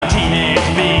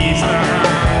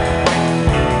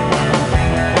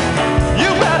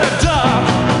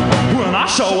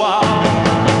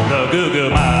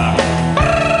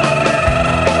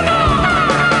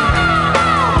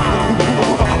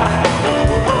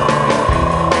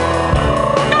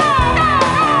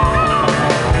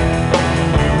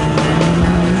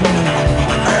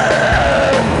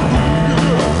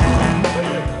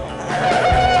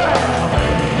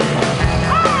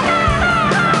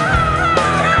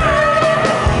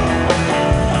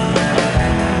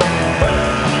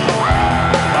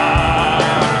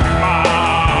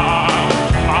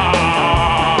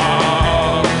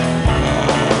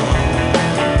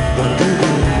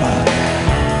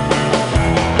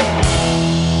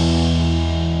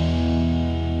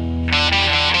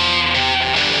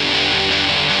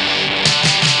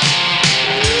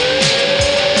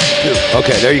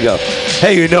Okay, there you go.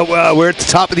 Hey, we're at the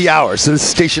top of the hour, so this is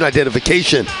station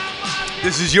identification.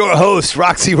 This is your host,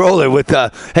 Roxy Roller, with,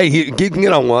 hey, you can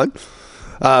get on one.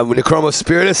 With Necromo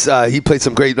Spiritus, he played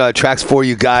some great tracks for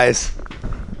you guys.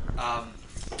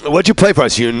 What'd you play for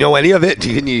us? You know any of it?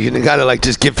 You can kind of like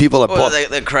just give people a... Well,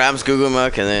 the Krams, Goo Goo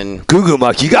Muck, and then... Goo Goo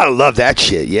Muck, you gotta love that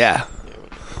shit, yeah.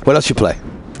 What else you play?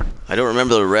 I don't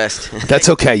remember the rest. That's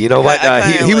okay. You know what?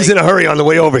 He was in a hurry on the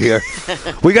way over here.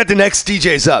 We got the next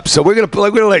DJs up, so we're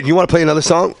gonna let. You want to play another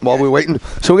song while we're waiting?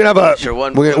 So we're gonna have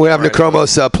we're gonna have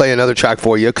Necromos play another track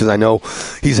for you because I know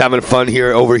he's having fun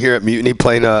over here at Mutiny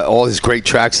playing all his great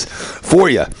tracks for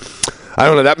you. I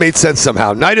don't know. That made sense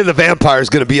somehow. Night of the Vampire is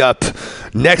going to be up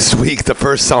next week, the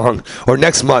first song, or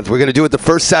next month. We're going to do it the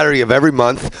first Saturday of every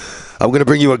month. I'm going to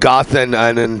bring you a goth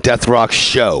and death rock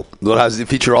show. It'll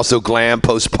feature also glam,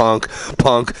 post-punk,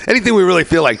 punk, anything we really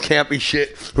feel like campy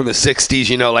shit from the 60s.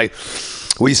 You know, like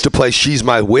we used to play She's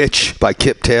My Witch by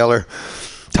Kip Taylor,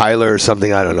 Tyler or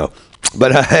something. I don't know.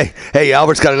 But hey,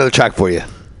 Albert's got another track for you.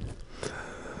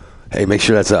 Hey, make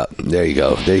sure that's up. There you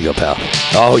go, pal.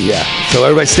 Oh, yeah. So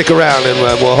everybody stick around, and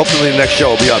well, hopefully the next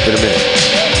show will be up in a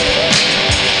minute.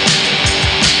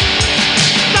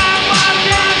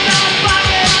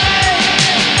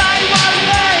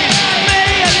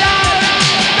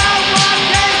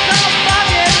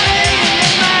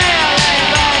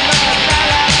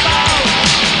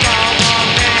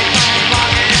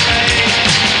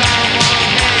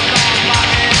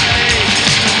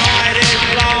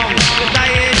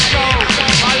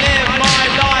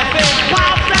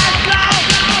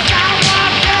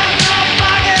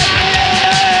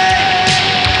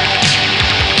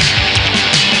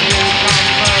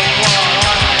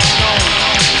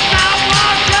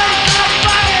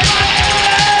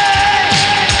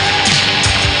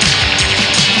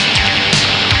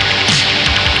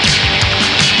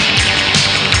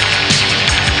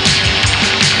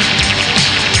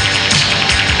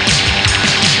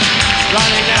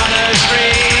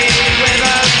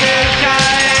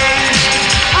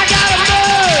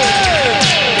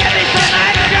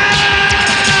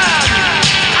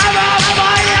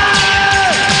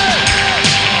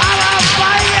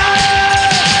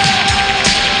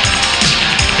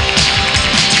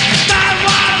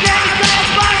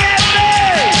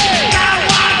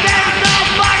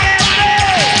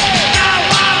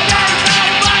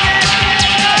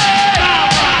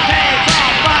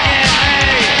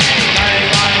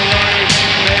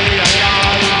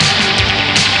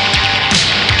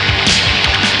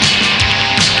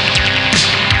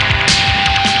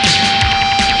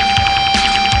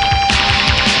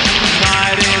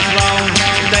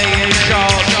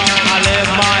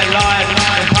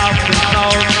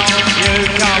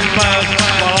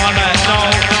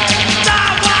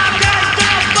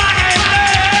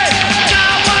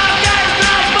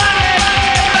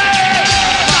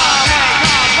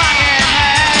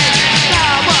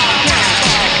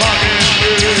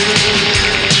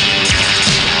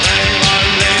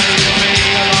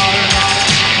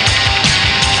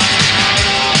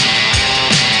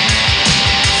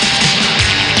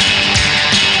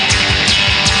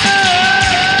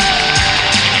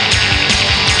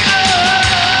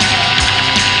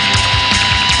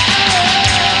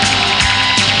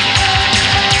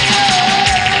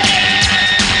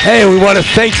 Hey, we want to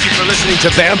thank you for listening to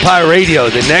Vampire Radio.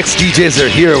 The next DJs are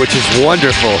here, which is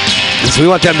wonderful. So we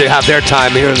want them to have their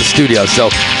time here in the studio. So,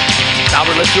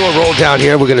 Albert, let's do a roll down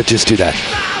here. We're going to just do that.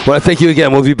 I want to thank you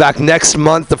again. We'll be back next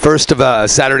month. The first of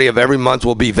Saturday of every month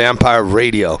will be Vampire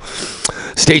Radio.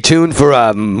 Stay tuned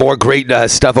for more great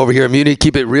stuff over here at Mutiny.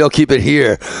 Keep it real, keep it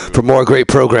here for more great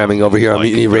programming over here on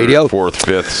Mutiny Radio. 4th,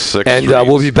 5th, 6th. And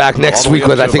we'll be back next week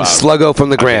with, I think, Sluggo from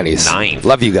the Grannies. 9th.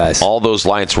 Love you guys. All those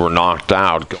lights were knocked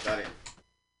out.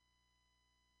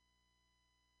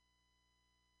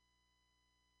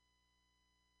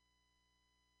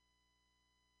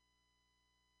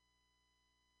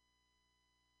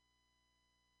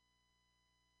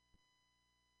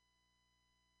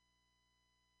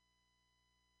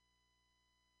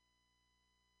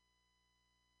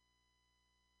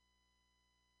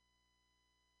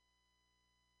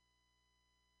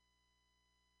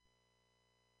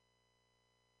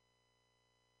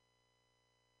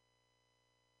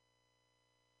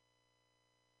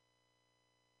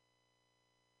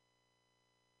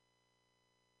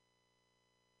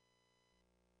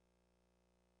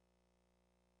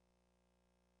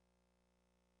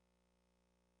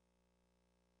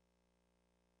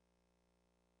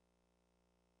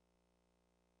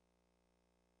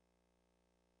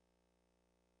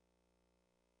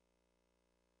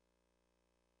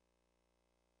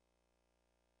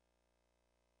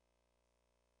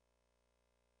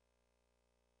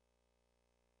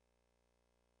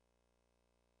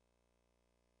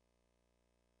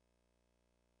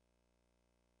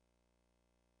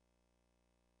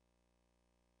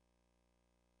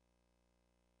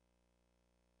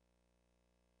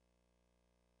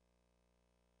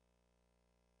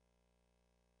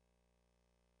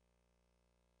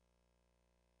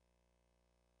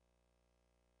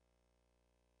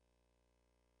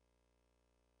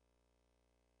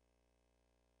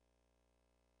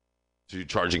 to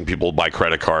charging people by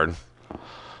credit card.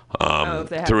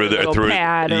 Through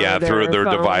their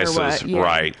devices,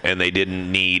 right? And they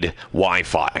didn't need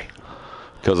Wi-Fi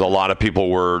because a lot of people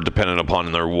were dependent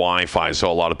upon their Wi-Fi.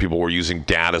 So a lot of people were using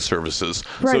data services.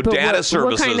 Right, so data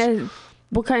services.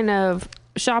 What kind of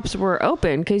shops were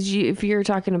open? Because if you're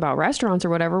talking about restaurants or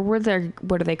whatever, what are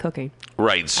they cooking?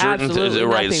 Right, certain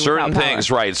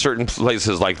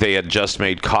places like they had just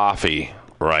made coffee.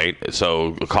 Right,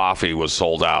 so coffee was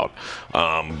sold out.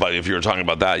 But if you were talking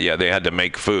about that, they had to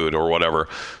make food or whatever.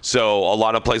 So a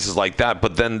lot of places like that.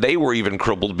 But then they were even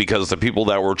crippled because the people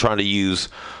that were trying to use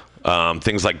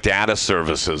things like data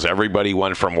services, everybody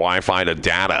went from Wi-Fi to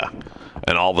data,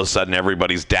 and all of a sudden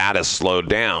everybody's data slowed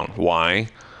down. Why?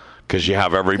 Because you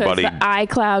have everybody. Because the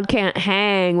iCloud can't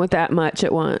hang with that much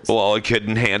at once. Well, it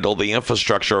couldn't handle the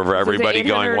infrastructure of everybody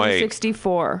going, wait.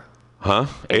 864. Huh?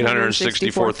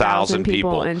 864,000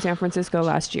 people in San Francisco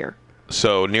last year.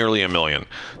 So nearly 1 million.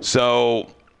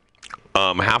 So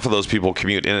half of those people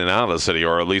commute in and out of the city,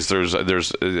 or at least there's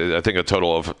I think a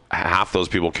total of half those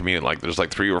people commute. Like there's like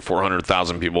 300,000 or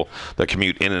 400,000 people that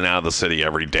commute in and out of the city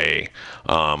every day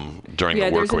during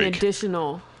the work week. Yeah, there's an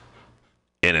additional.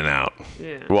 In and out.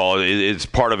 Yeah. Well, it's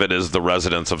part of it is the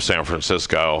residents of San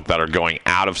Francisco that are going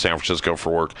out of San Francisco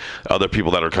for work. Other people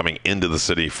that are coming into the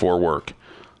city for work.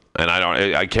 And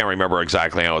I can't remember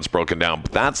exactly how it's broken down,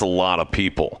 but that's a lot of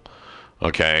people.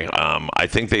 Okay. I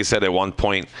think they said at one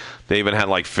point they even had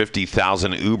like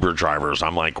 50,000 Uber drivers.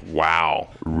 I'm like, wow,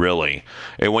 really?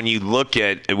 And when you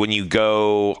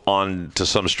go on to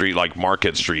some street like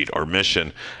Market Street or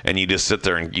Mission, and you just sit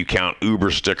there and you count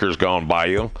Uber stickers going by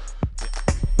you.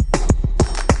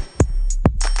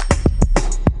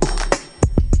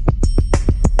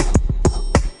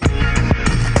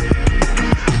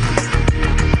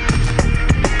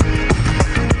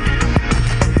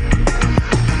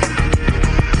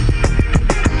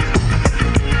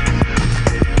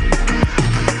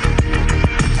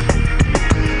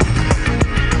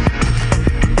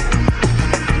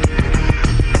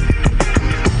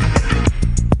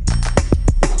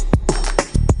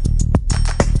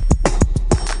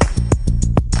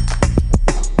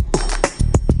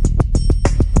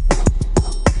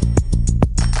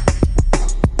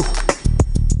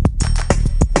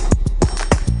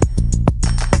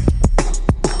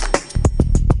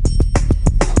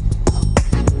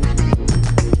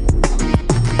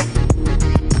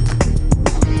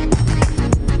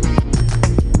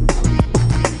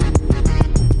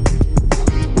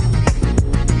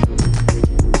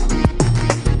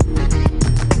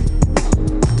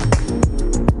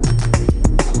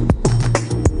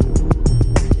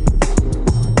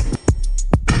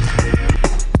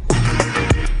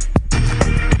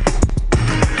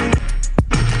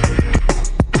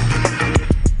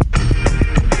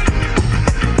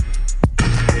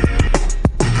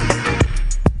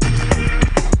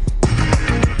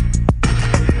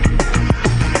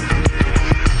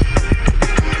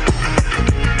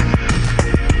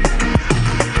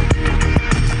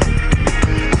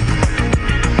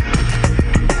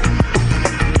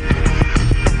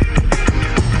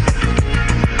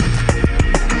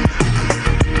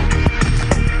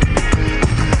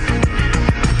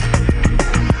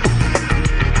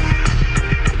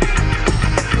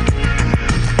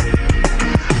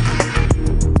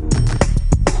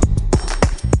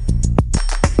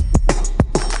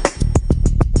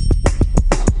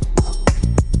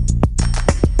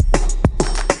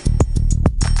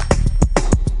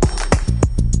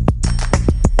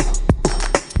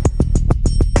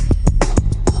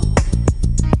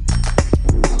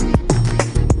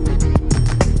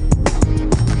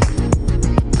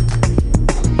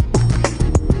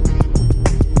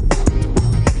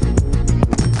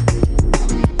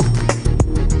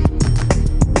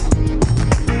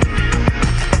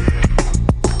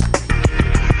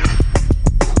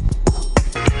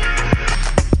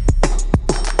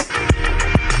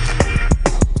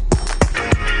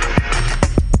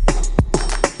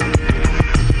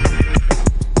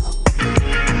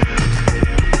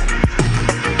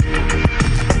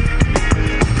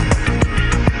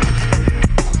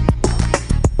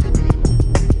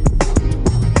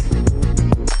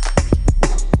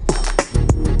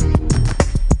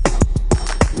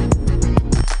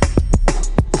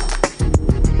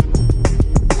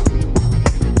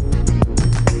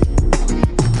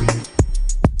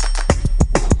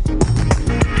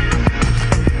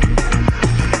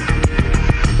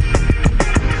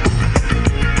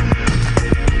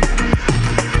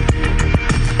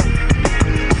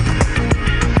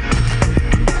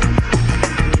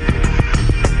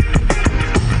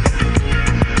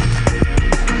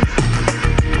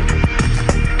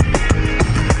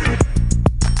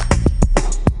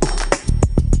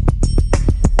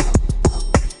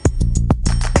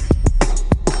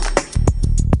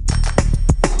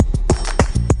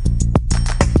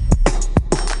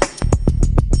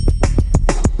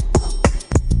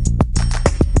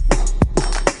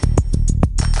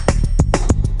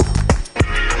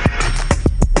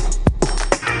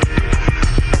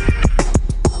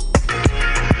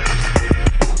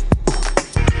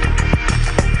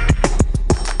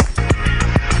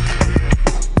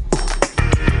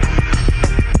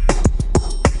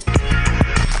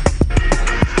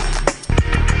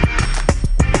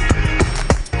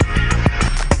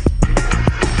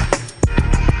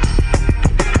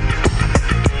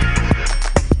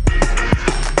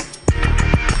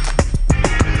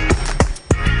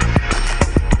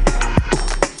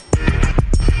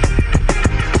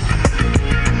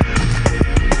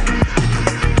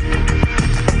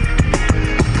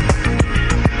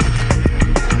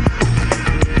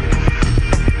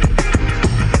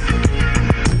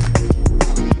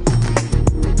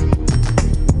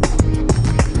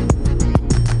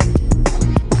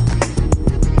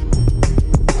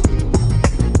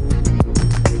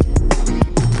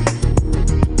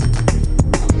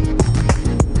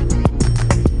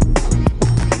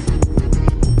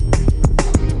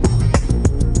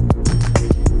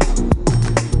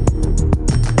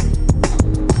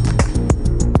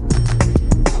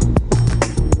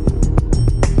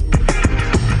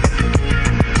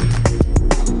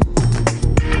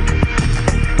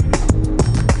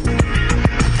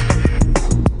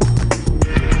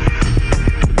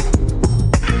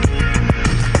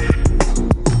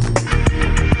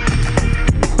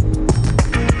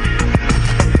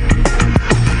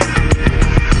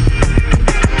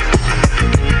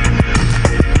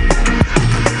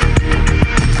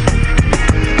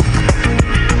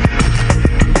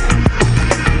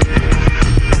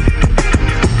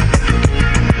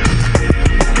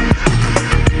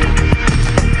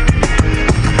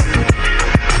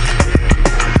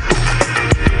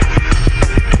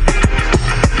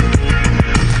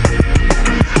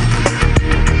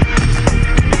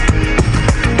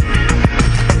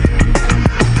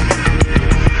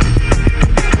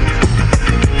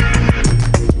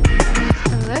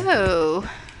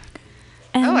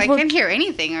 I can't hear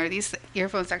anything. Are these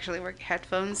earphones actually working?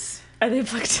 Headphones? Are they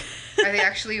plugged? Are they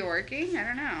actually working? I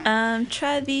don't know.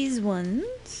 Try these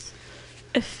ones,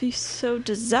 if you so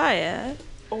desire,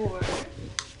 or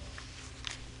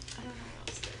I don't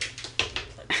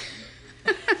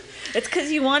know. It's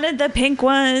because you wanted the pink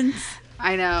ones.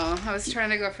 I know. I was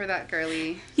trying to go for that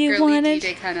girly wanted...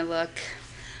 DJ kind of look.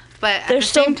 But at the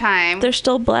same time... They're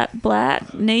still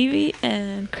black, navy,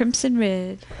 and crimson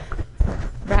red.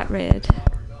 Rat red.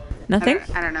 Nothing?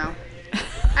 I don't know.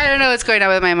 I don't know what's going on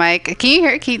with my mic. Can you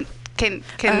hear? Can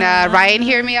Ryan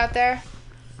hear me out there?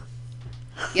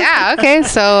 Yeah. Okay.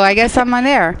 So I guess I'm on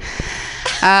there.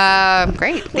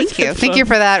 Great. Thank you. Thank you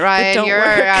for that, Ryan. You're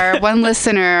our one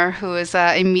listener who is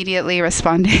immediately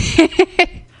responding.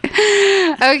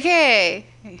 Okay.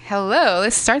 Hello.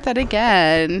 Let's start that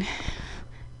again.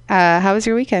 How was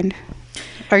your weekend?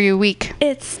 Or your week?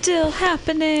 It's still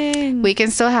happening.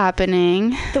 Weekend's still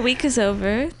happening. The week is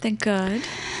over. Thank God.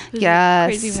 It was yes.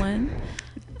 a crazy one.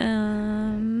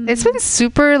 It's been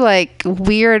super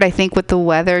weird, I think, with the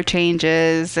weather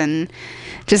changes and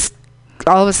just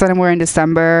all of a sudden we're in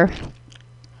December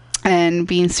and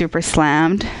being super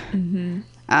slammed. Mm-hmm.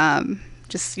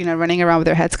 Just, running around with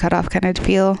our heads cut off kind of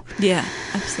feel. Yeah,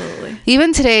 absolutely.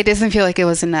 Even today, it doesn't feel like it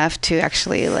was enough to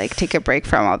actually take a break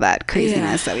from all that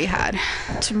craziness that we had.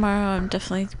 Tomorrow, I'm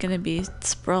definitely going to be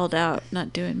sprawled out,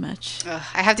 not doing much. Ugh,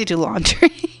 I have to do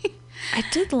laundry. I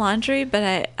did laundry, but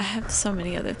I have so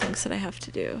many other things that I have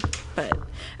to do. But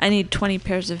I need 20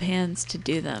 pairs of hands to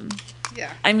do them.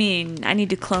 Yeah. I mean, I need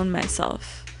to clone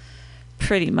myself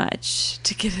pretty much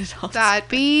to get it all. That'd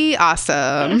be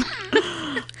awesome.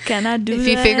 Can I do that? If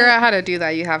you figure out how to do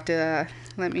that, you have to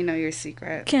let me know your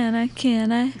secret. Can I?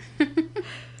 Can I?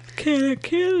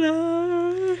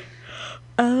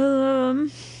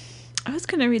 I was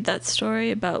going to read that story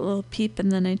about Lil Peep,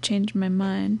 and then I changed my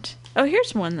mind. Oh,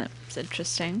 here's one that's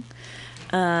interesting.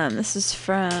 This is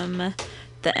from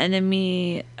the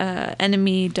enemy.com.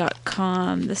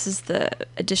 This is the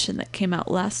edition that came out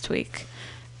last week.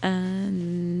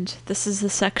 And this is the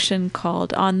section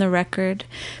called On the Record.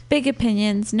 Big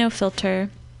opinions, no filter.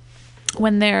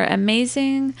 When they're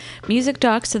amazing, music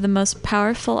docs are the most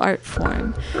powerful art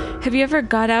form. Have you ever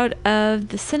got out of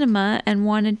the cinema and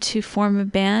wanted to form a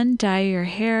band, dye your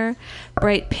hair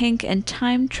bright pink, and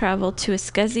time travel to a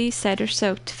scuzzy,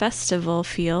 cider-soaked festival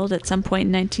field at some point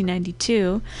in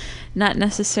 1992? Not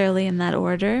necessarily in that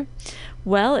order.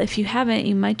 Well, if you haven't,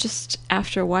 you might just,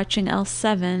 after watching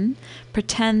L7,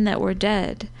 pretend that we're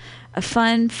dead. A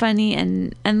fun, funny,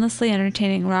 and endlessly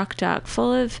entertaining rock doc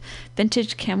full of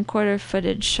vintage camcorder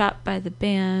footage shot by the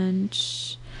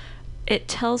band. It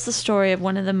tells the story of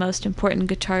one of the most important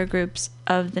guitar groups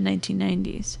of the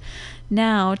 1990s.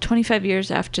 Now, 25 years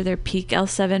after their peak,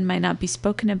 L7 might not be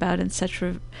spoken about in such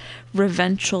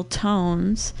reverential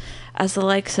tones as the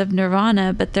likes of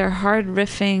Nirvana, but their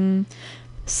hard-riffing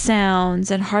sounds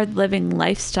and hard-living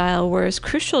lifestyle were as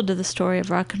crucial to the story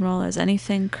of rock and roll as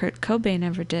anything Kurt Cobain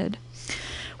ever did.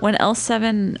 When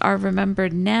L7 are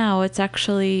remembered now, it's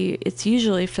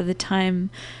usually for the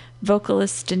time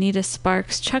vocalist Anita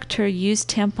Sparks chucked her used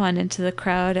tampon into the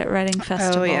crowd at Reading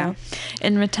Festival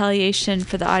in retaliation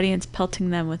for the audience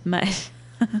pelting them with mud.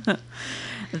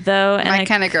 My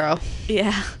kind of girl.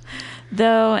 Yeah.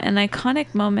 Though an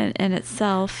iconic moment in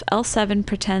itself, L7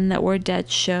 Pretend That We're Dead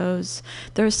shows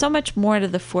there was so much more to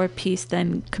the four-piece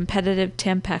than competitive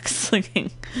Tampax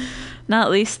slinging. Not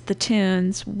least the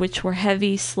tunes, which were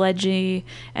heavy, sludgy,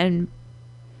 and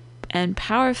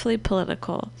powerfully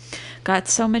political. Got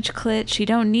so much clit, she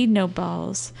don't need no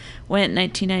balls. Went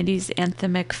 1990s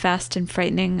anthemic, fast and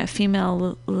frightening, a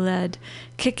female-led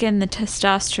kick in the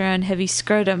testosterone heavy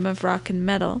scrotum of rock and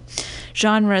metal.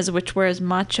 Genres which were as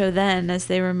macho then as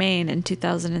they remain in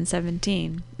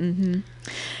 2017.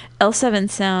 L7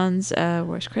 sounds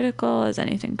were as critical as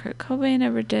anything Kurt Cobain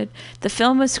ever did. The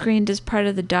film was screened as part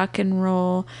of the Dock and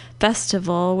Roll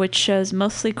Festival, which shows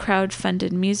mostly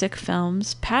crowd-funded music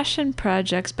films, passion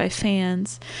projects by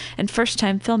fans, and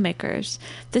first-time filmmakers.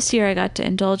 This year I got to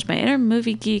indulge my inner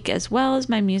movie geek as well as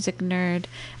my music nerd,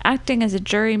 acting as a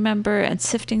jury member and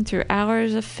sifting through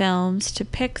hours of films to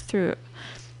pick through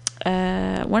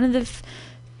one of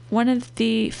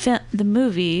the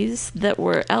movies that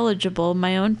were eligible.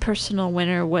 My own personal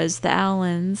winner was The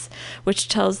Allens, which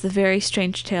tells the very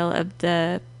strange tale of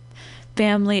the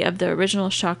family of the original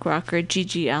shock rocker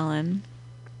Gigi Allen.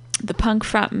 The punk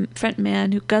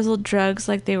frontman who guzzled drugs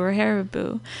like they were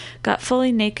Haribo, got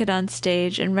fully naked on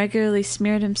stage, and regularly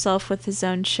smeared himself with his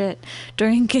own shit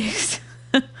during gigs.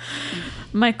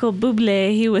 Michael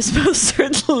Bublé, he was most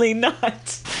certainly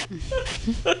not.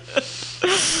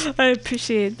 I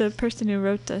appreciate the person who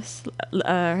wrote this.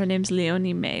 Her name's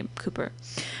Leonie Mae Cooper.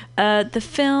 The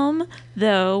film,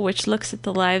 though, which looks at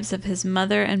the lives of his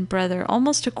mother and brother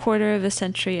almost a quarter of a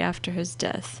century after his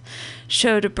death,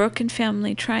 showed a broken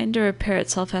family trying to repair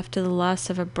itself after the loss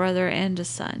of a brother and a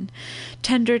son.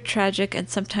 Tender, tragic, and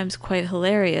sometimes quite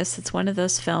hilarious, it's one of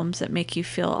those films that make you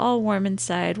feel all warm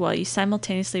inside while you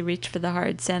simultaneously reach for the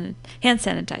hard hand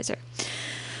sanitizer.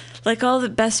 Like all the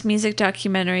best music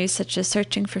documentaries such as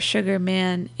Searching for Sugar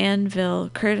Man, Anvil,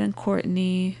 Kurt and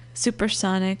Courtney,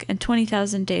 Supersonic, and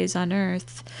 20,000 Days on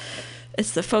Earth,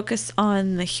 it's the focus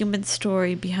on the human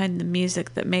story behind the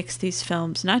music that makes these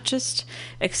films not just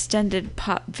extended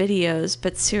pop videos,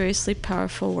 but seriously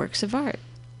powerful works of art.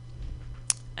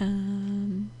 So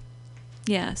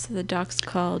the doc's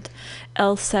called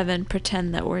L7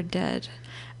 Pretend That We're Dead.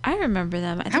 I remember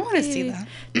them. I want to see that.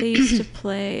 They used to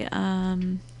play...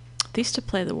 They used to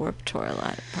play the Warped Tour a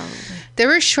lot, probably. They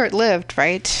were short-lived,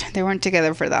 right? They weren't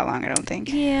together for that long, I don't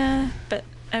think. Yeah, but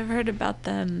I've heard about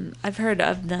them. I've heard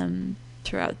of them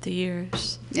throughout the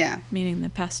years. Yeah. Meaning the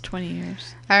past 20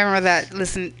 years. I remember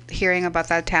hearing about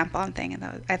that tampon thing, and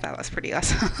I thought that was pretty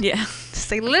awesome. Yeah.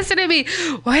 Just like, listen to me.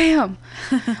 Wham.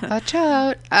 Watch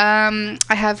out. I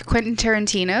have Quentin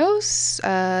Tarantino's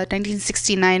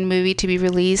 1969 movie to be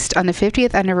released on the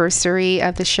 50th anniversary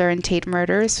of the Sharon Tate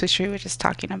murders, which we were just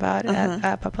talking about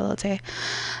at Papalote.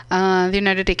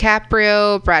 Leonardo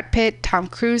DiCaprio, Brad Pitt, Tom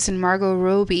Cruise, and Margot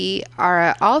Robbie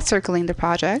are all circling the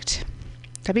project.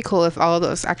 That'd be cool if all of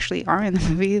those actually are in the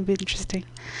movie. It'd be interesting.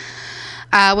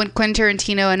 When Quentin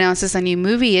Tarantino announces a new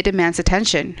movie, it demands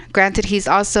attention. Granted, he's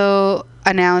also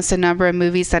announced a number of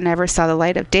movies that never saw the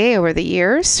light of day over the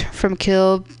years, from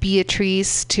Kill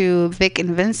Beatrice to Vic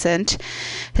and Vincent.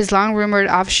 His long-rumored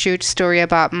offshoot story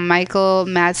about Michael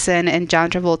Madsen and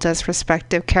John Travolta's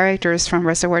respective characters from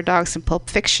Reservoir Dogs and Pulp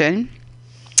Fiction.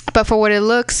 But for what it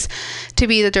looks to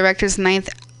be the director's ninth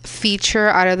feature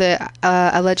out of the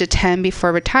alleged 10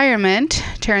 before retirement,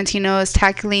 Tarantino is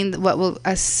tackling what will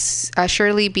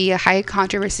surely be a high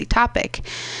controversy topic,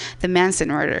 the Manson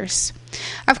murders.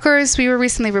 Of course, we were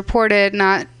recently reported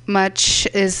not much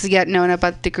is yet known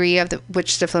about the degree of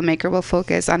which the filmmaker will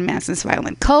focus on Manson's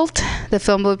violent cult. The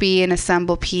film will be an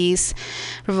ensemble piece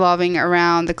revolving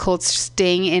around the cult's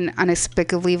sting in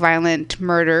inexplicably violent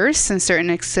murders, and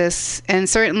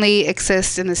certainly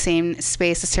exists in the same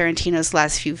space as Tarantino's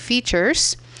last few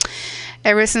features.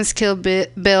 Ever since Kill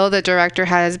Bill, the director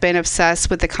has been obsessed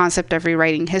with the concept of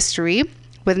rewriting history,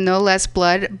 with no less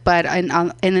blood, but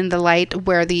in the light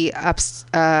where the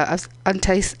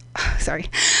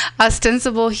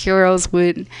ostensible heroes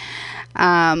would,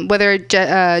 whether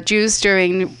Jews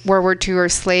during World War II or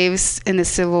slaves in the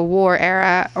Civil War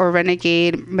era or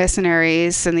renegade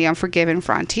mercenaries in the Unforgiven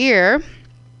Frontier.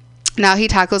 Now he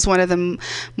tackles one of the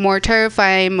more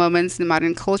terrifying moments in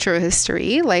modern cultural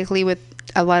history, likely with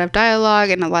a lot of dialogue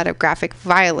and a lot of graphic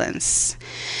violence.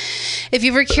 If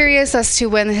you were curious as to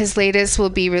when his latest will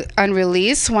be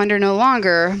unreleased, wonder no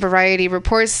longer. Variety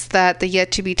reports that the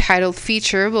yet-to-be titled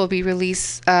feature will be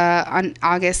released on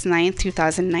August 9th,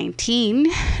 2019,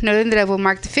 noting that it will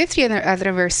mark the 50th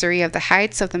anniversary of the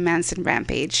heights of the Manson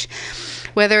rampage.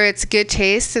 Whether it's good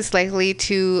taste is likely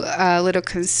to little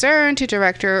concern to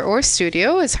director or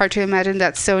studio. It's hard to imagine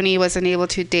that Sony was unable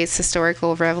to date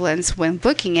historical relevance when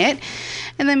booking it.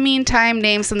 In the meantime,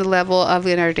 names on the level of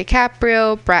Leonardo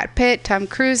DiCaprio, Brad Pitt, Tom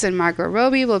Cruise, and Margot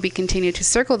Robbie will be continued to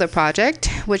circle the project,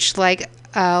 which, like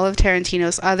all of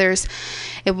Tarantino's others,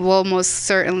 it will most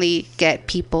certainly get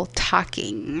people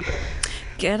talking.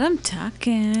 Get them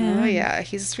talking. Oh, yeah.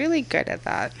 He's really good at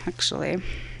that, actually.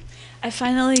 I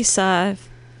finally saw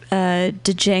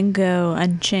Django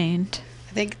Unchained.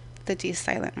 I think the D is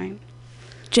silent, right?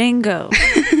 Django.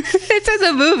 It's in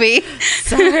the movie.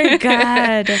 Sorry,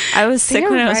 God. I was sick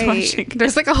when I was watching it.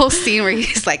 There's like a whole scene where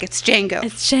he's like, it's Django.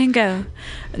 It's Django.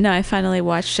 No, I finally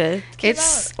watched it.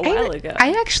 It's a while ago.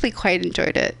 I actually quite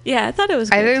enjoyed it. Yeah, I thought it was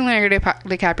good. I think Leonardo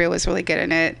DiCaprio was really good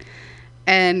in it.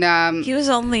 And he was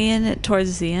only in it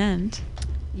towards the end.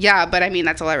 Yeah, but I mean,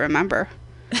 that's all I remember.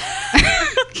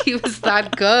 He was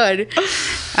that good.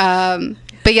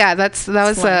 But yeah, that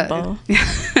was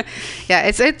yeah,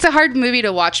 it's a hard movie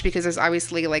to watch because there's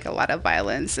obviously like a lot of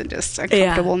violence and just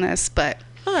uncomfortableness. Yeah. But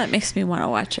well, that makes me want to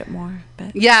watch it more.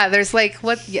 But yeah, there's like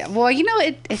what? Yeah, well, you know,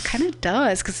 it kind of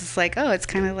does because it's like, oh, it's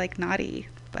kind of like naughty,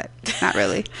 but not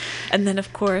really. And then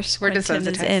of course, Quentin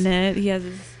is in it. He has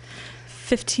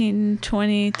 15,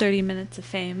 20, 30 minutes of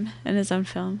fame in his own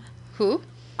film. Who?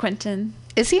 Quentin.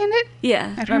 Is he in it?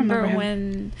 Yeah. I remember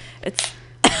when it's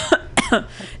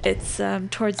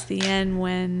towards the end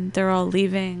when they're all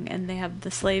leaving and they have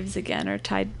the slaves again are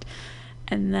tied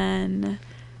And then,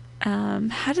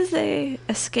 how do they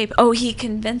escape? Oh, he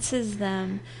convinces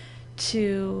them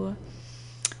to,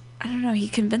 I don't know, he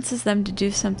convinces them to do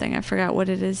something. I forgot what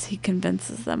it is he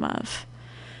convinces them of.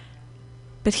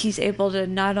 But he's able to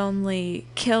not only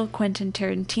kill Quentin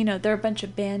Tarantino, they're a bunch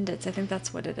of bandits. I think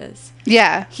that's what it is.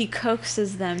 Yeah. He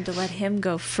coaxes them to let him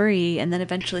go free, and then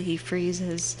eventually he frees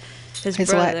his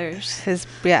brothers.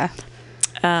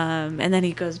 And then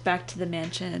he goes back to the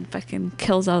mansion and fucking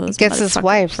kills all those Gets his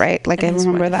wife, right? Like, I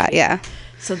remember that, yeah.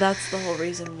 So that's the whole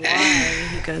reason why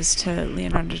he goes to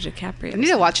Leonardo DiCaprio. I need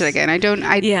to watch it again. I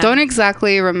don't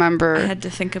exactly remember. I had to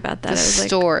think about that. The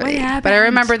story, but I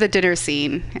remember the dinner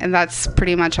scene, and that's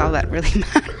pretty much all that really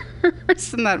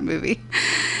matters in that movie.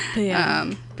 But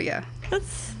yeah,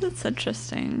 that's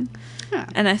interesting. Yeah.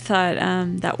 And I thought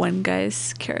that one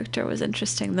guy's character was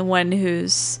interesting. The one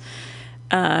who's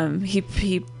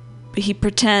he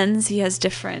pretends he has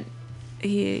different.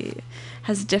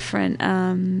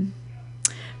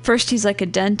 First, he's like a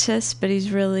dentist, but he's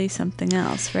really something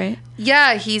else, right?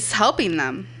 Yeah, he's helping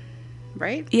them,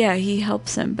 right? Yeah, he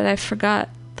helps him, but I forgot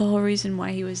the whole reason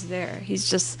why he was there. He's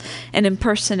just an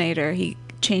impersonator. He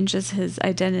changes his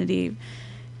identity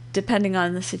depending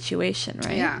on the situation,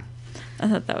 right? Yeah. I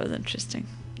thought that was interesting.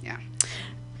 Yeah.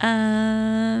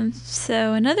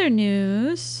 So in other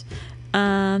news,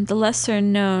 the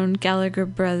lesser-known Gallagher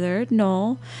brother,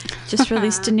 Noel, just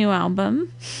released a new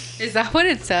album. Is that what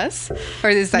it says?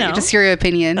 Or is that just your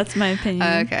opinion? That's my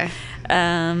opinion. Okay.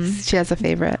 She has a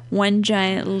favorite. One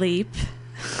Giant Leap.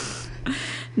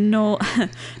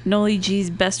 Noli G's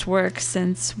best work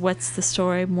since What's the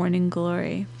Story? Morning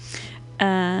Glory.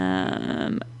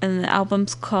 And the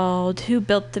album's called Who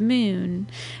Built the Moon?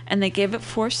 And they gave it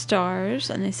 4 stars,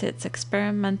 and they say it's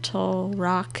experimental,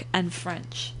 rock, and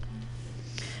French.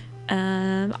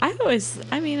 I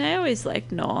always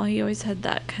liked Noel. He always had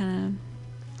that kind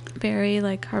of very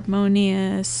like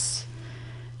harmonious,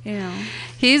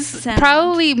 He's sound.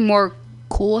 probably more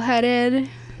cool-headed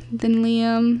than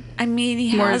Liam. I mean, he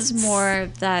has more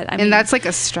of that. And that's like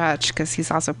a stretch because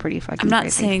he's also pretty fucking I'm not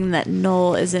crazy. saying that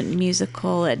Noel isn't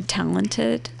musical and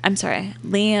talented. I'm sorry,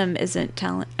 Liam isn't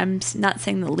talented. I'm not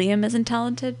saying that Liam isn't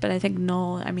talented, but I think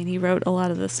Noel, he wrote a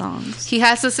lot of the songs. He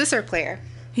has a scissor player.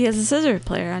 He has a scissor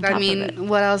player on top of it.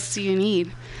 What else do you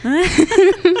need?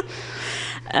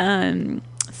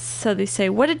 So they say,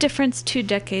 what a difference 2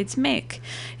 decades make.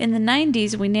 In the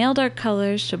 90s, we nailed our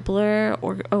colors to Blur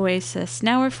or Oasis.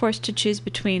 Now we're forced to choose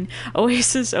between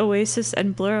Oasis,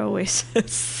 and Blur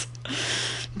Oasis.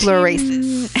 Blur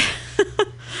Oasis.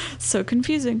 So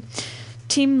confusing.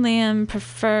 Team Liam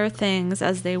prefer things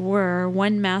as they were,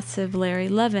 one massive Larry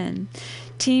Levin.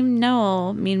 Team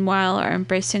Noel, meanwhile, are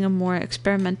embracing a more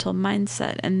experimental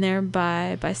mindset and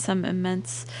thereby, by some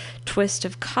immense twist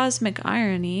of cosmic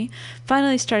irony,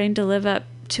 finally starting to live up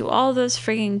to all those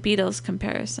frigging Beatles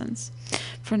comparisons.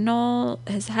 For Noel,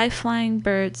 his High-Flying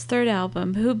Birds' 3rd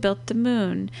album, Who Built the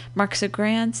Moon, marks a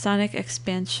grand sonic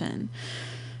expansion.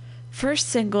 First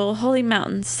single, Holy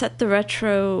Mountains, set the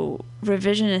retro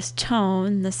revisionist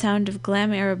tone, the sound of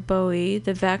glam era Bowie,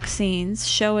 the Vaccines,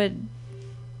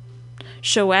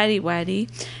 Showaddy Waddy,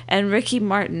 and Ricky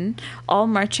Martin, all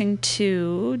marching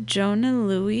to Jonah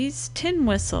Louie's Tin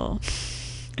Whistle.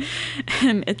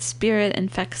 And its spirit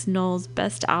infects Noel's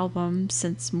best album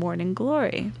since Morning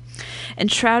Glory.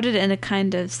 Enshrouded in a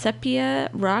kind of sepia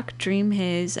rock dream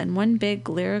haze and one big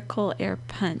lyrical air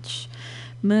punch.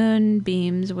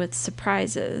 Moonbeams with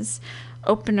surprises.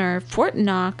 Opener, Fort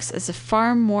Knox is a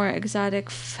far more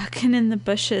exotic fucking in the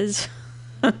bushes.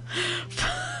 What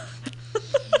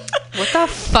the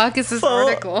fuck is this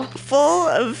article? Full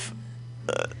of...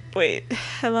 wait,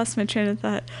 I lost my train of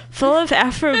thought. Full of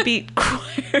Afrobeat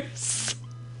choirs,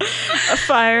 a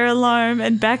fire alarm,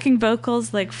 and backing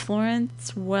vocals like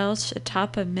Florence Welch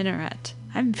atop a minaret.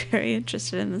 I'm very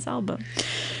interested in this album.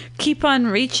 Keep On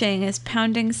Reaching is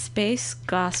pounding space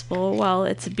gospel, while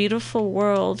It's a Beautiful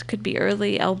World could be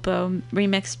early Elbow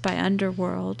remixed by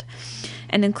Underworld,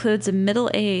 and includes a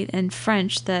middle 8 in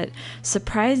French that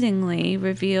surprisingly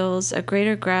reveals a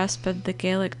greater grasp of the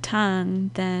Gaelic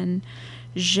tongue than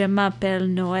Je m'appelle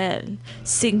Noël,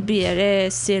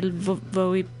 Sigbire s'il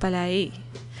vous plaît.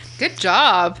 Good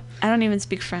job. I don't even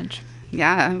speak French.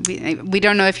 Yeah, we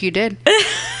don't know if you did.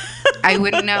 I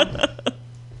wouldn't know.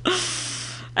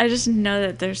 I just know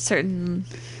that there's a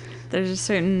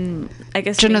certain, I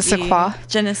guess, je ne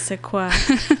sais quoi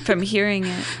from hearing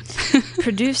it.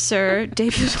 Producer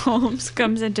David Holmes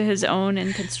comes into his own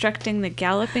in constructing the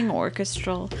galloping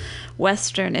orchestral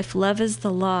western If Love Is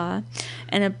the Law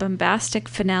and a bombastic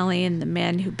finale in The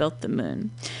Man Who Built the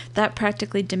Moon. That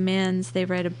practically demands they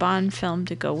write a Bond film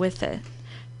to go with it.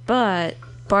 But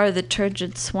bar the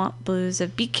turgid swamp blues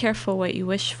of Be Careful What You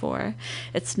Wish For,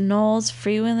 it's Noel's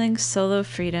freewheeling solo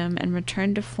freedom and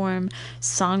return to form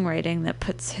songwriting that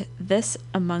puts this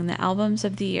among the albums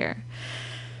of the year.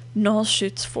 Noel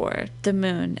shoots for the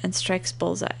moon and strikes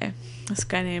bullseye. This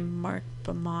guy named Mark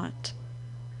Beaumont.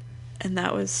 And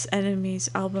that was Enemy's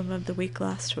album of the week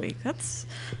last week. That's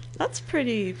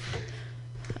pretty,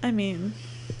 I mean,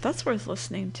 that's worth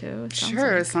listening to.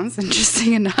 It sounds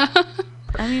interesting enough.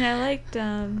 I mean, I liked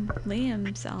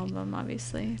Liam's album,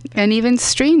 obviously. And even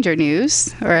stranger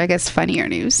news, or I guess funnier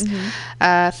news.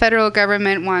 Federal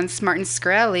government wants Martin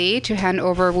Shkreli to hand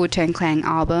over Wu-Tang Clan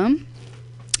album.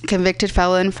 Convicted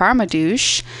felon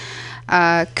Farmadouche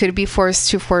could be forced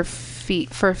to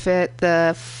forfeit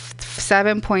the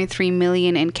 $7.3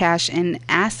 million in cash and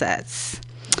assets.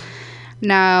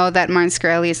 Now that Martin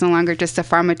Shkreli is no longer just a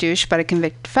Farmadouche, but a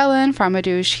convicted felon,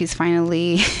 Farmadouche, he's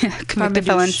finally convicted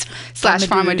felon /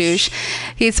 Farmadouche.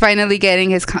 He's finally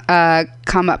getting his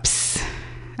come-ups.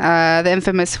 The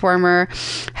infamous former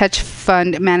hedge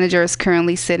fund manager is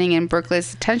currently sitting in Brooklyn's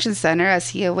detention center as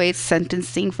he awaits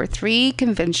sentencing for 3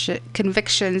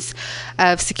 convictions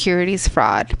of securities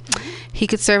fraud. He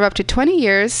could serve up to 20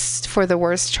 years for the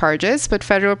worst charges, but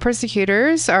federal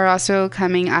prosecutors are also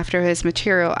coming after his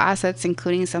material assets,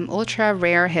 including some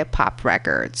ultra-rare hip-hop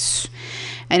records.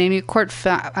 In a new court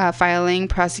filing,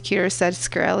 prosecutors said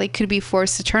Shkreli could be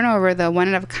forced to turn over the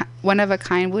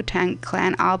one-of-a-kind Wu-Tang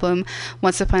Clan album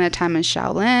Once Upon a Time in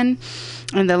Shaolin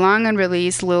and the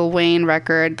long-unreleased Lil Wayne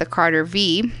record, The Carter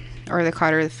V, or The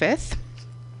Carter V.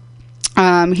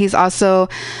 He'd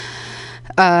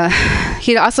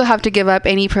also have to give up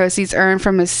any proceeds earned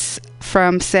from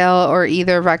sale or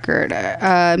either record,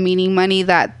 meaning money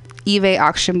that eBay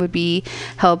auction would be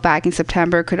held back in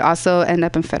September could also end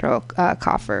up in federal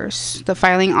coffers. The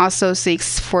filing also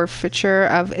seeks forfeiture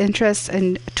of interest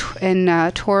in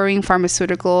touring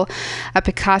pharmaceutical, a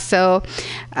Picasso,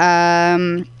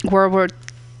 World War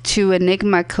II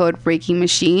Enigma code breaking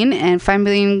machine, and $5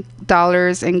 million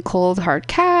in cold hard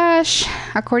cash,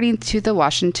 according to the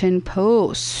Washington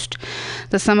Post.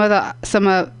 The sum of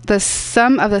the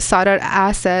sought-out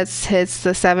assets hits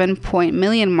the $7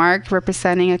 million mark,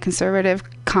 representing a conservative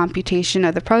computation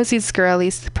of the proceeds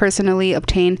Shkreli personally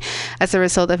obtained as a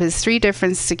result of his 3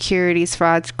 different securities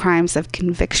fraud crimes of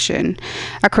conviction.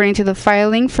 According to the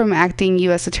filing from acting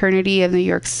U.S. Attorney of New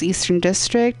York's Eastern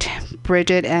District,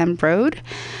 Bridget M. Brode,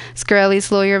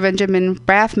 Shkreli's lawyer Benjamin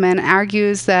Brathman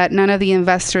argues that none of the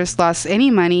investors lost any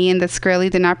money and that Shkreli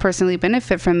did not personally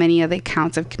benefit from any of the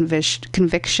counts of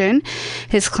conviction.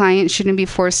 His client shouldn't be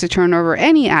forced to turn over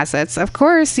any assets. Of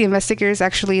course, the investigators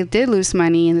actually did lose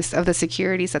money of the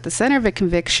securities at the center of a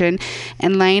conviction,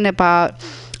 and lying about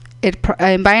it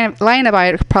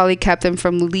probably kept them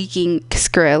from leaking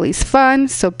Shkreli's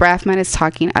funds, so Brathman is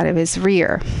talking out of his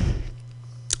rear.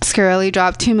 Shkreli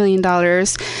dropped $2 million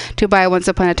to buy Once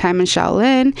Upon a Time in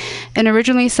Shaolin and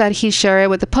originally said he'd share it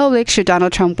with the public should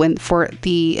Donald Trump win for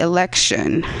the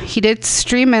election. He did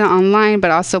stream it online,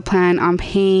 but also planned on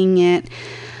playing it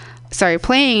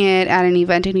at an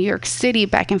event in New York City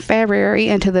back in February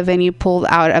until the venue pulled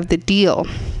out of the deal.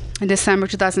 In December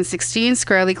 2016,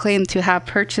 Shkreli claimed to have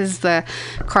purchased the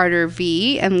Carter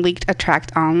V and leaked a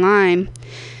track online.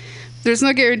 There's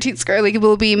no guarantee Shkreli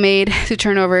will be made to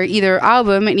turn over either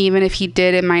album, and even if he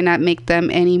did, it might not make them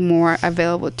any more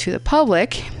available to the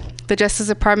public. The Justice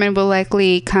Department will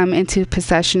likely come into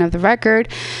possession of the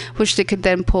record, which they could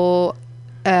then put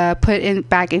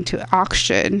back into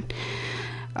auction.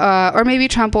 Or maybe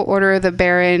Trump will order the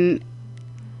Baron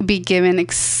be given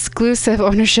exclusive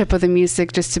ownership of the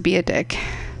music just to be a dick.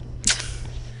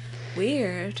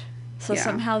 Weird. So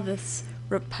somehow this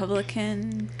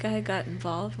Republican guy got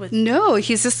involved with... No,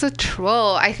 he's just a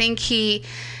troll. I think he's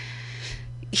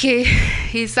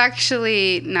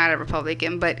actually not a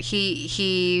Republican, but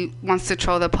he wants to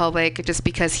troll the public just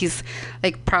because he's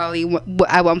like probably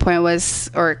at one point was,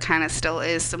 or kind of still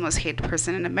is, the most hated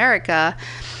person in America.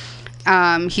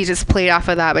 He just played off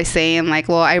of that by saying like,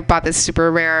 well, I bought this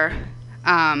super rare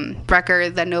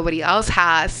record that nobody else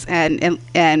has,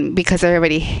 and because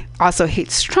everybody also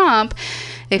hates Trump,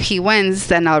 if he wins,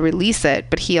 then I'll release it.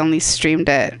 But he only streamed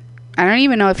it. I don't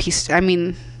even know if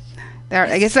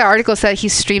I guess the article said he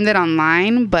streamed it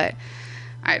online, but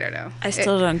I don't know. I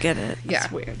still don't get it. It's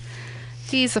yeah. weird.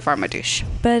 He's a Farmadouche.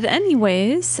 But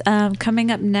anyways,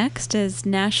 coming up next is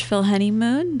Nashville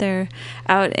Honeymoon. They're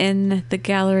out in the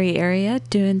gallery area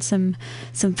doing some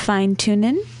fine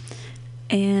tuning.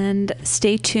 And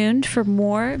stay tuned for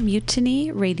more Mutiny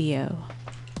Radio.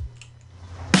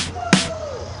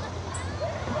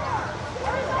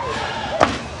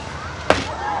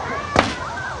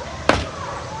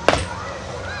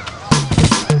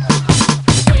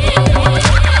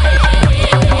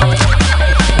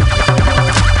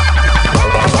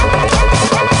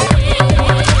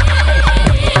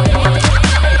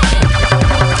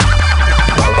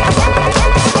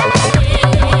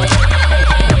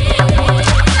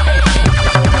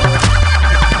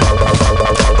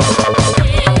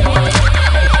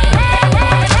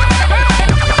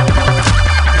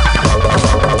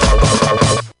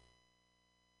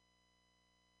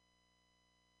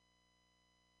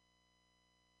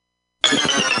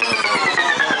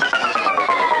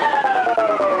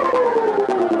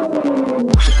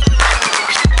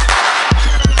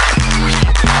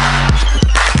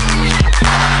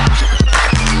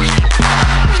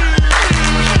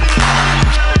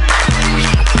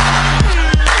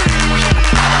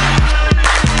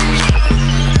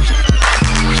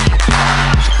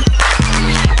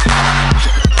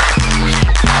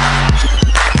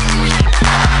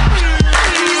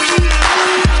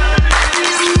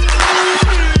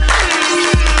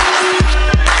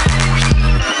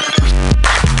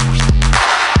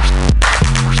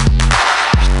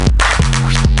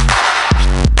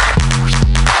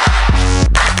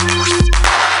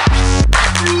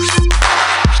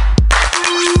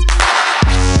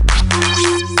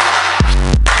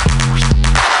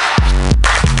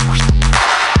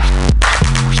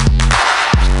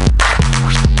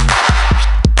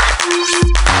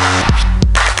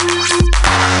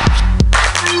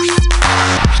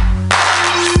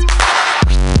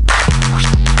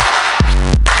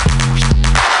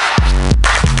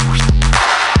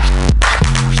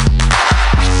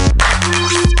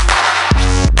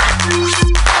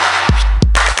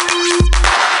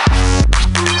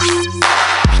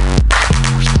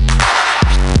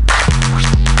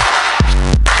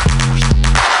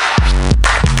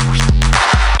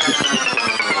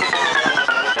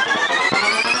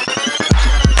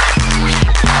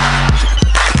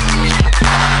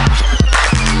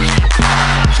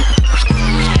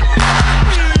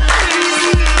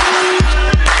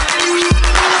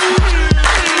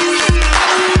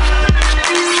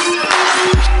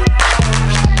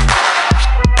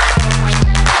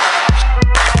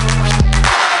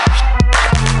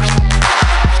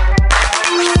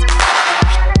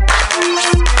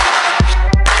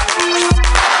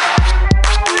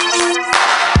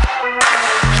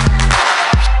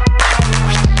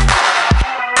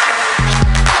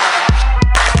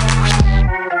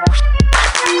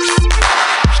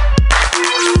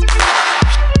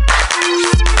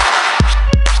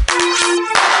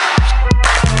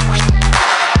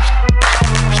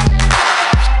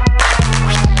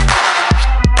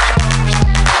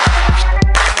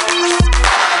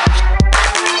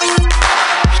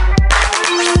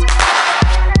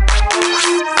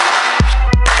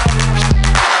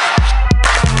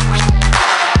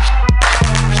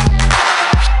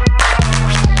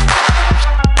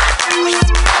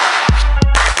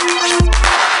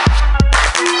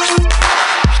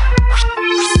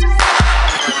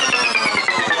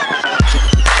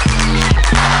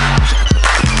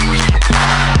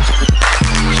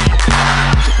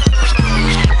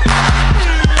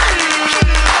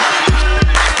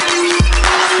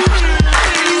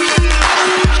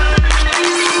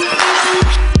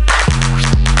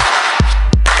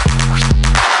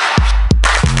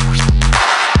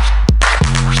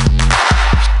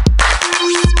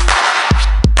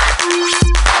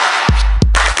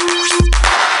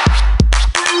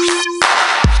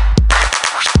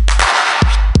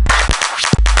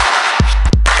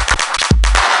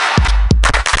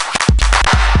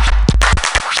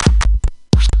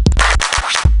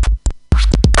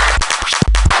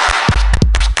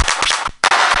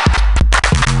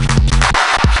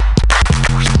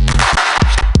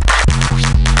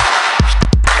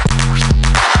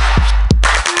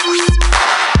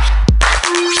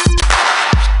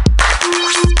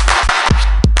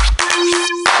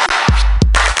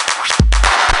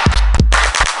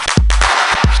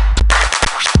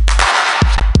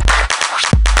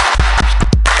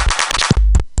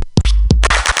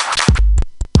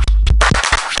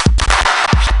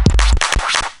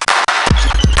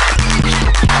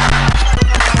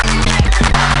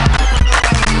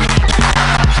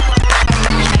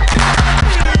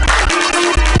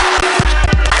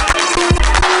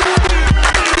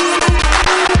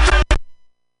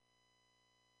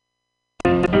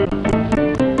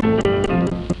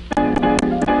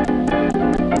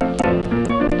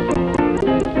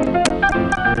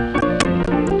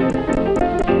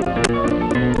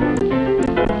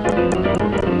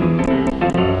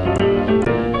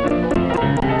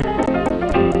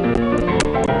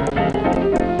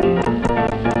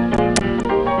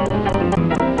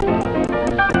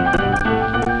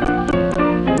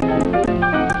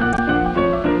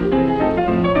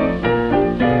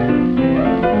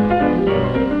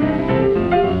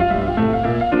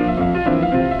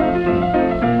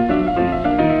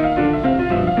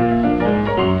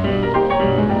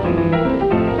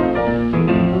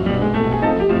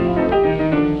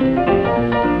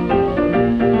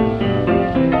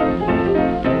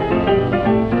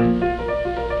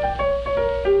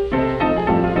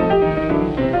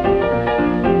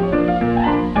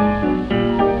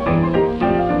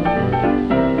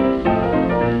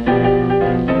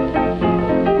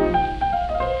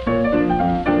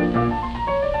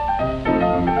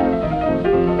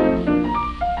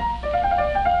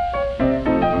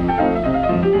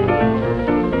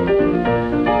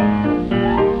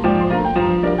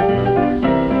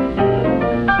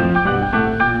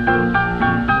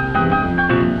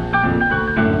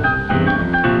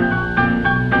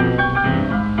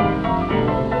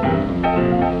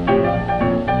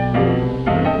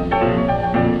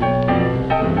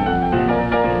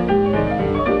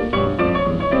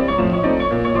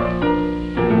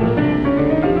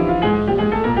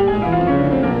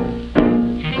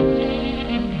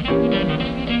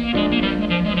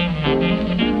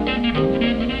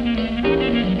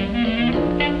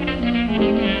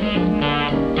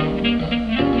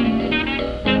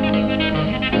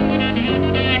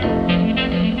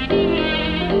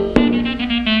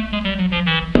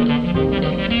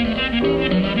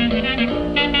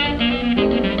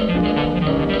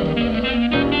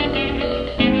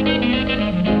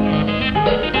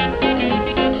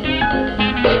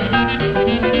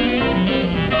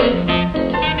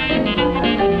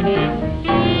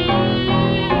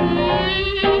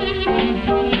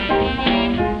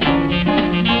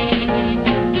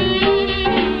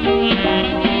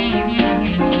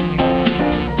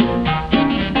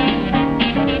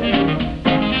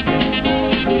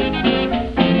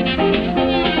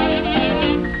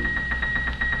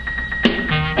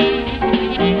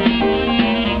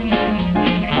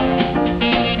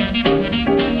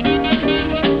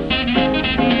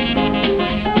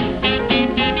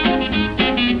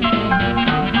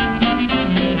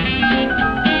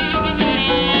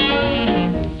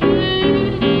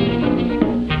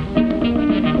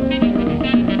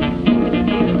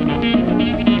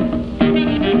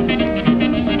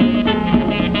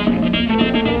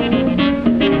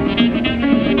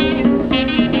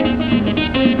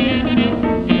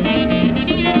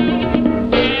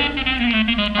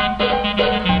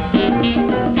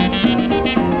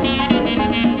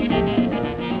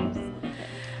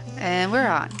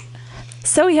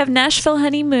 So we have Nashville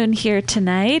Honeymoon here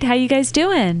tonight. How you guys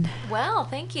doing? Well,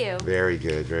 thank you. Very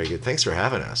good, very good. Thanks for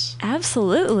having us.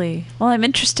 Absolutely. Well, I'm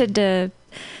interested to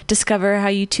discover how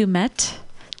you two met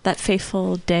that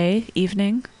fateful day,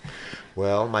 evening.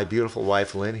 Well, my beautiful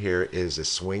wife Lynn here is a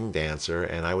swing dancer,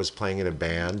 and I was playing in a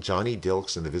band, Johnny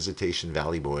Dilks and the Visitation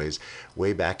Valley Boys,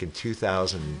 way back in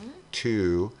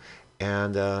 2002,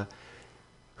 and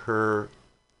her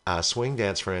swing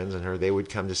dance friends and they would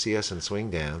come to see us and swing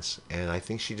dance, and I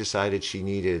think she decided she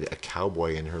needed a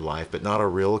cowboy in her life, but not a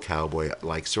real cowboy,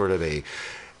 like sort of a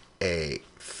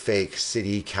fake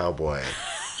city cowboy.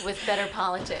 With better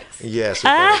politics. Yes, with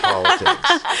better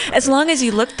politics. As long as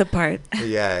you look the part.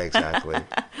 Yeah, exactly.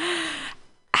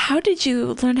 How did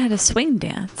you learn how to swing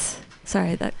dance?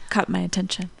 Sorry, that caught my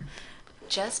attention.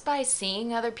 Just by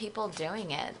seeing other people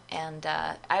doing it. And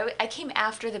I came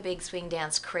after the big swing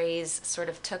dance craze sort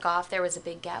of took off. There was a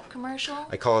big Gap commercial.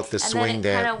 I call it the swing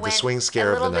dance, the swing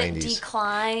scare of the 90s.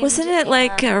 Declined. Wasn't it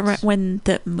like when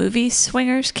the movie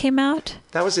Swingers came out?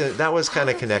 That was kind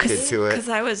of connected to it. Because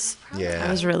I was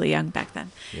really young back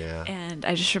then. Yeah. And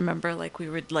I just remember like we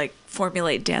would like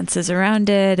formulate dances around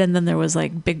it, and then there was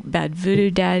like Big Bad Voodoo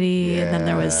Daddy, and then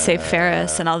there was Save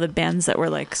Ferris and all the bands that were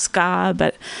like ska,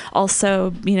 but also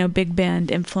big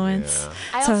band influence. Yeah.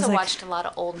 I So also was watched a lot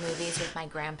of old movies with my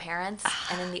grandparents,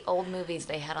 and in the old movies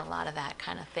they had a lot of that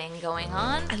kind of thing going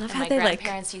on. I love and how my they, like-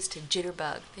 grandparents used to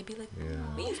jitterbug. They'd be like,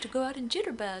 "We used to go out and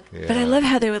jitterbug." Yeah. But I love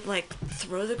how they would like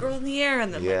throw the girl in the air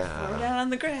and then like Yeah. throw her down on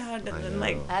the ground and then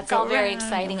like That's go all very around.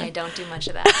 exciting. I don't do much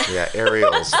of that. Yeah,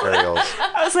 aerials.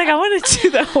 I was like, I want to do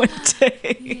that one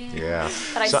day. Yeah.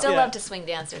 But I So- still love to swing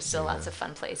dance. There's still lots of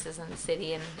fun places in the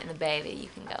city and in the Bay that you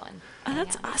can go and. Oh,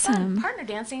 that's hang out. It's fun. awesome. Partner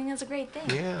dancing is a great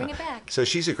thing. Yeah. Bring it back. So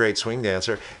she's a great swing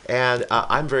dancer, and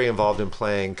I'm very involved in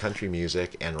playing country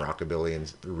music and rockabilly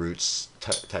and roots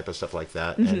type of stuff like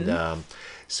that. And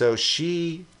so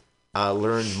she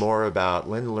learned more about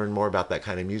that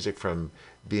kind of music from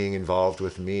being involved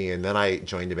with me. And then I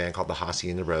joined a band called the Hossey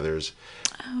and the Brothers.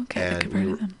 Oh, okay, And I've heard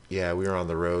of them. we were on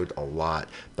the road a lot.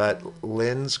 But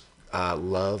Lynn's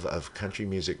love of country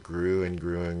music grew and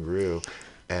grew and grew.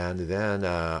 And then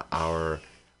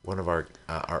one of our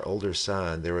older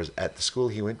son, there was at the school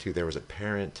he went to, there was a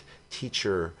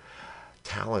parent-teacher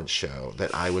talent show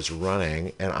that I was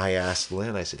running, and I asked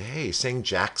Lynn, I said, "Hey, sing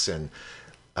Jackson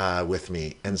with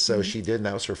me," and so she did, and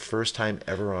that was her first time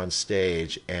ever on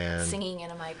stage and Singing in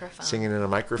a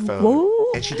microphone. Whoa.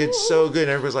 and she did so good,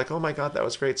 and everybody was like, "Oh my God, that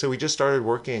was great." So we just started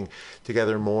working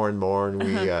together more and more, and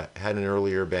we had an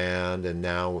earlier band, and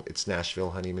now it's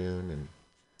Nashville Honeymoon, and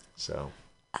so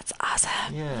That's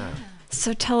awesome. yeah.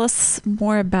 So tell us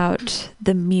more about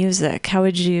the music. How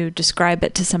would you describe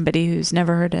it to somebody who's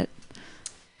never heard it?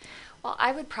 Well,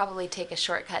 I would probably take a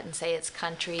shortcut and say it's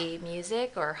country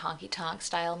music or honky-tonk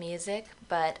style music,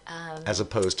 but As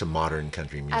opposed to modern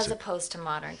country music. as opposed to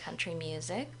modern country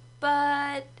music.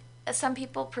 But some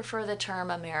people prefer the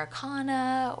term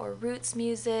Americana or roots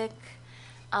music.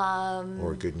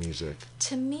 or good music.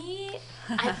 To me,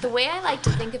 the way I like to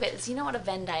think of it is, you know what a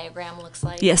Venn diagram looks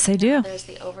like? Yes, I do. There's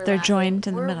the overlap. They're joined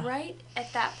in the middle. We're right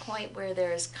at that point where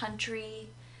there's country,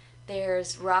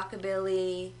 there's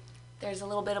rockabilly, there's a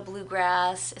little bit of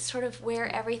bluegrass. It's sort of where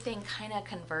everything kind of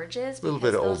converges. A little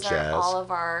bit of old those jazz. are all of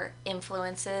our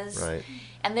influences. Right.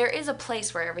 And there is a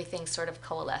place where everything sort of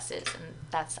coalesces, and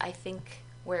that's, I think,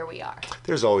 where we are.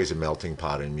 There's always a melting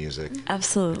pot in music.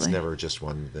 Absolutely. It's never just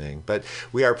one thing. But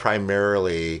we are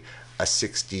primarily a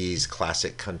 60s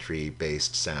classic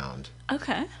country-based sound,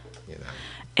 Okay. you know.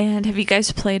 And have you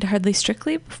guys played Hardly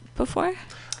Strictly before?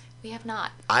 We have not.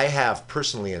 I have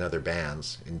personally in other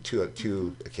bands, in two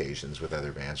occasions with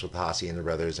other bands, with Hossey and the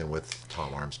Brothers and with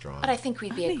Tom Armstrong. But I think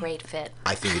we'd be a great fit.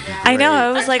 I think it'd be great. I know.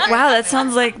 I was like, wow, that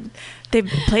sounds like they've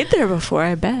played there before,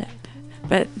 I bet.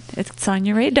 But it's on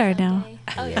your radar now.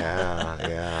 Oh,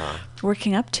 Yeah.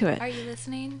 Working up to it. Are you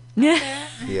listening? Yeah.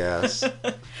 Yes.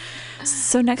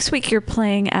 So next week you're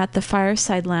playing at the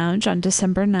Fireside Lounge on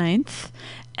December 9th.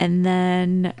 And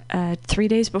then 3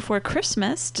 days before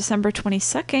Christmas, December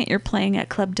 22nd, you're playing at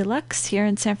Club Deluxe here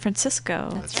in San Francisco.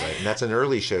 That's right. And that's an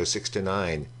early show, 6 to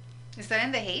 9. Is that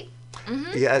in the Haight?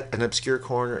 Yeah, an obscure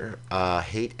corner,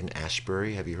 Haight and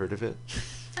Ashbury. Have you heard of it?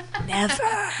 Never.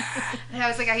 And I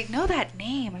was like, I know that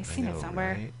name. I've seen I know, it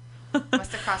somewhere. right?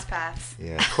 Must have crossed paths.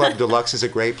 Yeah, Club Deluxe is a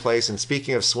great place. And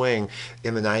speaking of swing,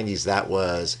 in the 90s, that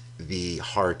was the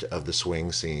heart of the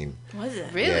swing scene. Was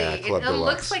it? Really? Yeah, it Club Deluxe.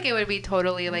 looks like it would be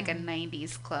totally like a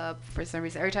 90s club for some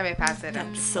reason. Every time I pass it,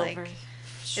 I'm just Silver. like,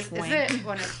 is Swing. it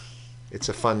one of... It's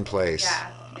a fun place.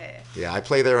 Yeah. Yeah, I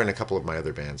play there in a couple of my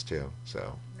other bands too,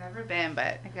 so Never been,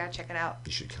 but I gotta check it out.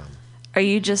 you should come. Are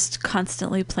you just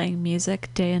constantly playing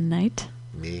music day and night?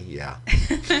 Me, yeah.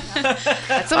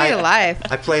 That's the way of life.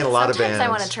 I play in a lot of bands. Sometimes I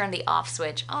want to turn the off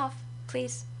switch off,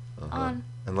 please. On.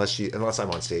 Unless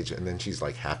I'm on stage, and then she's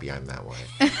like happy I'm that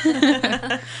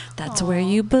way. That's where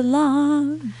you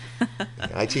belong.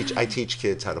 I teach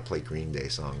kids how to play Green Day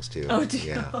songs too. Oh, do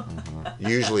you? Yeah.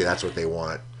 Usually that's what they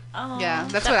want. Oh, Yeah,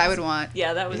 that's what I would want.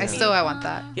 Yeah, that was. I want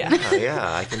that. Yeah.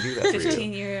 Yeah, I can do that for you.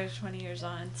 15 years, 20 years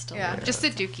on, still. Yeah, just the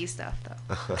dookie stuff though.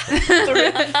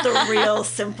 the real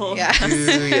simple. Yeah. Do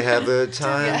you have the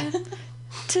time?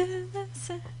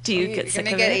 Do you get sick You're of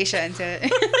gonna get it? Aisha into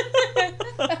it.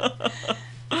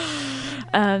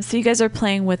 So you guys are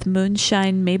playing with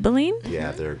Moonshine Maybelline?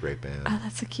 Yeah, they're a great band. Oh,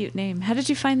 that's a cute name. How did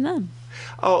you find them?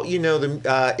 Oh,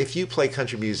 if you play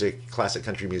country music, classic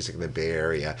country music in the Bay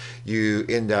Area, you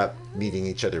end up meeting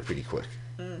each other pretty quick.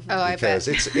 Oh, I bet.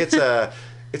 Because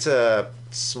it's a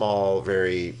small,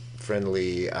 very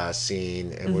friendly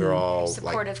scene, and we're all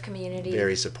Supportive community.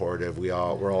 very supportive. We're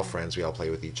all friends. We all play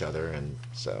with each other, and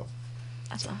so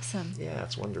That's awesome. yeah,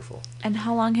 it's wonderful. And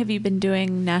how long have you been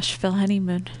doing Nashville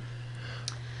Honeymoon?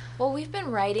 Well, we've been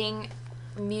writing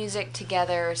music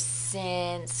together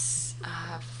since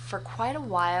for quite a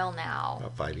while now.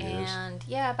 About 5 years. And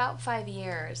yeah, about 5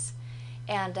 years.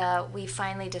 And we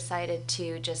finally decided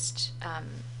to just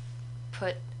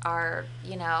put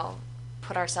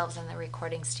ourselves in the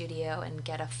recording studio and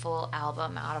get a full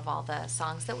album out of all the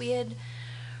songs that we had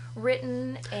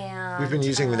written. And We've been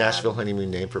using the Nashville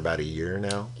Honeymoon name for about a year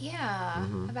now. yeah,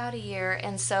 about a year.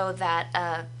 And so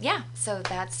that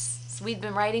we've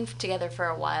been writing together for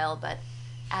a while, but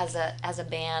as a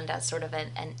band, as sort of an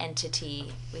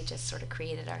entity, we just sort of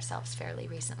created ourselves fairly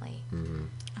recently.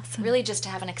 Awesome. Really just to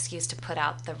have an excuse to put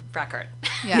out the record.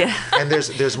 Yeah. And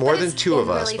there's more But than it's two of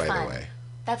been us, really by fun. the way.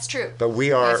 That's true. But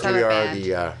we are Yes, we're a band.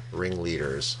 the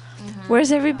ringleaders.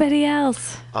 Where's everybody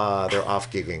else? They're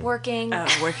off gigging. Working.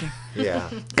 Working. Yeah.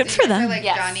 Good for them. Like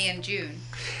Yes. Johnny and June.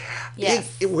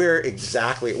 Yes. We're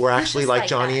actually just like like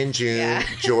Johnny that. and June, Yeah.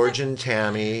 George and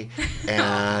Tammy,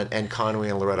 and Conway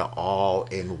and Loretta, all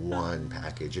in one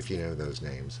package, if you know those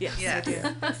names. Yes. Yeah.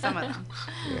 Some of them.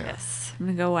 Yeah. Yes. I'm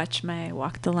going to go watch my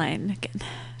Walk the Line again.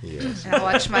 Yes. And I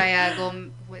watched my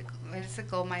what is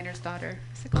it? Gold Miner's Daughter.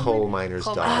 Is it Coal Miner's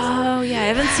Coal Daughter. Oh, yeah. I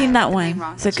haven't seen that the name one.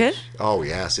 wrong. Is it good? Oh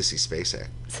yeah, Sissy Spacek.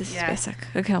 This is Yeah. basic.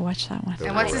 Okay, I'll watch that one. The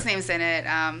And what's Lord. his name's in it?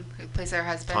 Who plays her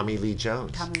husband? Tommy Lee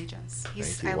Jones. Tommy Lee Jones.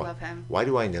 Thank you. I love him. Why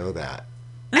do I know that?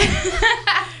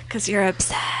 Because you're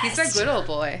obsessed. He's a good old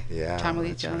boy. Yeah, Tommy Lee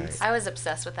that's Jones. right. I was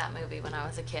obsessed with that movie when I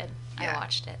was a kid. Yeah. I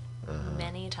watched it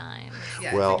many times.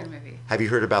 Yeah, Well, it's a good movie. have you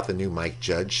heard about the new Mike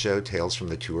Judge show, Tales from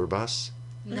the Tour Bus?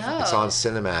 No. It's on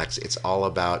Cinemax. It's all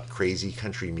about crazy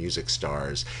country music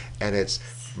stars, and it's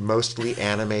mostly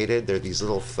animated. They're these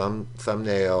little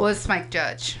thumbnail. Well, it's Mike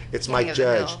Judge. It's King Mike of the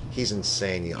Judge. Hill. He's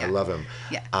insane. I Yeah. love him.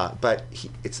 Yeah. But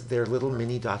they're little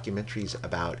mini documentaries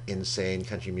about insane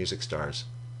country music stars.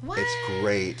 What? It's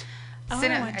great. I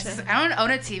don't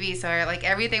own a TV, so like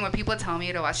everything when people tell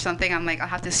me to watch something, I'm like, I'll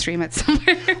have to stream it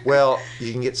somewhere. Well,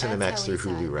 you can get That's Cinemax how through we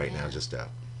Hulu saw it, right yeah. now. Just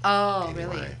Oh, anyway,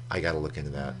 really? I got to look into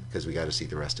that because we got to see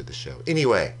the rest of the show.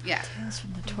 Anyway, Yeah. Tales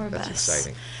from the tour that's bus.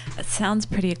 exciting. That sounds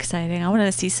pretty exciting. I want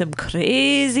to see some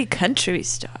crazy country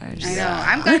stars. I know.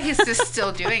 I'm glad he's just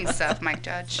still doing stuff, Mike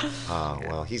Judge.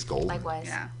 Well, he's golden. Likewise.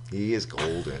 Yeah. He is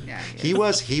golden. Yeah, he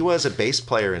was a bass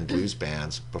player in blues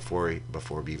bands before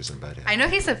Beavis and Butthead. I know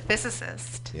he's a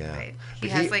physicist. Yeah. Right? But He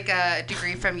has like a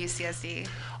degree from UCSD.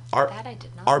 That I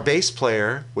did not Our know. bass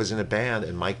player was in a band,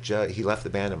 and he left the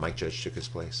band, and Mike Judge took his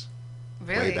place.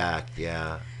 Really? Way back,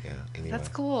 yeah. Anyway. That's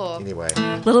cool. Anyway,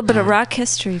 A little bit of rock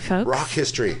history, folks. rock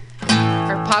history.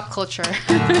 Or pop culture.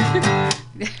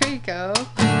 There you go.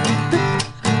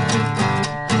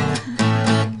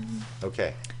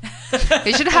 Okay.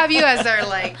 They should have you as their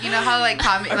like, you know how like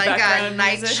background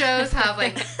night music. shows have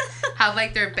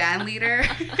like their band leader,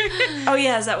 Oh,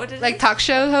 yeah. Is that what it is? like talk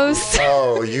show host.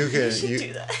 Oh, you can.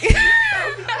 do that.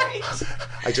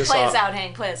 I just Play saw. us out,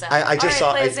 Hank. Play us out. I just All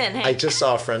saw. right, play us in, Hank. I just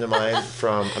saw a friend of mine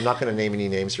from. I'm not going to name any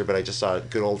names here, but I just saw a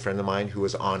good old friend of mine who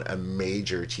was on a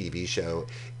major TV show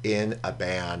in a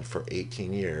band for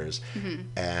 18 years,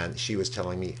 and she was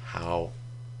telling me how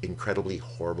incredibly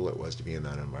horrible it was to be in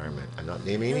that environment. I'm not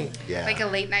naming any. Yeah. Like a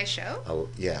late night show. Oh,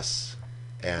 yes.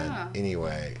 And Huh.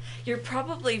 anyway, You're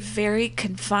probably very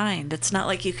confined. It's not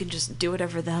like you can just do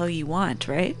whatever the hell you want,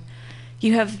 right?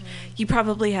 You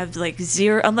probably have like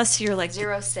zero, unless you're like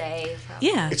zero say. Probably.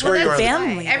 Yeah, it's where you're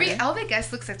family. All the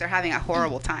guests looks like they're having a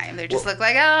horrible time. They just look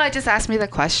like, oh, just ask me the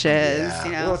questions. Yeah.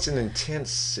 You know. Well, it's an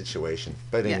intense situation,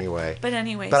 but anyway. But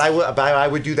anyways. But I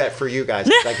would do that for you guys.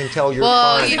 I can tell you're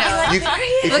well, fun. you know,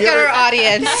 If look you at ever- our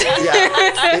audience.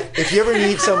 Yeah. If you ever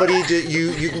need somebody to,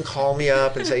 you can call me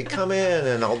up and say, come in,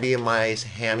 and I'll be my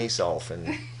hammy self,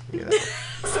 and you know.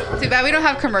 Too bad we don't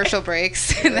have commercial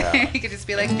breaks. Yeah. You could just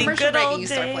be like, The commercial good break, old and you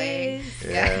start playing.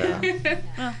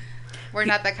 Yeah. We're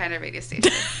not that kind of radio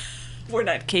station. We're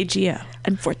not KGO,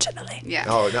 unfortunately. Yeah.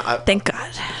 Oh no! Thank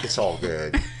God. It's all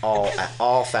good.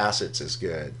 All facets is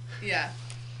good. Yeah.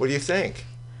 What do you think?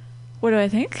 What do I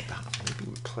think? Maybe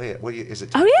we play it. What do you? Is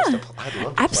it? Oh yeah, I'd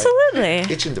love to absolutely. Play.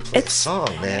 Itching to play a song,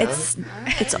 man.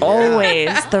 It's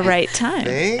always the right time.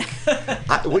 Think?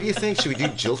 What do you think? Should we do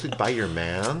 "Jilted by Your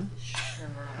Man"?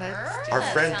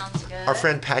 Our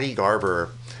friend Patty Garber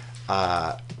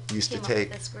used to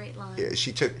take. This great line.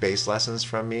 She took bass lessons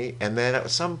from me, and then at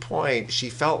some point she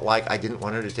felt like I didn't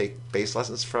want her to take bass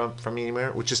lessons from me anymore,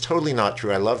 which is totally not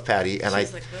true. I love Patty, and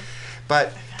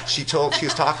but she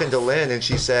was talking to Lynn, and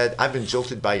she said, "I've been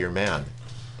jilted by your man."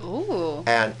 Ooh.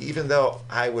 And even though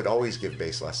I would always give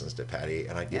bass lessons to Patty,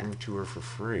 and I give them to her for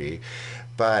free,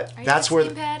 but that's where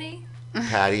Patty.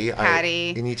 Patty,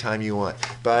 anytime you want.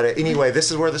 But anyway,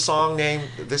 this is where the song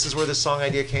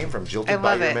idea came from. Jilted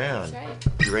by Your Man. That's right.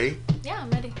 You ready? Yeah, I'm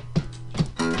ready.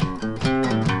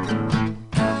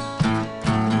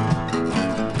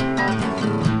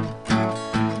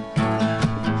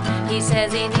 He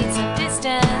says he needs some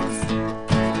distance,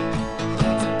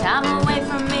 some time away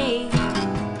from me.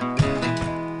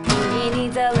 He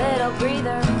needs a little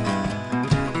breather.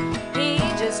 He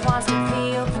just wants to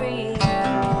feel free.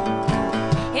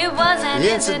 It was an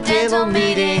incidental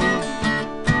meeting,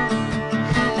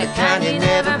 the kind you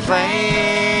never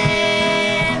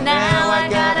planned. Now I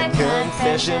got a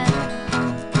confession.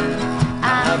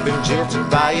 I've been jilted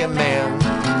by a man.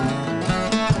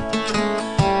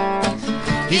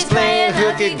 He's playing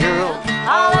hooky girl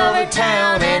all over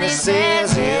town, and he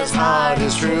says his heart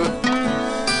is true.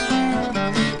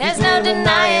 There's no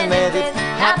denying that it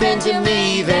happened to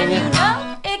me, then you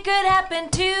know it could happen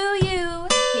to you.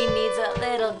 He needs a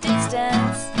little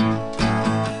distance,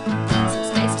 some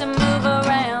space to move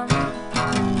around.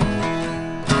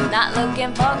 Not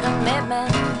looking for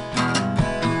commitment,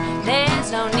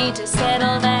 there's no need to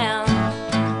settle down.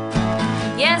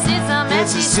 Yes, it's a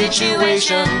messy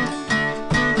situation,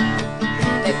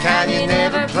 the kind you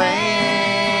never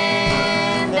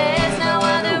planned. There's no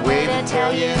other way to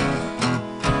tell you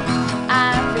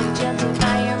I've been jilted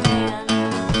by your man.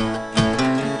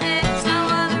 There's no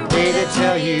other way to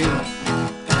tell you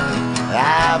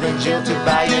I've been jilted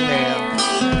by your man.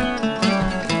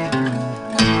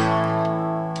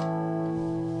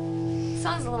 The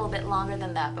song's a little bit longer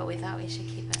than that, but we thought we should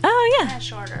keep it kind of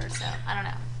shorter, so I don't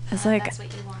know. It's like, that's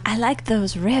what you want. I like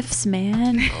those riffs,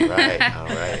 man. All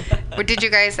right. Or did you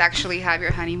guys actually have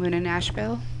your honeymoon in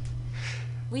Nashville?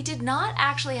 We did not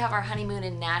actually have our honeymoon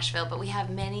in Nashville, but we have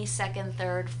many second,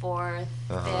 third, fourth,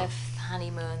 fifth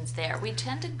honeymoons there. We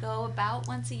tend to go about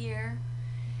once a year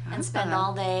and spend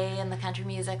all day in the Country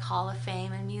Music Hall of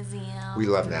Fame and Museum. We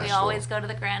love Nashville. We always go to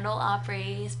the Grand Ole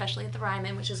Opry, especially at the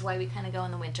Ryman, which is why we kind of go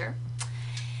in the winter.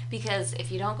 Because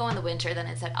if you don't go in the winter, then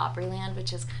it's at Opryland,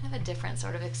 which is kind of a different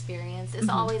sort of experience. It's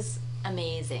always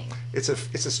amazing. It's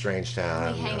a strange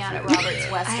town. We hang out at Robert's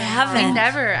Western. haven't.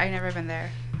 I've never been there.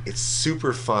 It's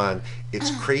super fun.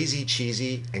 It's crazy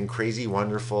cheesy and crazy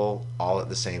wonderful all at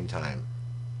the same time.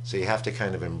 So you have to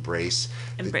kind of embrace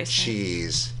the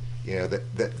cheese. You know,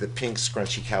 the pink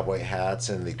scrunchy cowboy hats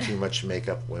and the too much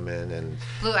makeup women and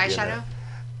blue eyeshadow.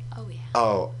 Oh yeah.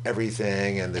 Oh,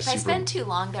 everything and the If I spend too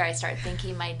long there, I start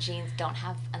thinking my jeans don't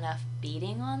have enough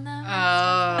beading on them.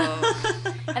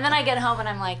 Oh. And then I get home and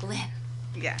I'm like, Lynn,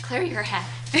 clear your head.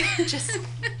 Just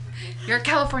You're a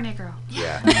California girl.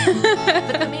 Yeah.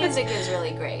 But the music is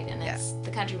really great, and it's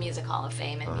the Country Music Hall of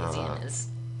Fame and Museum is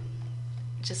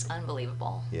just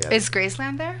unbelievable. Yeah. Is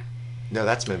Graceland there? No,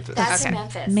 that's Memphis. That's in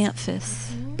Memphis.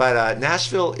 Memphis. But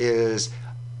Nashville is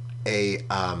a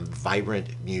vibrant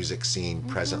music scene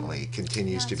presently,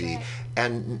 continues to be. right.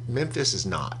 And Memphis is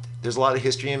not. There's a lot of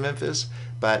history in Memphis,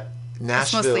 but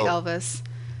Nashville... It's mostly Elvis.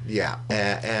 Yeah,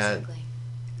 and Basically.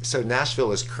 so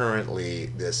Nashville is currently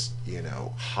this,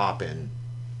 hoppin'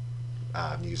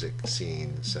 music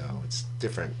scene, so it's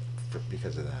different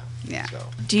because of that. Yeah. So.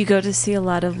 Do you go to see a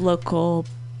lot of local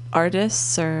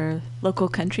artists or local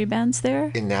country bands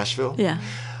there? In Nashville? Yeah.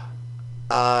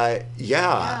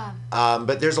 Yeah.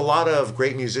 But there's a lot of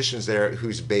great musicians there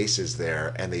whose base is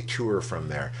there, and they tour from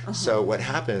there. So what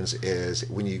happens is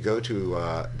when you go to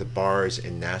the bars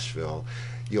in Nashville,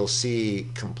 you'll see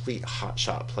complete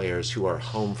hotshot players who are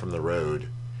home from the road,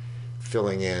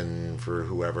 filling in for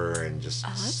whoever, and just... Oh,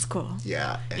 that's cool.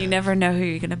 Yeah. You never know who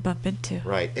you're going to bump into.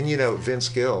 Right. And, you know, Vince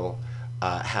Gill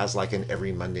has like an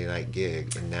every Monday night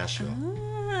gig in Nashville.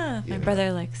 My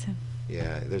brother likes him.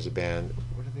 Yeah, there's a band...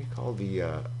 What are they called?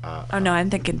 Oh, no, I'm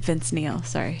thinking Vince Neil.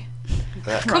 Sorry.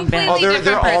 Completely they're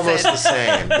different almost person. the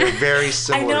same. They're very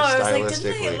similar I know, stylistically. I was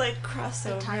like, didn't they like cross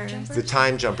over? The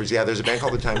Time Jumpers. Yeah, there's a band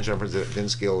called the Time Jumpers that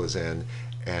Vince Gill is in.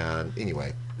 And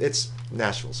anyway,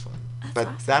 Nashville's fun. But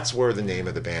awesome. That's where the name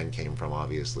of the band came from,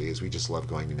 obviously, is we just love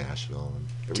going to Nashville.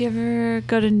 And Do you ever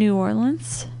go to New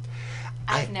Orleans?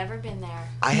 I've never been there.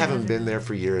 I haven't been there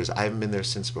for years. I haven't been there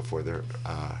since before the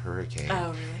hurricane.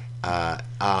 Oh, really?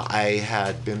 I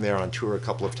had been there on tour a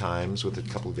couple of times with a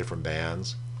couple of different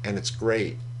bands, and it's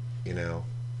great, you know,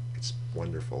 it's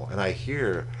wonderful. And I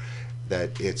hear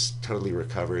that it's totally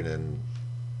recovered and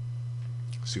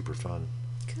super fun.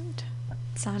 Good.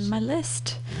 It's on my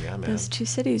list. Yeah, man. Those two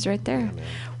cities right there. Yeah, man.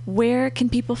 Where can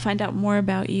people find out more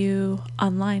about you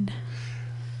online?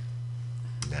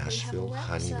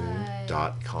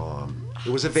 NashvilleHoneymoon.com. It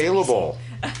was available.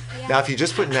 Now, if you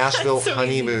just put Nashville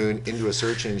Honeymoon into a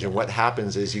search engine, what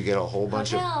happens is you get a whole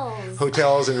bunch of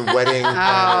hotels and wedding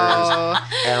planners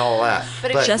and all that.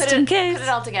 But just in case. Put it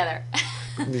all together.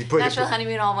 You put Nashville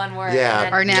Honeymoon, all one word.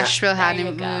 Yeah. Or Nashville There you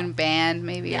Honeymoon go. Band,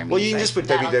 maybe. Yeah. Or Well, you can music. just put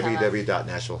That'll come up.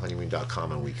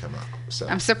 www.nashvillehoneymoon.com and we come up. So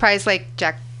I'm surprised, like,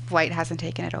 Jack White hasn't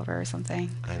taken it over or something.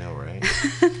 I know, right?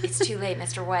 It's too late,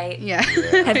 Mr. White. Yeah.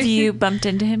 Yeah. Have you bumped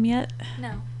into him yet?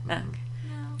 No. No.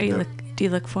 Do you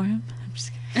look for him? I'm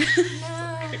just kidding. No.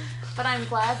 But I'm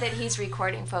glad that he's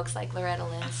recording folks like Loretta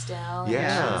Lynn still. and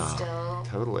Yeah. she's still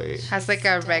Totally. Has like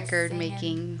a Still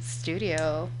record-making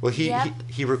studio. Well,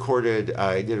 Yep. he recorded.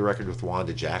 He did a record with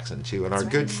Wanda Jackson too, and our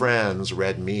good friends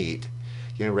Red Meat.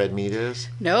 You know who Red Meat is?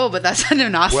 No, but that's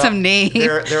an awesome Well, name.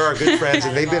 They're our good friends,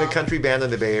 and they've been a country band in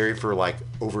the Bay Area for like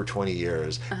over 20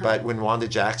 years. But when Wanda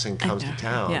Jackson comes to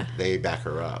town, Yeah. they back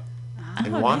her up.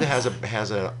 And Oh, Wanda nice.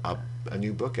 has a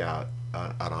new book out,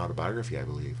 an autobiography, I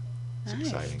believe. It's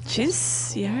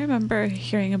exciting. I remember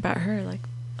hearing about her like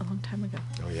a long time ago.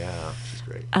 Oh yeah, she's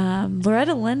great.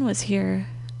 Loretta Lynn was here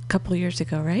a couple years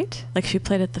ago, right? Like she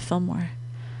played at the Fillmore.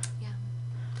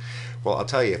 Well, I'll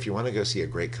tell you, if you want to go see a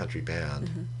great country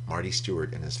band, Marty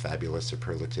Stewart and his Fabulous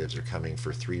Superlatives are coming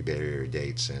for 3 Bay Area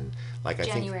dates, and I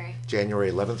think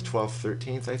January 11th, 12th,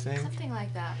 13th, I think. something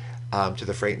like that. To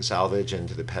the Freight and Salvage and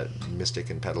to the Mystic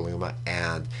in Petaluma.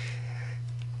 And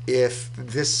if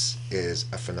this is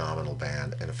a phenomenal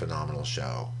band and a phenomenal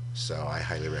show, so I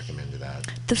highly recommend that.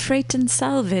 The Freight and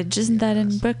Salvage, isn't that in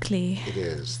Yes. Berkeley? It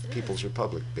is People's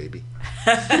Republic, baby.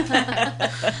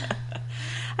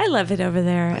 I love it over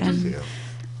there, I do and too.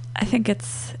 I think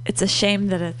it's a shame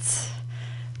that it's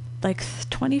like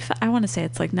 25. I want to say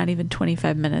it's like not even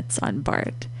 25 minutes on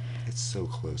BART. It's so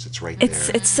close. It's right It's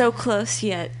there. it's so close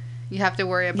yet. You have to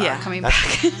worry about coming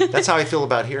That's, back. that's how I feel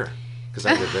about here, because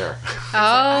I live there.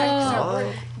 Oh.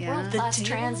 World Yeah. Class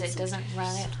Transit doesn't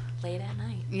run it late at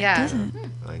night. Yeah.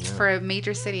 I know. For a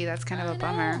major city, that's kind of a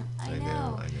bummer. I I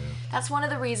know. That's one of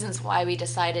the reasons why we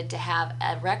decided to have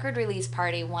a record release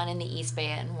party, one in the East Bay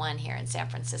and one here in San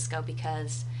Francisco,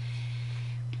 because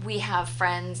we have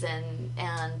friends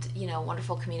and you know,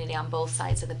 wonderful community on both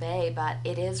sides of the bay, but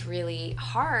it is really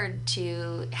hard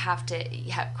to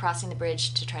crossing the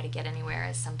bridge to try to get anywhere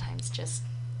is sometimes just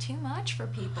too much for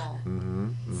people.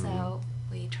 So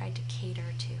we tried to cater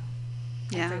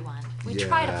to everyone. We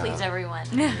try to please everyone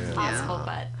as possible,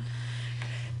 but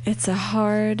It's a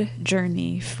hard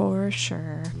journey for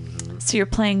sure. So you're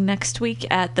playing next week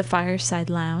at the Fireside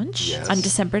Lounge Yes. on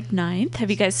December 9th. Have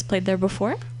you guys played there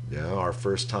before? No, our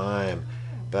first time.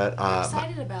 But I'm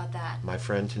excited about that. my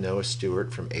friend Tanoa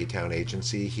Stewart from A-Town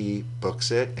Agency, he books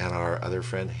it, and our other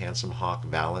friend Handsome Hawk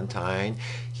Valentine,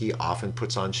 he often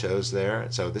puts on shows there.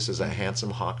 So this is a Handsome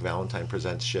Hawk Valentine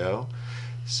Presents show.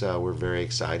 So we're very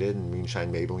excited, and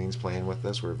Moonshine Maybelline's playing with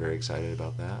us. We're very excited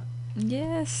about that.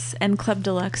 Yes. And Club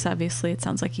Deluxe, obviously. It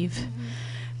sounds like you've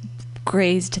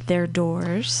grazed their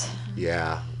doors.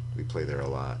 Yeah, we play there a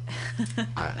lot.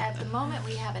 At the moment,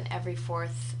 we have an every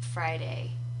fourth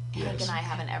Friday. Hank Yes. and I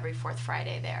have an every fourth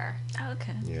Friday there. Oh,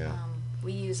 okay. Yeah.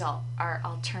 We use our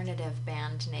alternative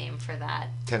band name for that.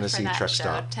 Tennessee for that Truck show,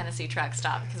 Stop. Tennessee Truck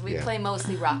Stop, because we Yeah. play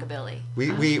mostly rockabilly. We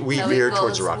So veer it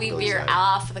towards the goes- rockabilly We veer side.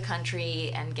 off the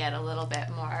country and get a little bit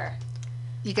more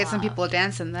You get some people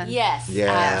dancing then. Yes,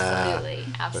 Yeah.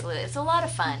 absolutely. It's a lot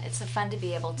of fun. It's fun to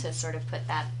be able to sort of put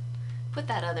that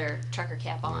other trucker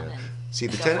cap on and See,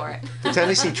 the go for it. the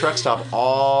Tennessee truck stop,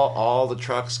 all the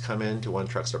trucks come into one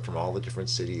truck stop from all the different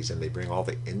cities, and they bring all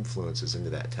the influences into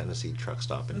that Tennessee truck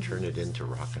stop and turn it into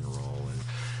rock and roll and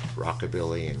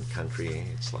rockabilly and country.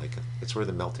 It's where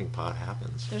the melting pot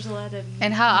happens. There's a lot of.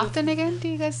 And how often again do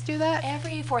you guys do that?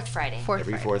 Every fourth Friday.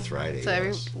 Every fourth Friday. So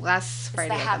yes. every last It's Friday.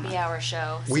 the of the happy month. hour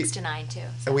show, We- 6 to 9 too.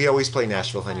 And we always play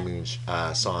Nashville Honeymoon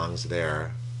songs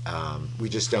there. We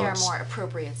just They don't. are more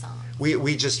appropriate songs.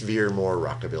 We just veer more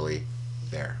rockabilly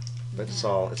there, but it's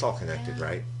all connected,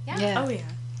 right? Yeah. Oh yeah.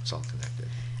 It's all connected.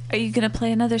 Are you gonna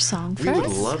play another song We for would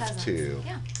us? love Cousins, to.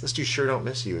 yeah. Let's do "Sure Don't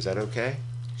Miss You." Is that okay?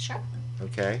 Sure.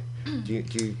 Okay. Do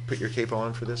you put your cape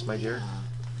on for this, my dear?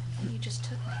 You just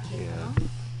took my cape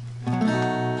Yeah. off.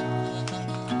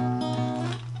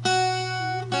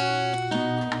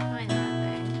 Find that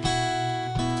thing.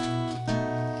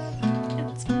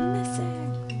 It's missing.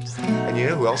 And you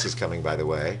know who else is coming, by the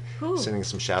way? Who? Sending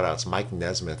some shout outs. Mike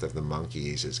Nesmith of the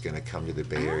Monkees is going to come to the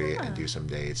Bay Area and do some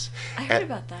dates. I heard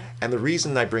about that. And the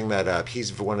reason I bring that up,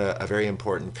 he's a very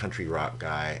important country rock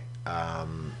guy.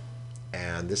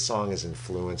 And this song is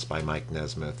influenced by Mike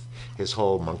Nesmith, his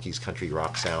whole Monkees country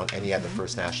rock sound, and he had the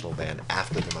first national band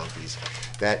after the Monkees.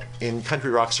 That in country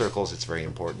rock circles, it's very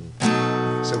important.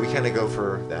 So we kind of go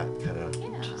for that kind of.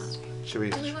 Yeah. Should we?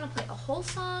 Do we want to play a whole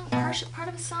song? Part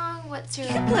of a song? What's your...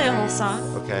 You can play a whole song.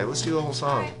 Okay, let's do a whole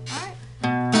song. All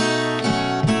right.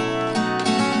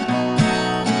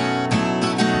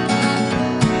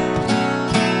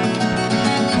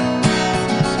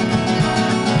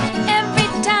 Every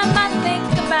time I think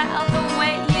about the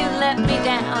way you let me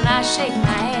down, I shake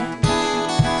my head.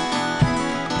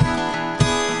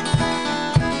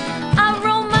 I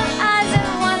roll my eyes and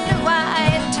wonder why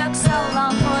it took so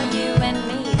long for you and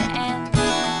me to end.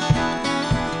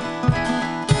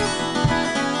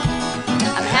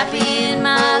 I'm happy in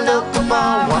my local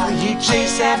bar while you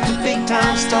chase after big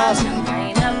time stars and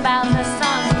complain about the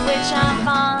songs of which I'm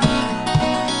fond.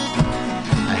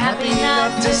 I'm happy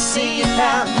not to see you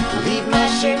pout, leave my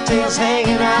shirt tails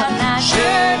hanging out, and I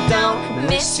sure don't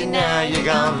miss you now you're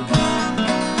gone.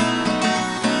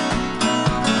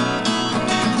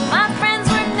 My friends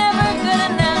were never good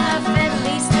enough, at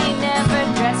least they never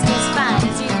dressed as fine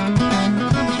as you.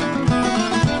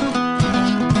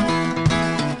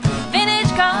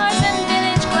 Vintage cars and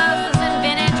vintage clothes and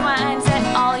vintage wines at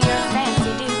all your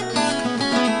fancy dues.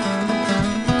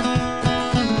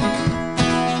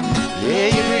 Yeah,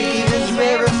 your breathing's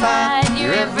rarefied,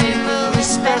 Your every move is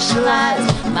specialized.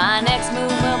 My next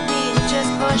move will be to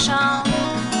just push on.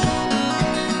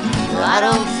 Well, I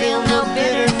don't feel no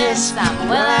bitterness, I'm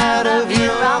well out of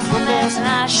your awfulness, and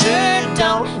I sure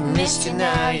don't miss you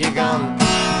now you're gone.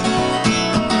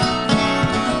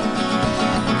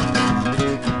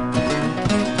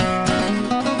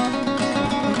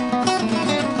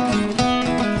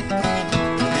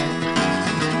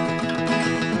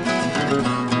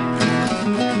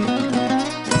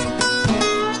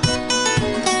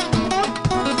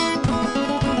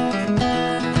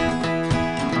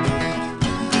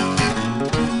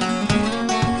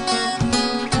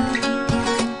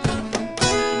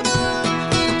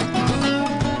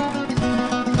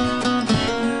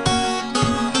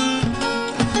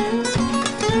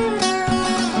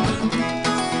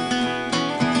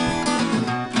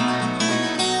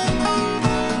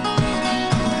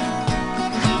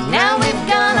 Now we've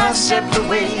gone our separate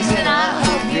ways, and I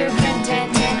hope you're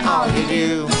content in all you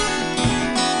do.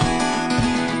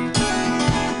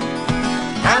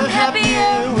 I'm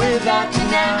happier without you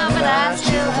now, but I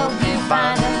still hope you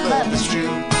find a love that's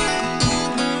true.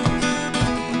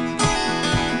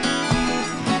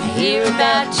 I hear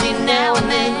about you now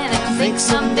and then, and I think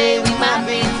someday we might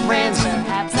be friends.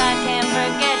 Perhaps I can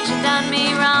forget you done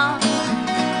me wrong.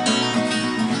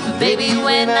 But baby,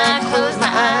 when I close my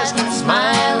eyes,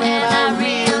 smile and I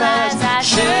realize I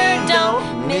sure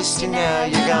don't miss you now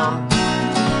you're gone.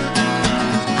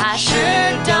 I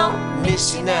sure don't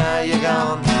miss you now you're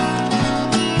gone.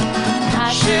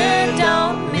 I sure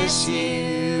don't miss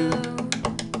you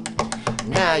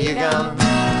now you're gone.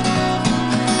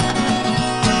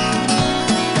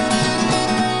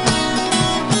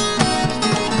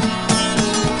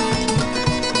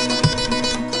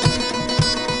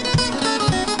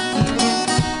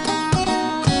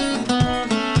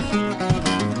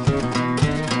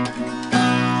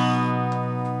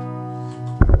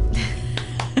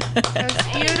 That's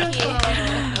beautiful.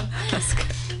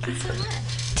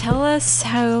 Tell us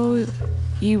how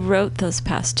you wrote those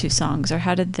past two songs, or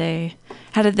how did they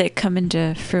come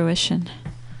into fruition?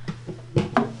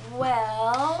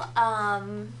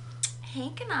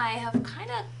 Hank and I have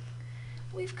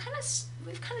we've kind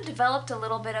of developed a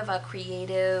little bit of a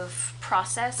creative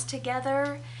process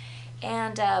together,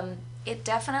 and it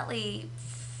definitely,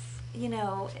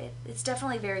 it's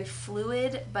definitely very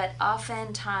fluid, but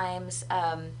oftentimes,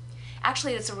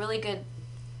 actually, it's a really good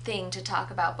thing to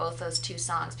talk about both those two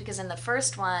songs, because in the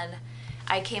first one,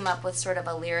 I came up with sort of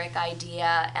a lyric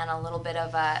idea and a little bit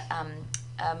of a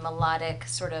melodic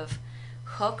sort of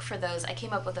hook for those. I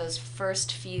came up with those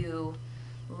first few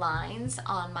lines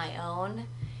on my own,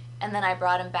 and then I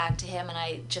brought him back to him and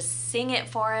I just sing it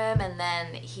for him, and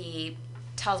then he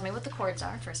tells me what the chords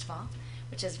are, first of all,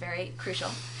 which is very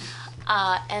crucial.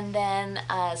 And then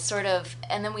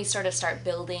we sort of start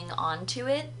building onto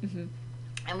it. Mm-hmm.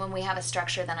 And when we have a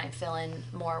structure, then I fill in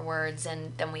more words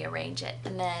and then we arrange it.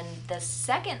 And then the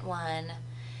second one,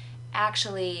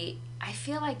 actually, I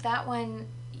feel like that one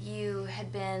you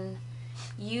had been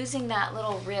using that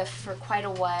little riff for quite a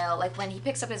while. Like when he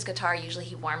picks up his guitar, usually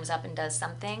he warms up and does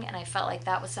something, and I felt like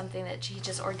that was something that he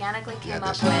just organically came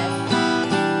up with.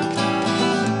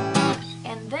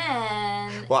 And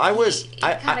then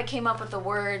I kind of came up with the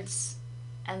words,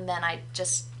 and then I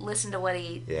just listened to what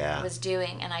he was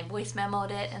doing, and I voice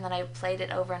memoed it, and then I played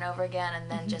it over and over again,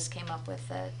 and then just came up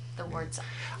with the words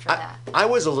for that. I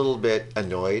was a little bit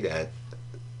annoyed at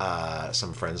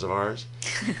some friends of ours,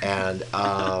 and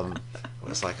I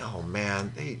was like, oh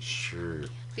man, they sure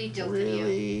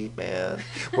really, man.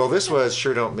 Well, this was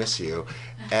Sure Don't Miss You,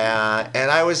 and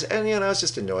I was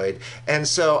just annoyed, and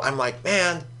so I'm like,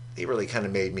 man, they really kind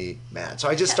of made me mad. So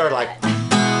I just started like,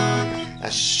 I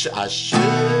sure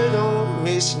don't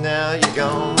miss you now you're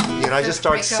gone. I just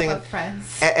started singing,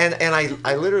 and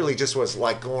I literally just was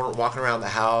like walking around the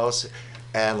house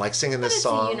and like singing this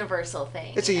song. It's a universal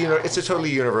thing. It's a totally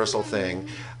universal thing.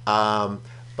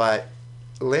 But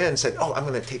Lynn said, "Oh, I'm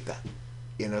going to tape that."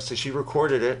 So she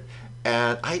recorded it,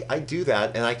 and I do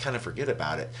that, and I kind of forget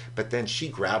about it. But then she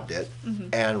grabbed it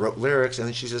and wrote lyrics, and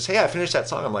then she says, "Hey, I finished that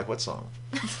song." I'm like, "What song?"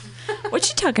 What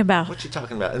you talking about? What you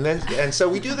talking about? And so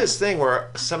we do this thing where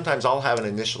sometimes I'll have an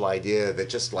initial idea that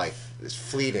just like is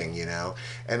fleeting,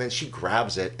 and then she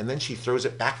grabs it and then she throws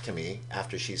it back to me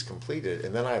after she's completed,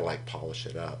 and then I like polish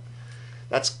it up.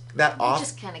 That's that we off.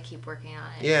 Just kind of keep working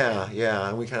on it. Yeah,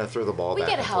 and we kind of throw the ball back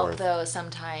and forth. We get help though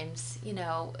sometimes.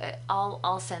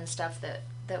 I'll send stuff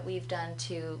that we've done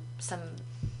to some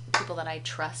people that I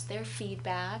trust their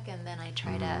feedback, and then I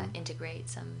try to integrate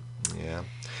some. Yeah.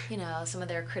 Some of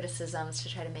their criticisms to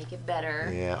try to make it better.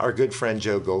 Yeah, our good friend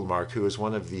Joe Goldmark, who is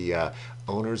one of the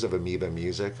owners of Amoeba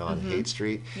Music on Haight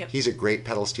Street. Yep. He's a great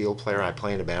pedal steel player. I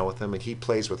play in a band with him, and he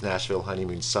plays with Nashville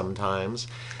Honeymoon sometimes.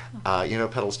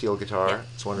 Pedal steel guitar. Yeah.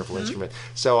 It's a wonderful instrument.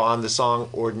 So on the song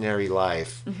Ordinary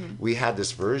Life, we had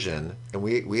this version, and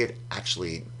we had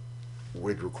actually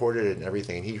we'd recorded it and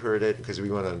everything, and he heard it because we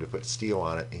wanted him to put steel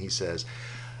on it, and he says,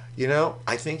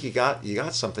 I think you got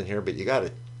something here, but you got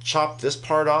to chop this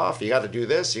part off. You got to do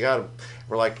this. We're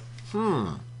like,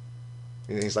 And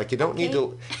he's like, you don't need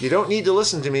to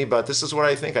listen to me, but this is what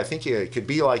I think. I think you could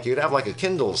be like, you'd have like a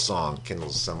Kindle song.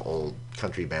 Kindle's some old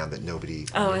country band that nobody.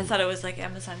 Oh, I thought it was like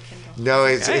Amazon Kindle. No,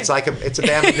 it's a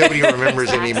band that nobody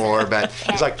remembers anymore. But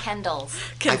it's like Kindles.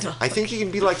 Kindle. I think you can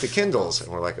be like the Kindles,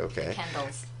 and we're like, okay.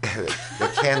 Kindles.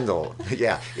 The Kindle.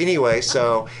 Yeah. Anyway,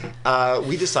 so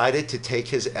we decided to take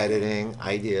his editing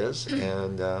ideas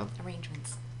and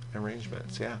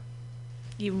arrangements. Yeah.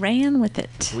 You ran with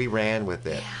it. We ran with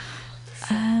it. Yeah.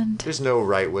 And there's no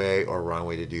right way or wrong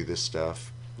way to do this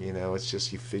stuff. It's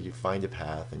just you find a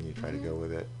path and you try to go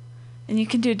with it. And you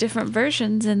can do different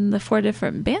versions in the 4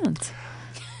 different bands.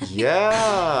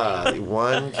 Yeah,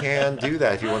 one can do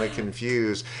that if you want to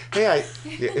confuse. Hey,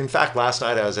 in fact, last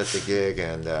night I was at the gig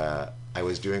and I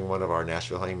was doing one of our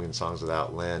Nashville Honeymoon songs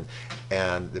without Lynn,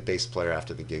 and the bass player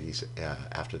after the gig, he said,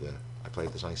 I played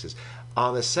the song, he says,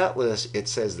 on the set list it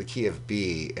says the key of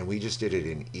B, and we just did it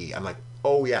in E. I'm like,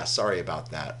 oh yeah, sorry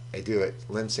about that. I do it.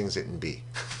 Lynn sings it in B.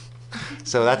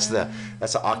 So that's the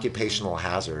occupational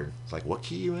hazard. It's like, what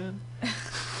key you in?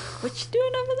 What you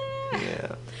doing over there?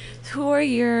 Yeah. Who are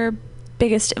your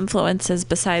biggest influences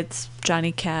besides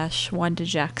Johnny Cash, Wanda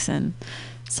Jackson,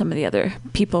 some of the other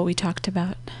people we talked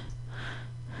about?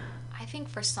 I think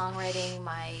for songwriting,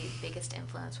 my biggest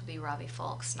influence would be Robbie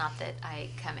Fulks. Not that I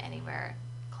come anywhere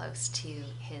close to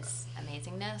his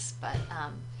amazingness, but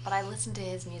I listen to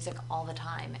his music all the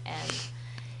time, and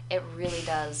it really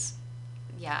does.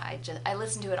 Yeah, I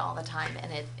listen to it all the time,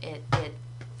 and it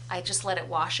I just let it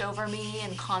wash over me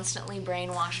and constantly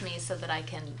brainwash me so that I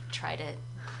can try to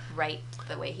write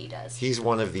the way he does. He's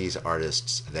one of these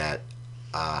artists that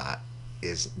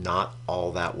is not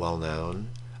all that well known,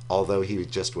 although he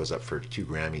just was up for 2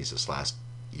 Grammys this last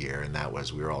year, and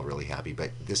we were all really happy.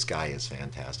 But this guy is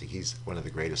fantastic. He's one of the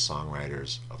greatest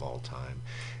songwriters of all time.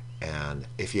 And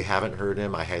if you haven't heard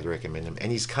him, I highly recommend him.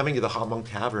 And he's coming to the Hot Monk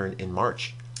Tavern in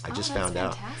March. I just found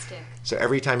out. Fantastic. So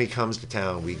every time he comes to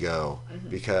town, we go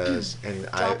because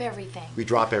everything. We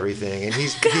drop everything, and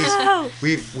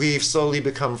we've slowly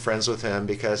become friends with him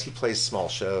because he plays small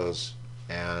shows.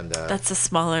 And that's a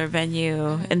smaller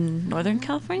venue in Northern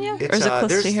California, or is it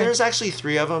close to here? There's actually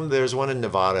 3 of them. There's one in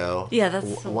Novato. Yeah,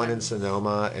 that's one in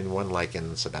Sonoma, and one like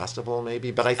in Sebastopol,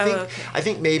 maybe. But I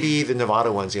think maybe the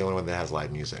Novato one's the only one that has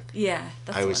live music. Yeah,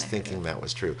 that's I was thinking that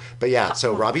was true. But yeah,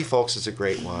 so Robbie Fulks is a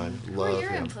great one. Who are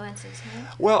your influences, man?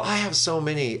 Well, I have so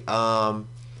many. But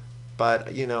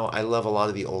I love a lot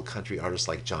of the old country artists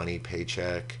like Johnny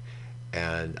Paycheck,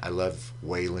 and I love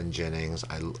Waylon Jennings.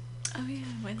 Oh yeah,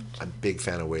 I'm a big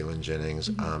fan of Waylon Jennings.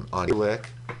 On Lick,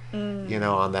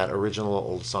 on that original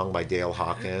old song by Dale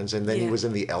Hawkins, and then he was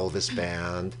in the Elvis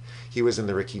band. He was in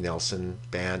the Ricky Nelson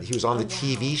band. He was on the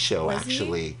TV show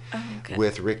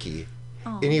with Ricky.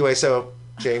 Oh. Anyway, so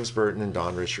James Burton and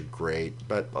Don Rich are great,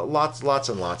 but lots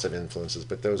and lots of influences.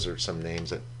 But those are some names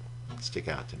that stick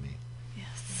out to me.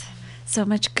 Yes, so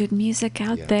much good music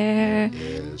out there. It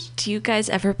is. Do you guys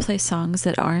ever play songs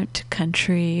that aren't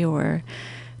country or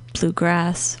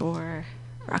bluegrass or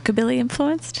rockabilly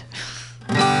influenced?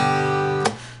 I'm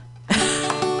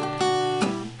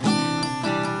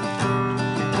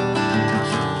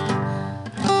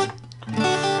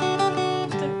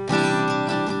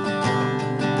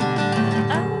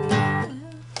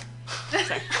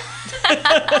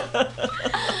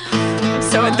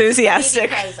so enthusiastic.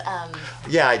 Because,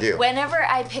 yeah, I do. Whenever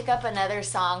I pick up another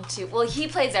song he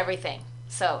plays everything.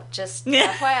 So just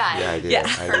FYI, yeah, I do.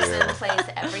 Person plays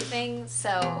everything.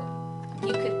 So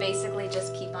you could basically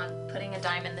just keep on putting a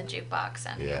dime in the jukebox,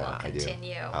 and we will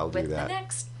continue with the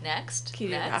next. Can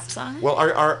you do a rap song? Well,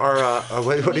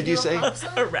 what did you say?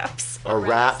 A rap song. A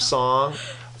rap song.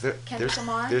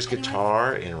 There's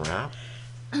guitar in rap.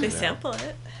 They sample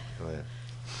it. Go ahead.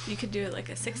 You could do it like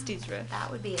a 60s riff. That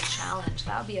would be a challenge.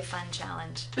 That would be a fun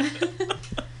challenge. Every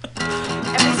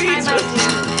time I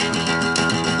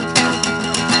do.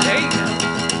 There you go.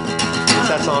 What's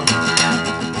that song?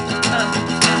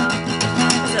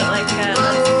 Is it like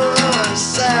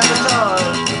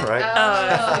Sabotage? Right?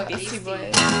 Oh, Beastie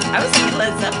Boys. I was thinking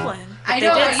Led Zeppelin. I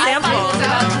know. They did sample.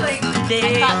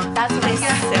 I thought that's what I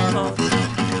sampled.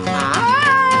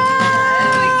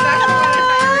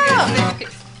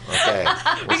 Okay.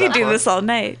 We could do this all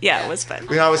night. Yeah, it was fun.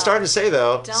 I was starting to say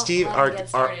though, Steve,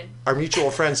 our mutual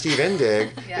friend Steve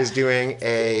Indig is doing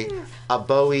a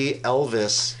Bowie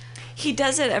Elvis. He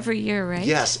does it every year, right?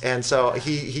 Yes, and so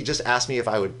he just asked me if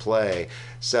I would play.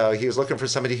 So he was looking for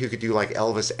somebody who could do like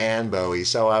Elvis and Bowie.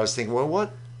 So I was thinking, well,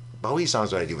 what Bowie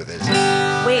songs would I do with this?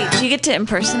 Wait, do you get to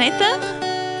impersonate them?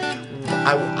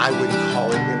 I would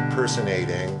call it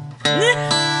impersonating.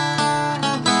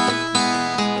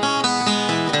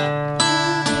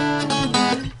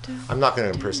 I'm not going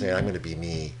to impersonate. I'm going to be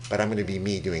me, but I'm going to be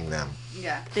me doing them.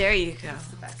 Yeah. There you go.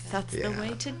 That's the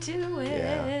way to do it.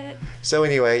 Yeah. So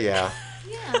anyway, yeah.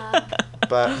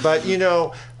 But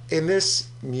in this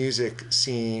music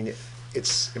scene,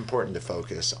 it's important to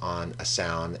focus on a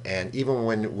sound, and even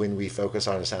when we focus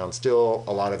on a sound, still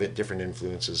a lot of different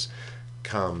influences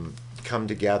come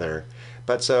together.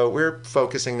 But so we're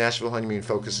focusing, Nashville Honeymoon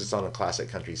focuses on a classic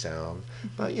country sound.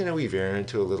 But, we veer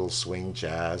into a little swing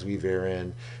jazz. We veer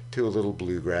into a little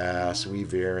bluegrass. We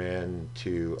veer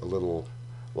into a little,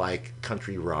 like,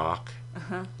 country rock.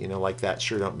 Like that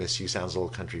Sure Don't Miss You sounds a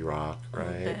little country rock,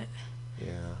 right?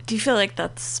 Yeah. Do you feel like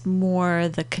that's more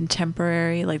the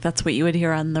contemporary, like that's what you would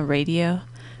hear on the radio?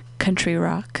 Country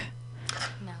rock?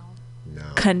 No.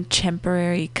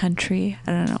 Contemporary country?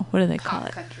 I don't know. What do they call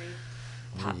it? Country.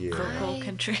 Pop vocal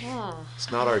country.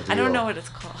 It's not our deal. I don't know what it's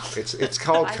called. It's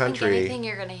called country. I think anything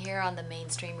you're going to hear on the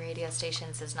mainstream radio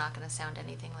stations is not going to sound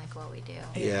anything like what we do.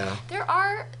 Yeah.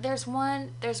 There's one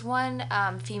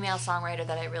female songwriter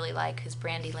that I really like, who's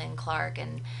Brandi Lynn Clark,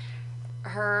 and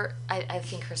I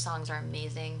think her songs are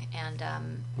amazing, and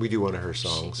we do one of her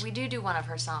songs. We do one of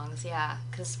her songs, yeah.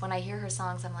 Because when I hear her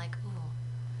songs, I'm like, ooh,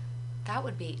 I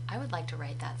would like to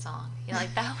write that song.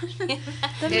 Like that would be.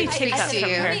 Let me take that from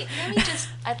her.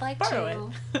 I'd like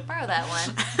to borrow that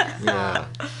one. Yeah.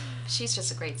 She's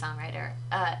just a great songwriter.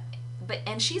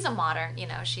 And she's a modern.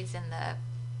 She's in the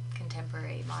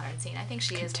contemporary modern scene. I think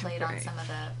she is played on some of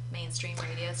the mainstream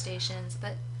radio stations,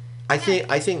 but I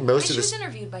think most of She was this.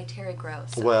 interviewed by Terry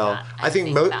Gross. Well, I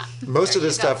think that. most of There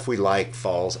the you go. stuff we like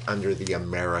falls under the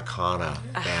Americana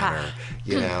banner.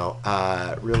 You know,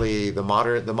 really the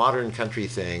modern country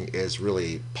thing is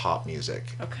really pop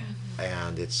music. Okay.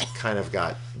 And it's kind of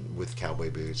got with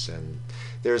cowboy boots, and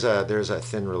there's a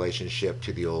thin relationship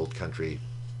to the old country,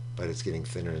 but it's getting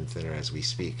thinner and thinner as we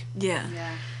speak. Yeah.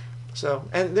 Yeah. So,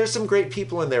 and there's some great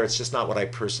people in there. It's just not what I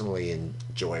personally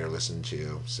enjoy or listen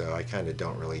to. So I kind of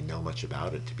don't really know much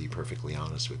about it, to be perfectly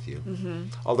honest with you. Mm-hmm.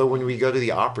 Although when we go to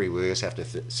the Opry, we always have to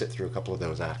sit through a couple of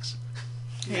those acts.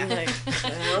 Yeah. Like,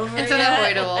 It's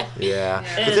unavoidable. Yeah.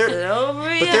 Is it over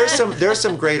But yet? there's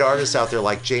some great artists out there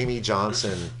like Jamie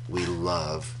Johnson. We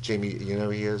love Jamie. You know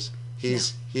who he is.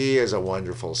 He is a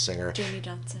wonderful singer. Jamie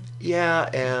Johnson. Yeah,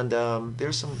 and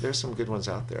there's some good ones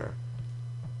out there.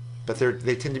 But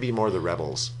they tend to be more the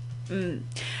rebels.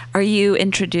 Are you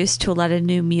introduced to a lot of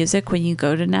new music when you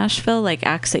go to Nashville, like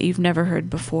acts that you've never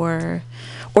heard before?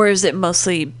 Or is it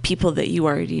mostly people that you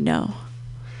already know?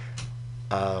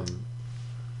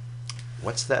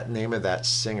 What's that name of that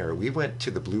singer? We went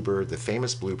to the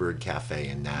famous Bluebird Cafe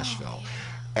in Nashville.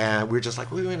 And we were just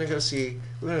like, we're going to go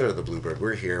to the Bluebird.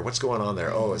 We're here. What's going on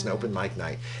there? Oh, it's an open mic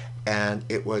night. And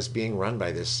it was being run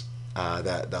by this,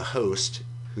 the host,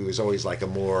 who is always like a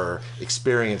more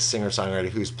experienced singer-songwriter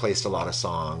who's placed a lot of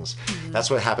songs. Mm-hmm. That's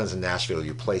what happens in Nashville.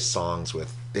 You place songs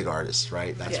with big artists,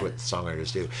 right? That's what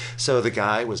songwriters do. So the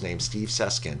guy was named Steve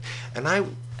Seskin. And I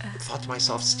thought to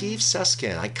myself, Steve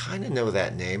Seskin, I kind of know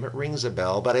that name. It rings a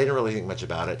bell, but I didn't really think much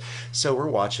about it. So we're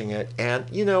watching it. And,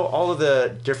 you know, all of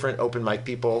the different open mic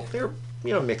people, they're,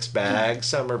 you know, mixed bags.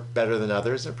 Some are better than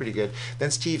others. They're pretty good.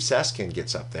 Then Steve Seskin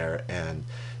gets up there and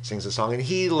sings a song, and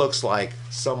he looks like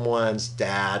someone's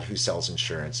dad who sells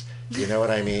insurance. You know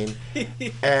what I mean?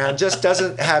 And just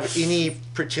doesn't have any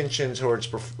pretension towards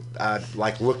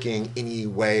like looking any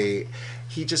way.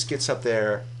 He just gets up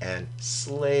there and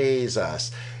slays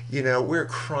us. You know, we're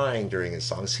crying during his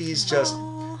songs. He's just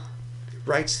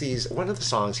writes these. One of the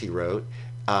songs he wrote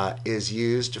is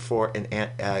used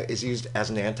as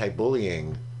an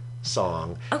anti-bullying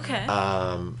song. Okay.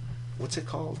 What's it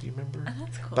called? Do you remember? Oh,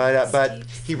 that's cool. But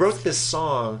he wrote this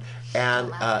song,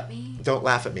 and Don't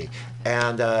Laugh at Me.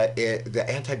 And the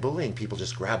anti-bullying people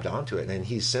just grabbed onto it, and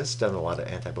he's since done a lot of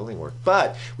anti-bullying work.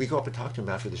 But we go up and talk to him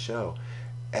after the show,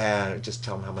 and just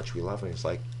tell him how much we love him. He's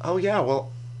like, oh yeah,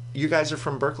 well, you guys are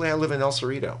from Berkeley? I live in El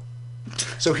Cerrito.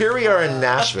 So here we are in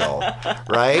Nashville,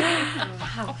 right?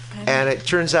 And it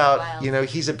turns out, you know,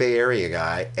 he's a Bay Area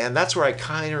guy, and that's where I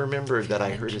kind of remembered that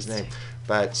I heard his name.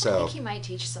 But so I think he might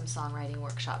teach some songwriting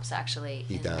workshops, actually.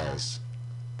 He does.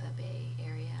 The Bay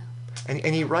Area.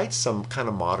 And he writes some kind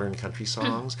of modern country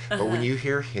songs, but when you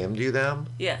hear him do them,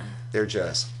 they're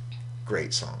just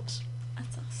great songs.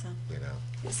 That's awesome. You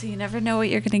know. So you never know what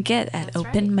you're going to get at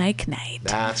open mic night.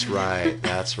 That's right.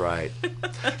 That's right.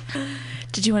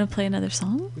 Did you want to play another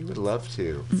song? We would love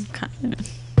to. Okay.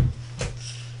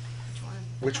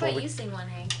 Which How one? about you sing one,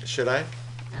 Hank? Should I?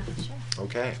 Sure.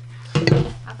 Okay.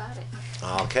 How about it?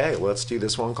 Okay, let's do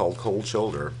this one called Cold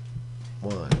Shoulder.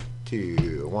 1,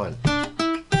 2, 1.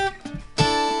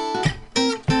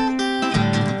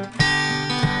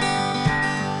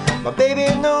 My baby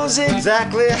knows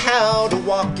exactly how to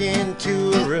walk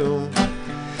into a room.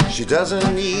 She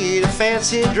doesn't need a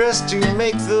fancy dress to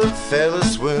make the fella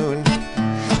swoon.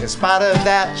 In spite of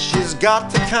that, she's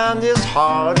got the kindest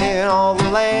heart in all the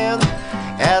land.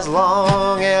 As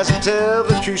long as I tell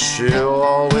the truth, she'll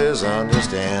always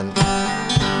understand.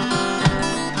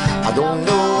 I don't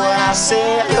know what I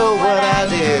said or what I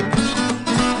did.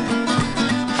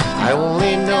 I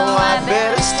only know I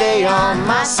better stay on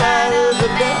my side of the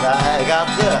bed. I got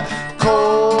the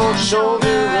cold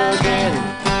shoulder again.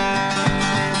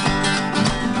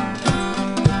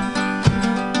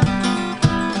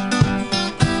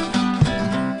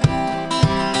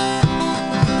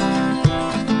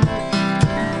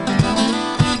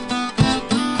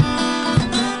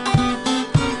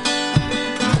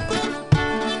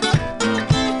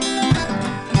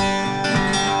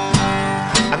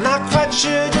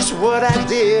 Sure just what I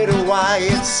did or why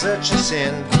it's such a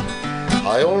sin.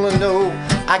 I only know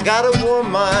I gotta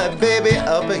warm my baby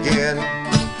up again.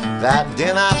 That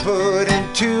din I put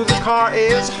into the car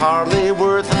is hardly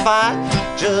worth a fight.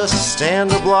 Just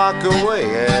stand a block away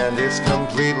and it's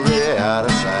completely out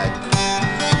of sight.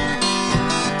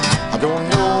 I don't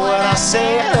know what I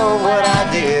said or what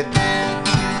I did.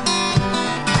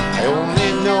 I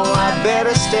only know I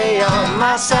better stay on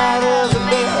my side of the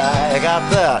bed. I got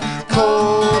the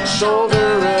cold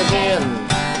shoulder again.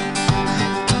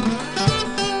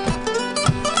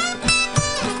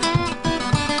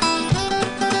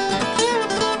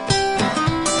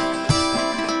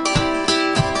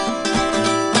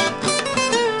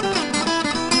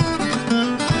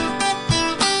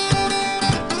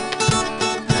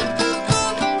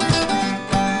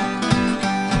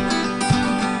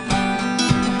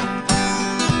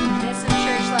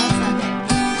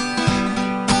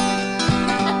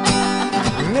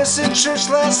 in church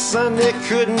last Sunday,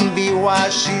 couldn't be why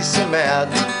she's so mad.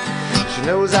 She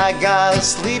knows I gotta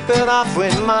sleep it off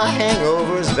when my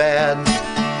hangover's bad.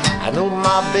 I know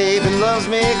my baby loves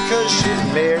me 'cause she's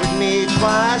married me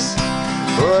twice,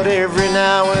 but every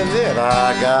now and then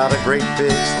I got a great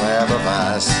big slab of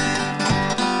ice.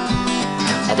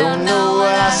 I don't know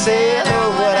what I said or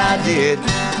what I did.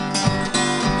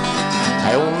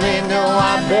 I only know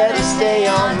I better stay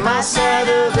on my side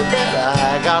of the bed.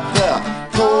 I got the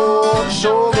cold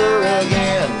shoulder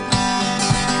again.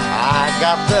 I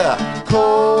got the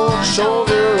cold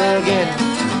shoulder again.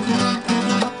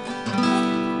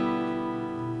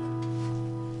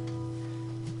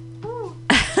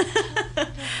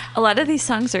 A lot of these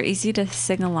songs are easy to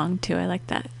sing along to. I like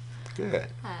that. Good.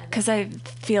 Because I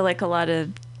feel like a lot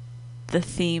of the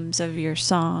themes of your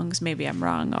songs, maybe I'm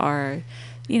wrong, are,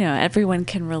 everyone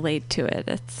can relate to it.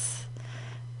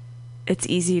 It's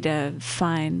easy to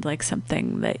find like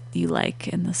something that you like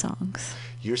in the songs.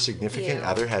 Your significant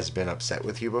other has been upset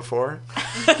with you before?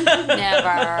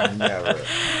 Never. Never.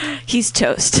 He's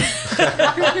toast.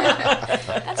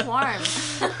 That's warm.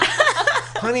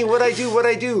 Honey, what I do, what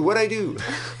I do, what I do.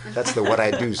 That's the What I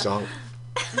Do song.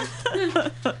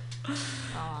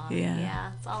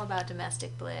 Yeah, it's all about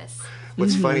domestic bliss.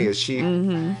 What's funny is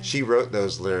she wrote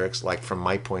those lyrics like from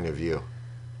my point of view.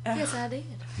 Yes, I did.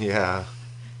 Yeah.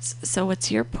 So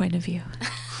what's your point of view?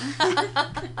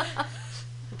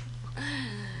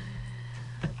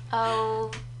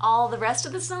 Oh, all the rest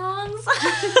of the songs?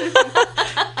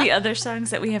 The other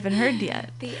songs that we haven't heard yet.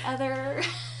 The other...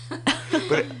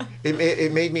 But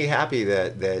it made me happy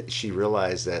that she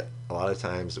realized that a lot of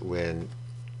times when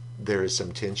there is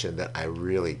some tension that I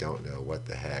really don't know what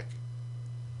the heck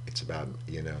it's about,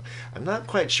 I'm not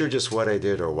quite sure just what I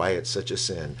did or why it's such a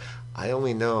sin. I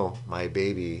only know my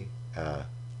baby, oh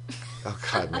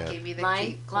God, man. Give me the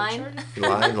Line.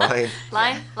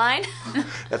 Line.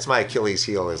 That's my Achilles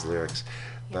heel, is lyrics.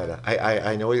 But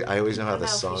I know, I always know how the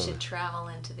song. I don't know if we should travel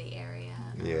into the area.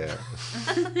 Yeah.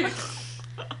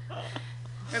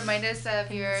 Remind us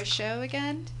of your show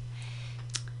again.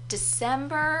 We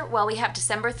have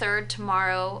December 3rd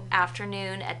tomorrow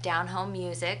afternoon at Down Home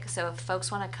Music. So if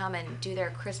folks want to come and do their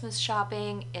Christmas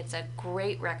shopping, it's a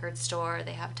great record store.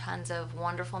 They have tons of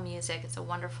wonderful music. It's a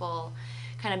wonderful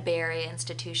kind of Bay Area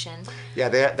institution. Yeah,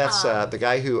 that's the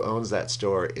guy who owns that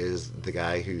store is the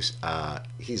guy he's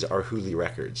Arhoolie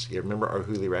Records. You remember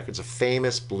Arhoolie Records? A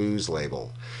famous blues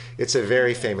label. It's a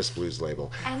very famous blues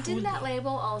label. And didn't that label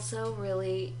also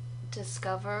really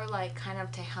discover like kind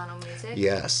of Tejano music?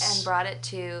 Yes. And brought it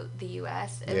to the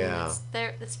U.S. I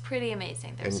mean, it's pretty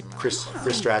amazing. There's And some Chris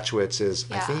Strachwitz is,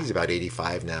 I think he's about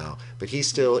 85 now, but he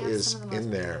still is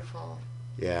in there.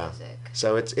 Yeah. Music.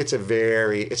 So it's a Bay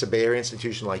Area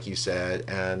institution, like you said,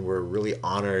 and we're really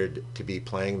honored to be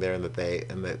playing there, and that they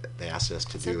asked us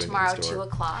to do it tomorrow, in store.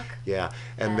 2:00. Yeah,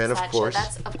 and then of course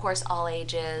that's of course all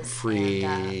ages. Free.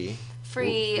 And,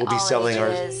 free. We'll be all selling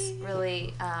ages,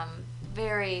 really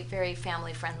very, very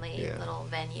family friendly little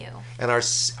venue. And our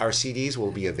CDs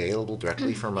will be available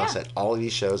directly from us at all of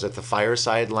these shows at the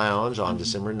Fireside Lounge on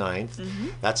December 9th.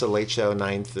 That's a late show,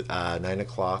 9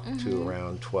 o'clock to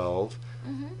around 12.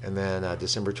 And then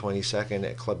December 22nd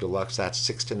at Club Deluxe, that's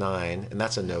 6 to 9, and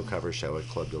that's a no-cover show at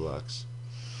Club Deluxe.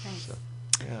 Nice. So,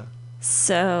 yeah.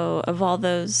 So, of all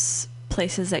those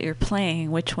places that you're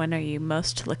playing, which one are you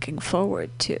most looking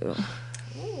forward to?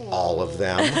 All of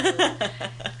them.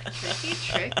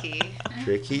 Tricky.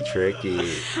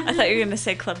 I thought you were going to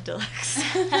say Club Deluxe.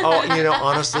 Oh,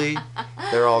 honestly,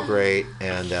 they're all great,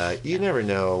 and you never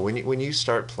know when you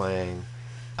start playing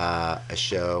a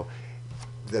show.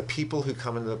 The people who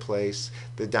come into the place,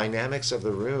 the dynamics of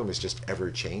the room is just ever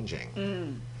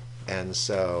changing. And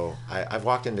so I've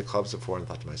walked into clubs before and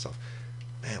thought to myself,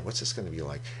 man, what's this going to be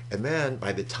like? And then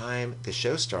by the time the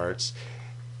show starts,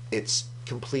 it's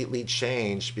completely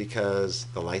changed because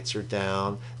the lights are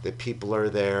down, the people are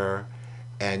there,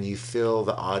 and you feel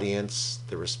the audience,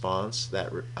 the response, that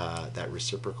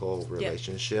reciprocal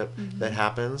relationship that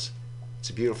happens. It's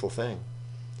a beautiful thing.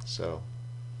 So.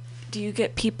 Do you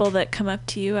get people that come up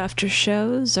to you after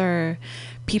shows, or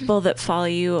people that follow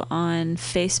you on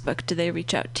Facebook? Do they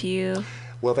reach out to you?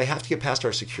 Well, they have to get past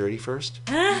our security first,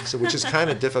 which is kind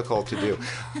of difficult to do.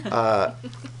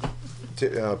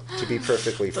 To be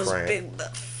perfectly frank. Big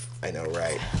buff. I know,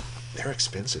 right? They're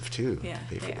expensive too. Yeah,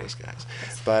 pay for they those guys.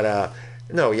 But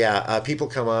no, yeah, people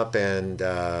come up and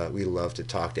we love to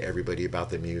talk to everybody about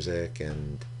the music,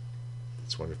 and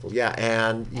it's wonderful. Yeah,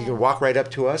 and you can walk right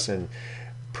up to us and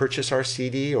purchase our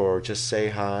CD or just say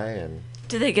hi. And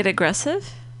do they get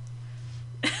aggressive?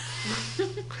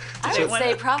 I would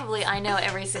say probably I know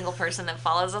every single person that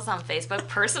follows us on Facebook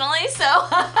personally, so.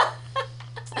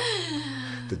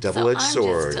 The double-edged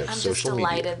sword of I'm social media.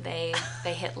 media. I'm just delighted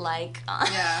they hit like.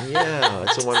 Yeah,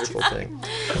 it's a wonderful thing.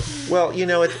 Well,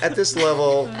 at this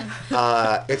level,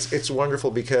 it's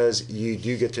wonderful because you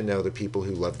do get to know the people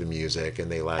who love the music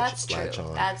and they latch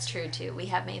on. That's true too. We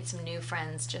have made some new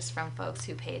friends just from folks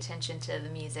who pay attention to the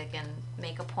music and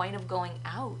make a point of going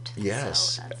out. Yes.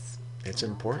 So that's, it's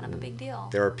important. Kind of a big deal.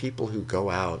 There are people who go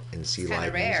out and see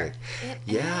live music.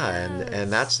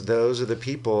 And those are the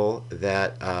people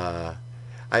that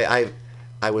I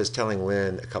was telling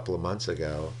Lynn a couple of months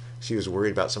ago. She was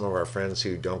worried about some of our friends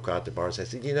who don't go out to bars. I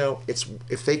said,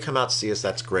 if they come out to see us,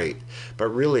 that's great. But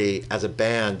really, as a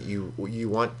band, you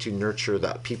want to nurture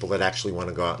the people that actually want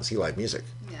to go out and see live music.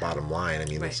 Yeah. Bottom line, I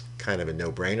mean, it's kind of a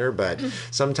no-brainer. But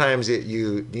sometimes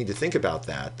you need to think about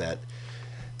that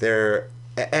they're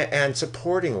and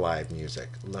supporting live music.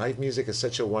 Live music is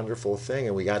such a wonderful thing,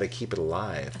 and we got to keep it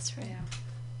alive. That's right.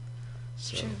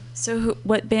 So. True. So,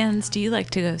 what bands do you like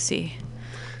to go see?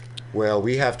 Well,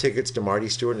 we have tickets to Marty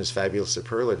Stewart and his Fabulous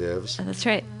Superlatives. Oh, that's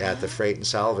right. At the Freight and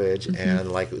Salvage,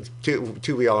 and like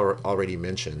two we already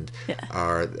mentioned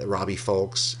are Robbie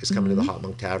Folks is coming to the Hot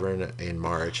Monk Tavern in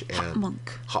March. And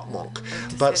Hot Monk.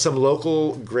 But some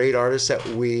local great artists that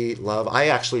we love. I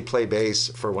actually play bass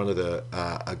for one of the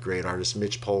great artists,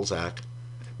 Mitch Polzak.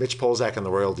 Mitch Polzak and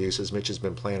the Royal Deuces. Mitch has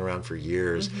been playing around for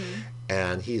years,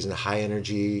 and he's a high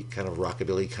energy kind of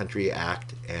rockabilly country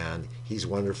act, and he's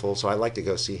wonderful. So I like to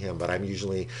go see him, but I'm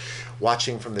usually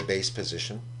watching from the bass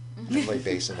position. I play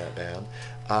bass in that band.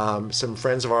 Some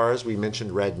friends of ours, we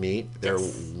mentioned Red Meat. They're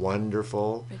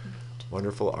wonderful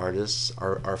artists.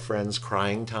 Our friends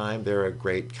Crying Time, they're a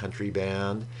great country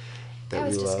band. I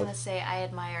was just going to say, I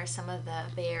admire some of the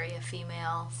Bay Area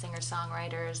female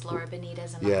singer-songwriters, Laura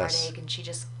Benitez and The Heartache, and she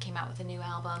just came out with a new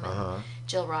album, and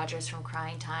Jill Rogers from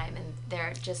Crying Time, and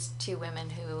they're just two women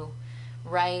who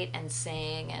write and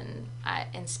sing and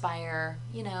inspire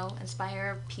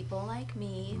people like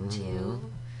me to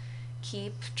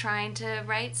keep trying to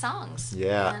write songs.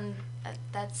 Yeah. And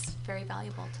that's very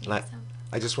valuable to me.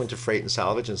 I just went to Freight and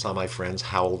Salvage and saw my friends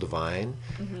Howl Divine.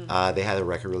 They had a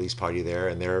record release party there,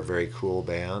 and they're a very cool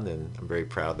band, and I'm very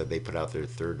proud that they put out their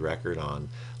third record on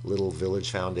Little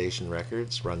Village Foundation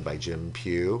Records, run by Jim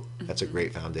Pugh. That's a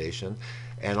great foundation.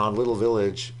 And on Little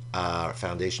Village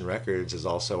Foundation Records is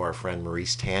also our friend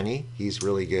Maurice Tanney. He's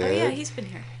really good. Oh, yeah, he's been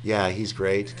here. Yeah, he's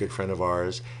great, good friend of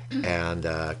ours. And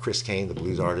Chris Kane, the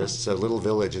blues artist. So Little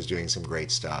Village is doing some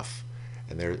great stuff,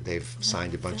 and they've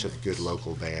signed a bunch of good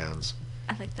local bands.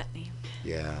 I like that name.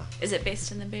 Yeah. Is it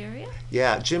based in the Bay Area?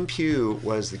 Yeah, Jim Pugh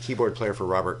was the keyboard player for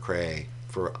Robert Cray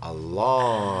for a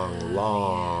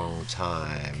long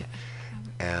time.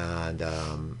 Okay. And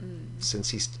since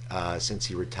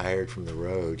he retired from the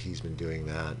road, he's been doing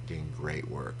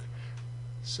great work.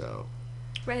 So.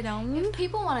 Right on. If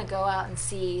people want to go out and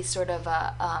see sort of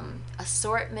a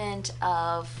assortment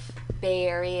of Bay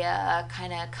Area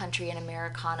kind of country and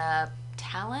Americana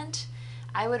talent,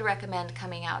 I would recommend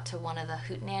coming out to one of the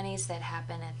hootenannies that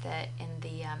happen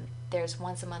there's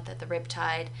once a month at the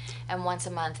Riptide and once a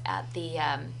month at the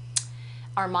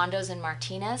Armando's in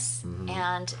Martinez,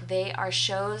 and they are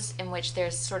shows in which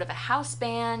there's sort of a house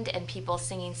band and people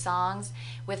singing songs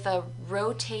with a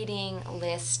rotating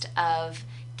list of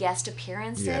guest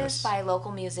appearances by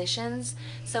local musicians.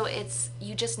 So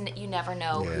you never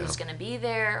know who's going to be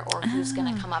there or who's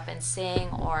going to come up and sing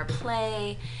or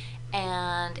play.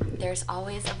 And there's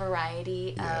always a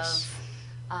variety of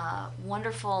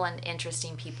wonderful and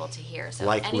interesting people to hear. So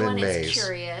like if anyone Lynn is Mays.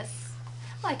 Curious,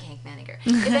 like Hank Maniger,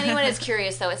 if anyone is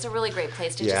curious, though, it's a really great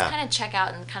place to just kind of check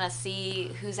out and kind of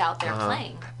see who's out there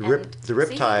playing. The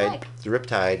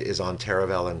Riptide is on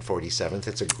Taravel and 47th.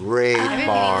 It's a great bar.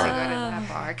 I didn't need to go to that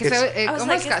bar because it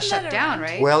almost got shut down,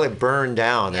 right? Well, it burned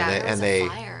down, and they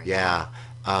fire,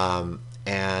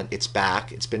 and it's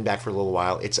back. It's been back for a little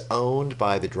while. It's owned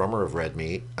by the drummer of Red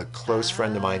Meat, a close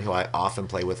friend of mine who I often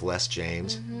play with, Les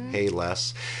James. Hey,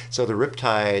 Les. So the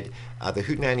Riptide, the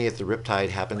Hootenanny at the Riptide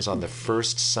happens on the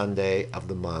first Sunday of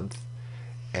the month,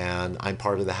 and I'm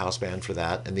part of the house band for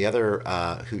that. And the other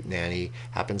Hootenanny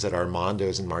happens at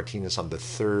Armando's in Martinez on the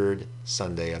third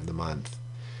Sunday of the month.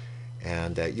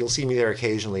 And you'll see me there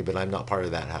occasionally, but I'm not part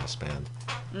of that house band.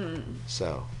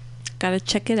 So... Gotta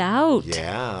check it out.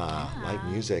 Yeah, live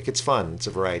music. It's fun. It's a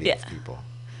variety of people.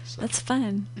 So. That's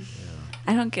fun. Yeah.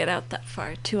 I don't get out that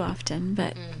far too often,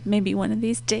 but maybe one of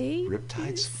these days.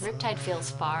 Riptide feels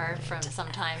far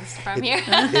sometimes from here.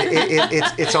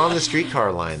 It's on the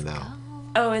streetcar line, though.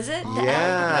 Oh, is it?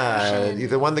 Yeah,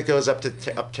 the one that goes up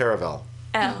Taravel.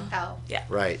 L. L. Yeah.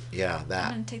 Right. Yeah, I'm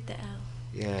that. gonna take the L.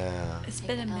 Yeah. It's Take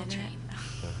been a the L minute. train.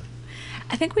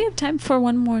 I think we have time for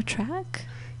one more track.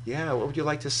 Yeah. What would you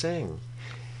like to sing?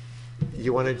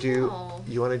 You want to do? know.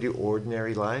 You want to do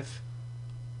Ordinary Life?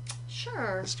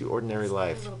 Sure. Let's do Ordinary It's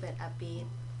Life. A little bit upbeat.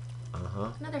 Uh-huh.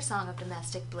 Another song of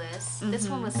domestic bliss. This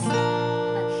one was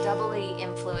doubly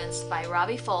influenced by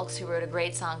Robbie Folks, who wrote a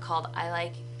great song called "I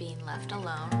Like Being Left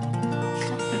Alone,"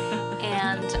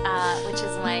 and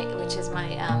which is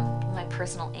my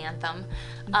personal anthem.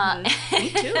 Me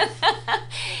too.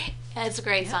 It's a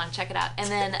great song. Check it out. And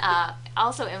then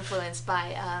also influenced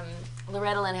by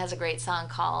Loretta Lynn has a great song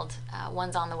called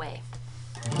 "One's on the Way."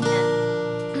 And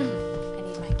I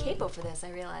need my capo for this. I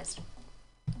realized.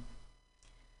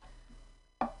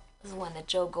 This is one that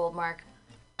Joe Goldmark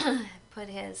put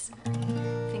his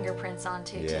fingerprints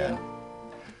onto Yeah.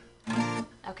 too.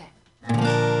 Okay.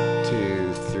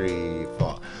 2, 3,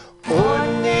 4.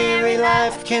 Ordinary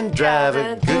life can drive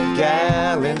a good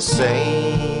gal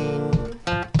insane.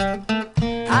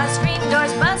 Our screen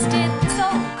doors busted, this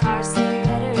old car's seen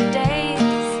better days.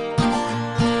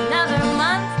 Another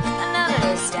month,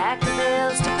 another stack of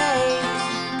bills to pay.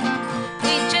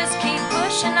 We just keep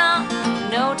pushing on,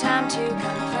 no time to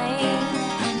complain.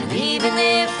 And even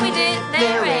if we did,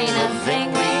 there ain't a thing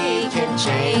we can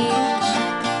change.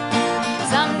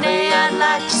 Someday I'd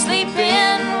like to sleep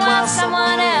in while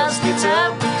someone else gets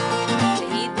up to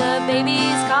heed the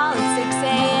baby's call at 6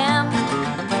 a.m.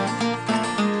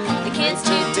 The kids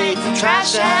to take the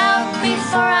trash out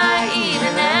before I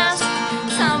even ask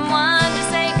someone to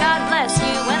say God bless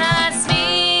you when I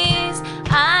sneeze.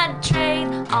 I'd trade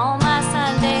all my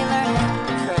Sunday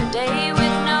learning for a day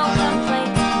with no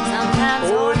complaints.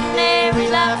 Sometimes ordinary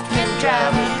life can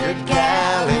drive a good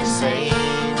gal insane.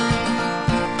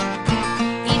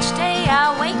 Each day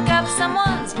I wake up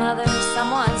someone's mother,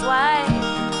 someone's wife.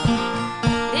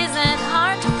 It isn't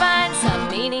hard to find some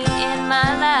meaning in my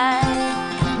life.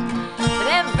 But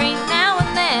every now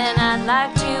and then I'd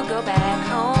like to go back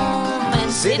home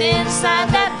and sit inside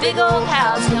that big old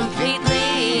house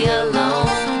completely alone.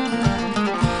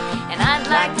 And I'd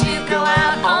like to go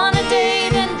out on a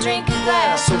date and drink a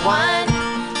glass of wine,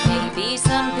 maybe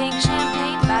some pink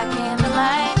champagne by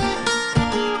candlelight.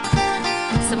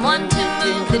 Someone to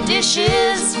move the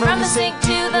dishes from the sink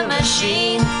to the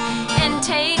machine, and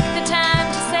take the time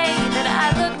to say that I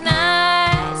look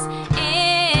nice.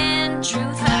 In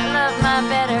truth, I love my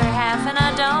better half, and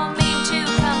I don't mean to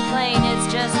complain. It's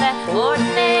just that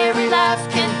ordinary life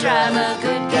can drive a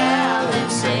good gal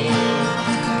insane.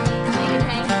 Make it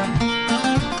hang.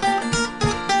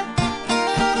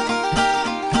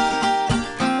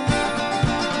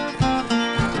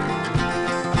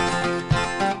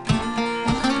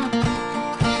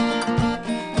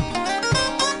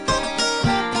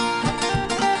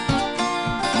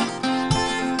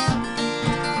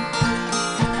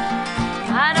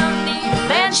 I don't need a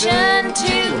mansion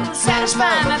to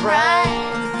satisfy my pride.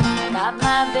 Got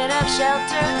my bit of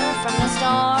shelter from the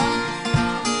storm,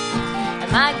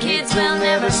 and my kids will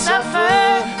never suffer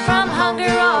from hunger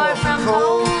or from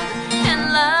cold.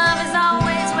 And love is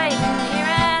always waiting here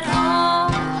at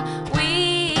home.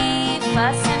 We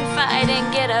fuss and fight and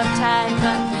get uptight,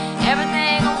 but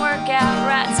everything will work out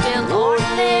right. Still,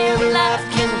 ordinary life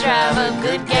can drive a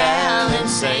good gal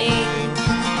insane.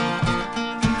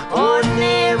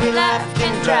 Ordinary life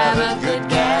can drive a good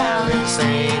gal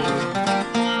insane.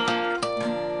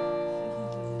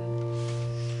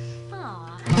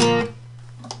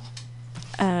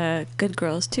 Aw. Good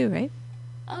girls too, right?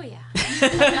 Oh, yeah.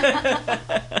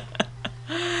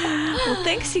 Well,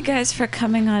 thanks you guys for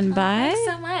coming on by. Thanks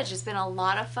so much. It's been a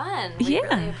lot of fun. We Yeah.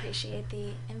 really appreciate the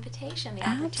invitation, the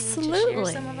opportunity to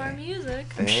Absolutely. share some of our music.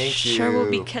 I'm Thank sure we'll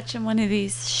be you. catching one of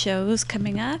these shows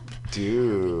coming up.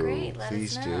 Do. Great, let us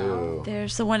Please know. do.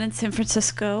 There's the one in San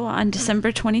Francisco on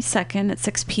December 22nd at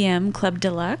 6 p.m., Club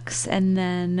Deluxe. And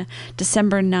then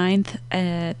December 9th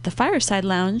at the Fireside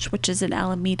Lounge, which is in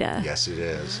Alameda. Yes, it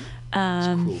is. It's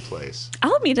a cool place.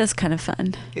 Alameda's kind of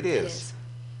fun. It is.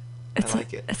 It's I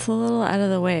like it. It's a little out of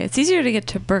the way. It's easier to get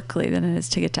to Berkeley than it is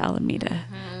to get to Alameda,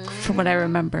 from what I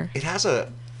remember. It has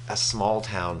a small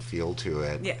town feel to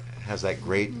it. Yeah. It has that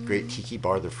great tiki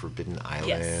bar, the Forbidden Island.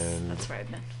 Yes, that's where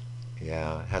I've been.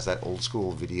 Yeah, it has that old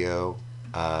school video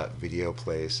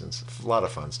place, and it's a lot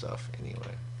of fun stuff.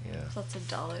 Anyway, yeah. Lots of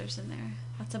dollars in there.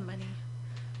 Lots of money.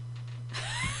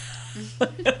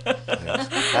 Yes.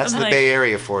 That's I'm the like- Bay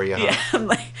Area for you, huh? Yeah, I'm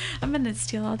like, I'm gonna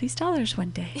steal all these dollars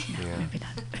one day. No, Yeah. maybe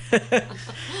not.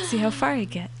 See how far I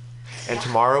get. And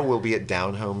tomorrow we'll be at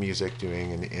Down Home Music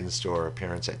doing an in-store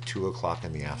appearance at 2:00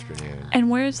 in the afternoon. And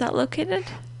where is that located?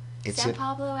 San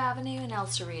Pablo Avenue in El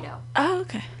Cerrito. Oh,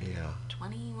 okay. Yeah.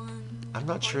 21. I'm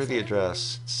not sure the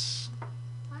address.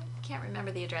 I can't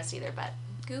remember the address either, but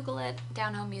Google it.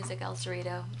 Down Home Music El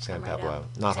Cerrito. San Pablo.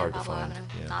 Not hard to Pablo find. Avenue.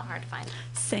 Yeah. Not hard to find.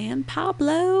 San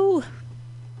Pablo.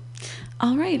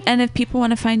 All right. And if people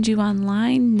want to find you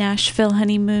online,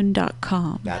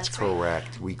 NashvilleHoneymoon.com. That's correct.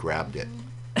 Right. We grabbed it.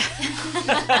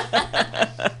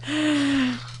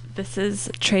 This is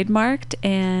trademarked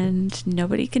and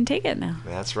nobody can take it now.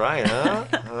 That's right, huh?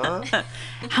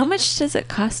 How much does it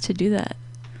cost to do that?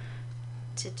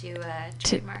 To do a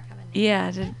trademark of a name?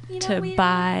 Yeah, to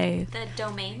buy the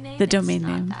domain name. The domain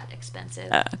name. name. Not that expensive.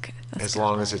 Okay. As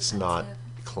long as it's not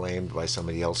claimed by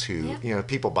somebody else who,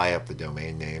 people buy up the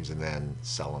domain names and then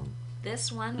sell them.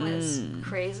 This one was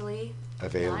crazily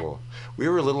available. We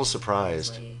were a little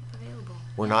surprised. Available.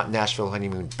 We're not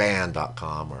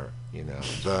NashvilleHoneymoonBand.com or,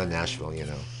 the Nashville, You're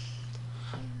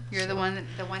the one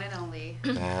and only.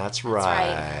 That's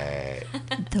right.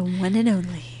 The one and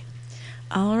only.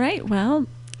 All right. Well,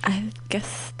 I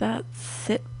guess that's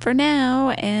it for now.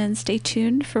 And stay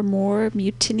tuned for more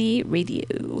Mutiny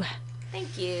Radio.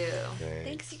 Thank you.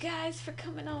 Thanks, you guys, for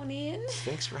coming on in.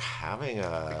 Thanks for having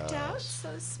us. Worked out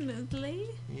so smoothly.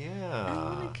 Yeah.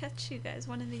 I want to catch you guys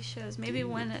one of these shows. Maybe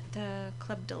one at the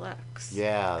Club Deluxe.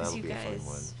 Yeah, that'll be a fun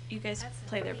one. You guys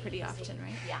play there pretty often,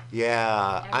 right? Yeah.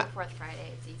 Yeah. Every fourth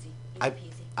Friday, it's easy.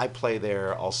 I play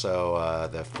there also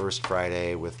the first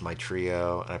Friday with my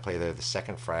trio, and I play there the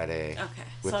second Friday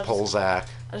with Polzak.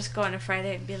 I'll just go on a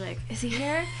Friday and be like, is he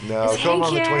here? No, come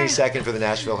on the here? 22nd for the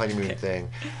Nashville Honeymoon thing.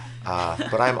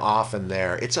 But I'm often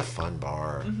there. It's a fun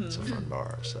bar. It's a fun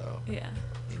bar, so. Yeah.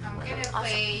 I'm going to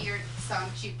play your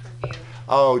song, Cheap Perfume.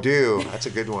 Oh, do. That's a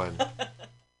good one.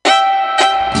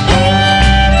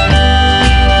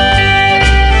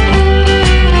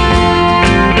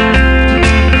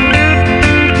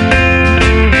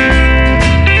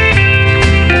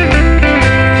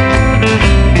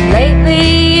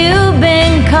 Lately you've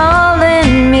been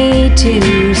calling me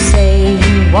to say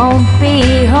you won't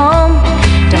be home.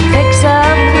 Don't fix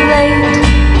up late.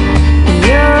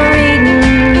 You're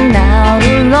eating out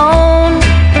alone.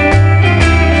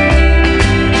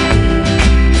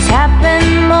 It's happened